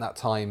spent that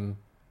time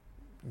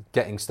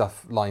getting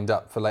stuff lined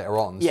up for later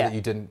on so that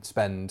you didn't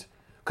spend...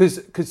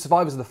 Because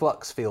Survivors of the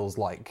Flux feels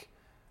like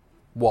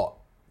what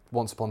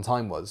Once Upon a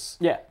Time was.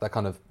 Yeah. That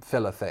kind of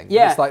filler thing.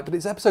 Yeah. It's like, but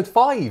it's episode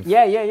 5.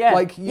 Yeah.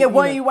 Like,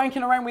 why are you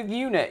wanking around with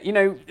Unit? You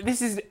know,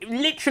 this is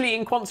literally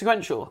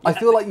inconsequential. I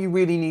feel like you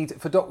really need,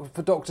 for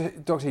Doctor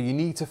Who, you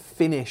need to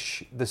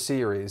finish the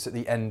series at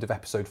the end of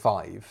episode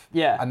 5.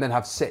 Yeah. And then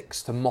have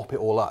 6 to mop it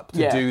all up,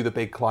 to do the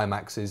big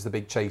climaxes, the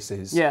big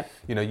chases. Yeah.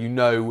 You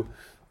know,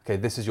 okay,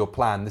 this is your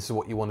plan, this is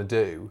what you want to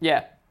do.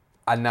 Yeah.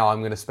 And now I'm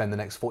going to spend the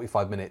next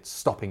 45 minutes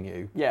stopping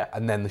you. Yeah.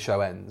 And then the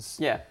show ends.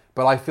 Yeah.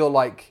 But I feel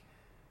like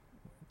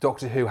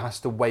Doctor Who has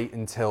to wait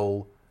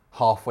until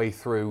halfway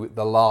through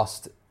the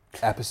last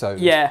episode.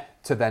 Yeah.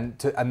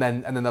 And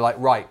then they're like,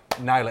 right,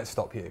 now let's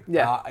stop you.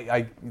 Yeah.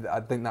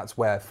 I think that's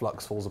where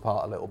Flux falls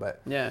apart a little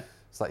bit. Yeah.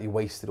 It's like you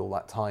wasted all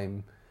that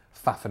time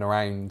faffing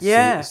around,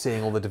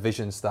 seeing all the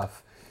Division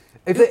stuff.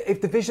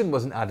 If Division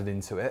wasn't added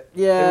into it,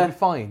 it would be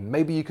fine.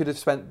 Maybe you could have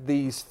spent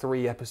these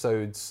 3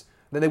 episodes,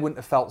 then they wouldn't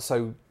have felt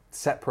so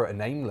separate and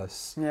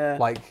aimless. Yeah.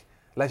 Like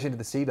Legend of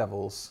the Sea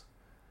Devils,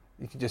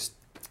 you could just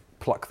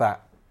pluck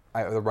that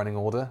out of the running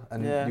order,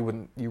 and you really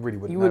wouldn't. You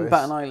wouldn't notice.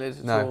 bat an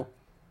eyelid at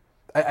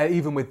all.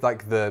 Even with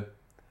like the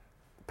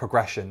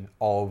progression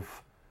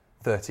of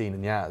 13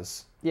 and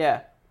Yaz.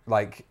 Yeah.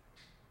 like,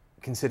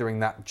 considering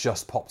that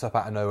just popped up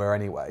out of nowhere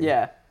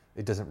anyway,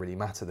 it doesn't really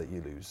matter that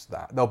you lose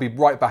that. They'll be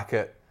right back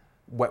at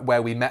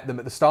where we met them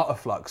at the start of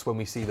Flux when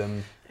we see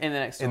them in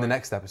the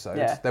next episode.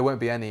 Yeah. There won't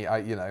be any,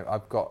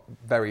 I've got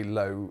very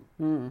low,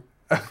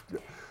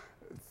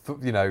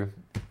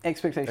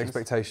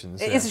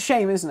 expectations. It is a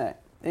shame, isn't it?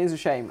 It is a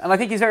shame. And I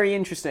think it's very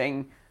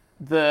interesting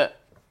that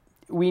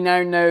we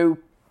now know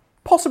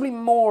possibly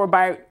more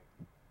about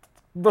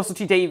Russell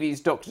T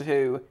Davies' Doctor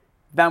Who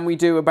than we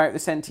do about the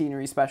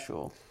Centenary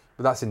special.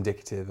 But that's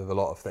indicative of a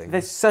lot of things.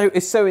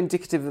 It's so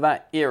indicative of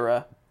that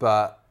era.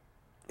 But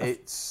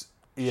it's,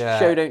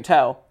 show don't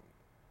tell.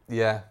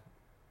 Yeah.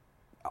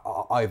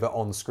 Either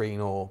on screen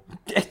or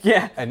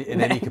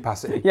in any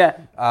capacity. Yeah.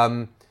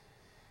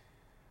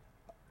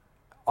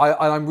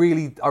 I'm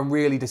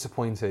really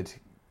disappointed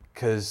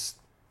because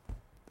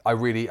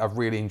I've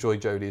really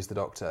enjoyed Jodie as the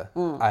Doctor,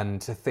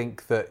 and to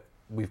think that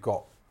we've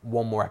got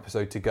one more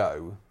episode to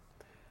go,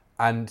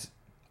 and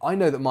I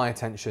know that my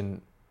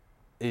attention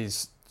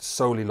is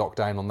solely locked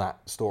down on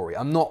that story.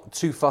 I'm not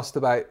too fussed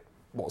about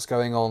what's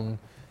going on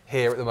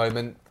here at the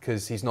moment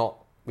because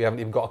we haven't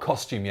even got a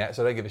costume yet,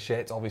 so I don't give a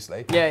shit,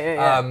 obviously.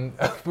 Yeah.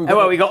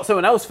 We got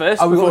someone else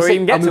first before we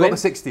even get to him. We got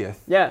the 60th.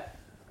 Yeah.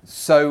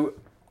 So,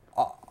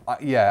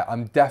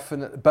 I'm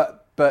definite,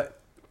 but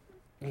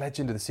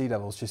Legend of the Sea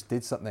Devils just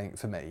did something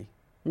for me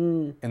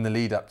in the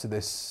lead up to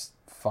this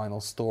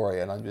final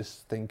story, and I'm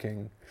just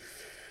thinking,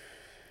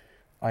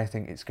 I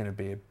think it's going to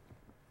be a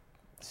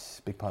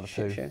big part of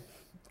poo.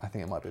 I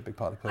think it might be a big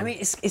part of poo. I mean,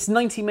 it's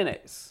 90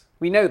 minutes.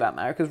 We know that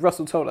now because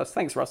Russell told us.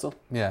 Thanks, Russell.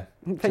 Yeah.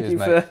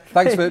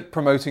 Thanks for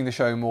promoting the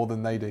show more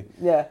than they do.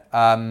 Yeah.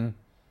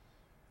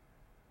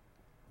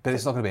 But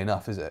it's not going to be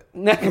enough, is it?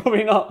 No,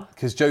 probably not.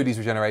 Because Jodie's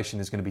Regeneration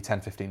is going to be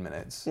 10-15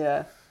 minutes.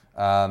 Yeah.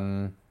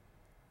 And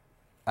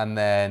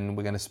then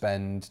we're going to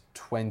spend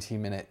 20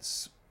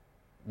 minutes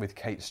with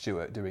Kate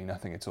Stewart doing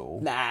nothing at all.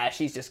 Nah,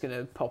 she's just going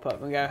to pop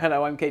up and go,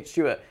 hello, I'm Kate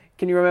Stewart.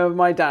 Can you remember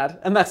my dad?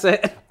 And that's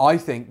it. I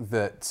think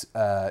that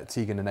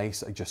Tegan and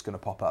Ace are just going to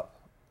pop up.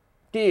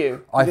 Do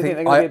you? I think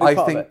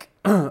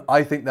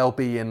they'll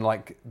be in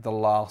like the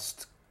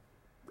last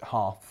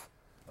half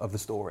of the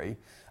story.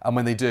 And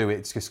when they do,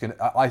 it's just going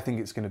to, I think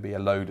it's going to be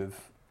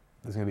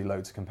there's going to be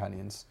loads of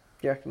companions.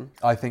 Do you reckon?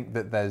 I think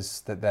that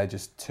they're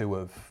just two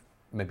of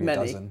maybe a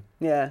dozen.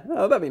 Yeah.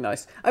 Oh, that'd be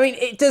nice. I mean,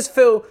 it does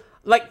feel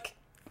like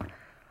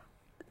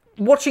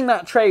watching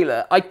that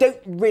trailer, I don't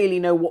really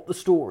know what the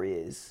story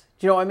is.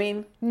 Do you know what I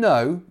mean?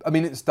 No. I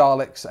mean, it's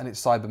Daleks and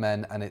it's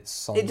Cybermen and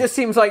it's... It just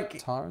seems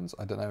like... Tarans?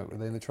 I don't know. Were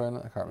they in the trailer?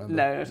 I can't remember.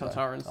 No, it's not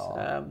Tarans.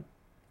 Oh.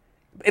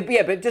 But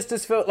it just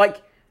does feel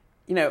like...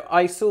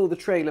 I saw the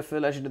trailer for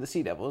Legend of the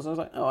Sea Devils and I was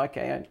like, oh,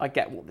 okay, I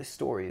get what this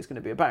story is going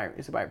to be about.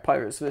 It's about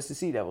pirates versus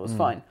sea devils,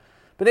 fine.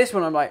 But this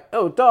one I'm like,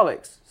 oh,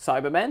 Daleks,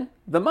 Cybermen,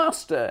 The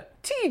Master,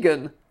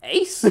 Tegan,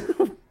 Ace,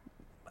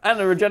 and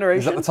a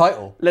Regeneration. Is that the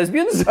title?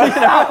 Lesbians?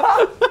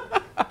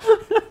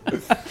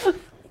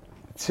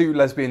 Two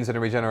lesbians and a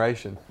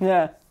Regeneration.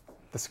 Yeah.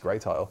 That's a great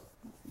title.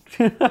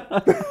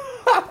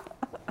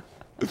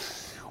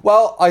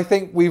 Well, I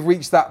think we've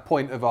reached that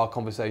point of our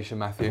conversation,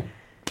 Matthew.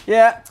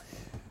 Yeah.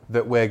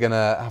 That we're going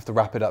to have to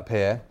wrap it up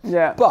here.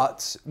 Yeah.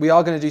 But we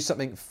are going to do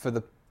something for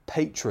the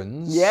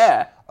patrons.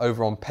 Yeah.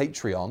 Over on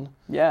Patreon.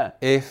 Yeah.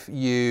 If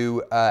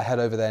you head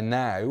over there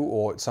now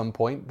or at some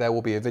point, there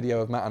will be a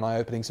video of Matt and I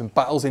opening some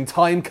Battles in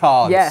Time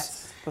cards.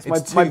 Yes.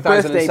 That's my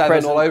birthday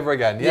present all over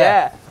again.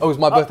 Yeah. Oh, it was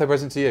my birthday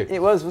present to you.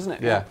 It was, wasn't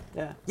it? Yeah.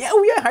 Yeah.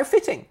 Oh, yeah. How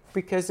fitting.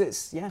 Because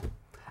it's,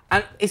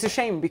 And it's a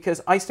shame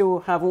because I still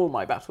have all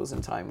my Battles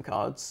in Time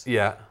cards.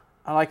 Yeah.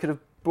 And I could have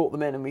brought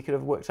them in and we could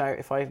have worked out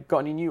if I got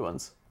any new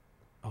ones.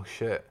 Oh,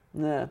 shit.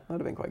 Yeah, that would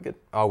have been quite good.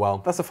 Oh, well.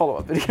 That's a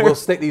follow-up video. We'll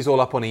stick these all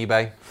up on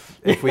eBay.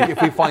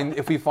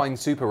 If we find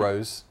Super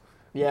Rose,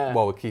 well,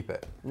 we'll keep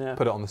it. Yeah.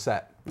 Put it on the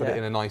set. Put it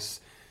in a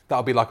nice...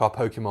 That'll be like our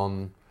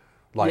Pokemon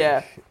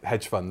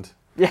hedge fund.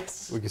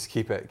 Yes. We just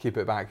keep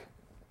it back.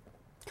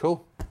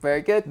 Cool.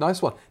 Very good.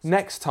 Nice one.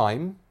 Next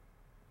time,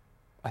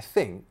 I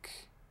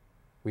think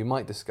we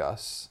might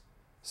discuss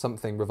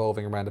something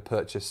revolving around a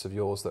purchase of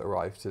yours that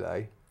arrived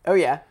today. Oh,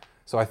 yeah.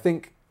 So I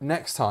think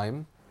next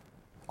time...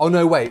 Oh,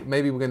 no, wait.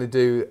 Maybe we're going to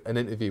do an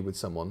interview with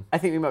someone. I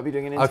think we might be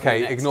doing an interview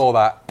next. Ignore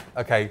that.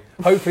 Okay.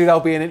 Hopefully there'll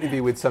be an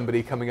interview with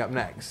somebody coming up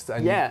next.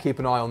 And keep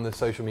an eye on the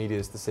social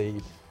medias to see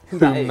who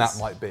that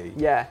might be.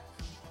 Yeah.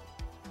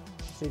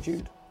 Stay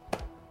tuned.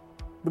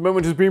 The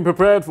moment is being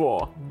prepared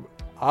for.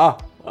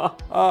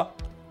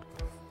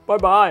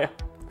 Bye-bye.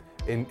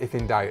 If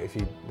in doubt, if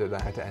you don't know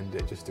how to end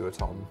it, just do a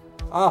Tom.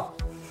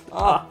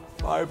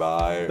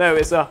 Bye-bye. No,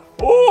 it's a...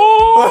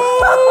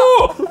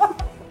 Oh!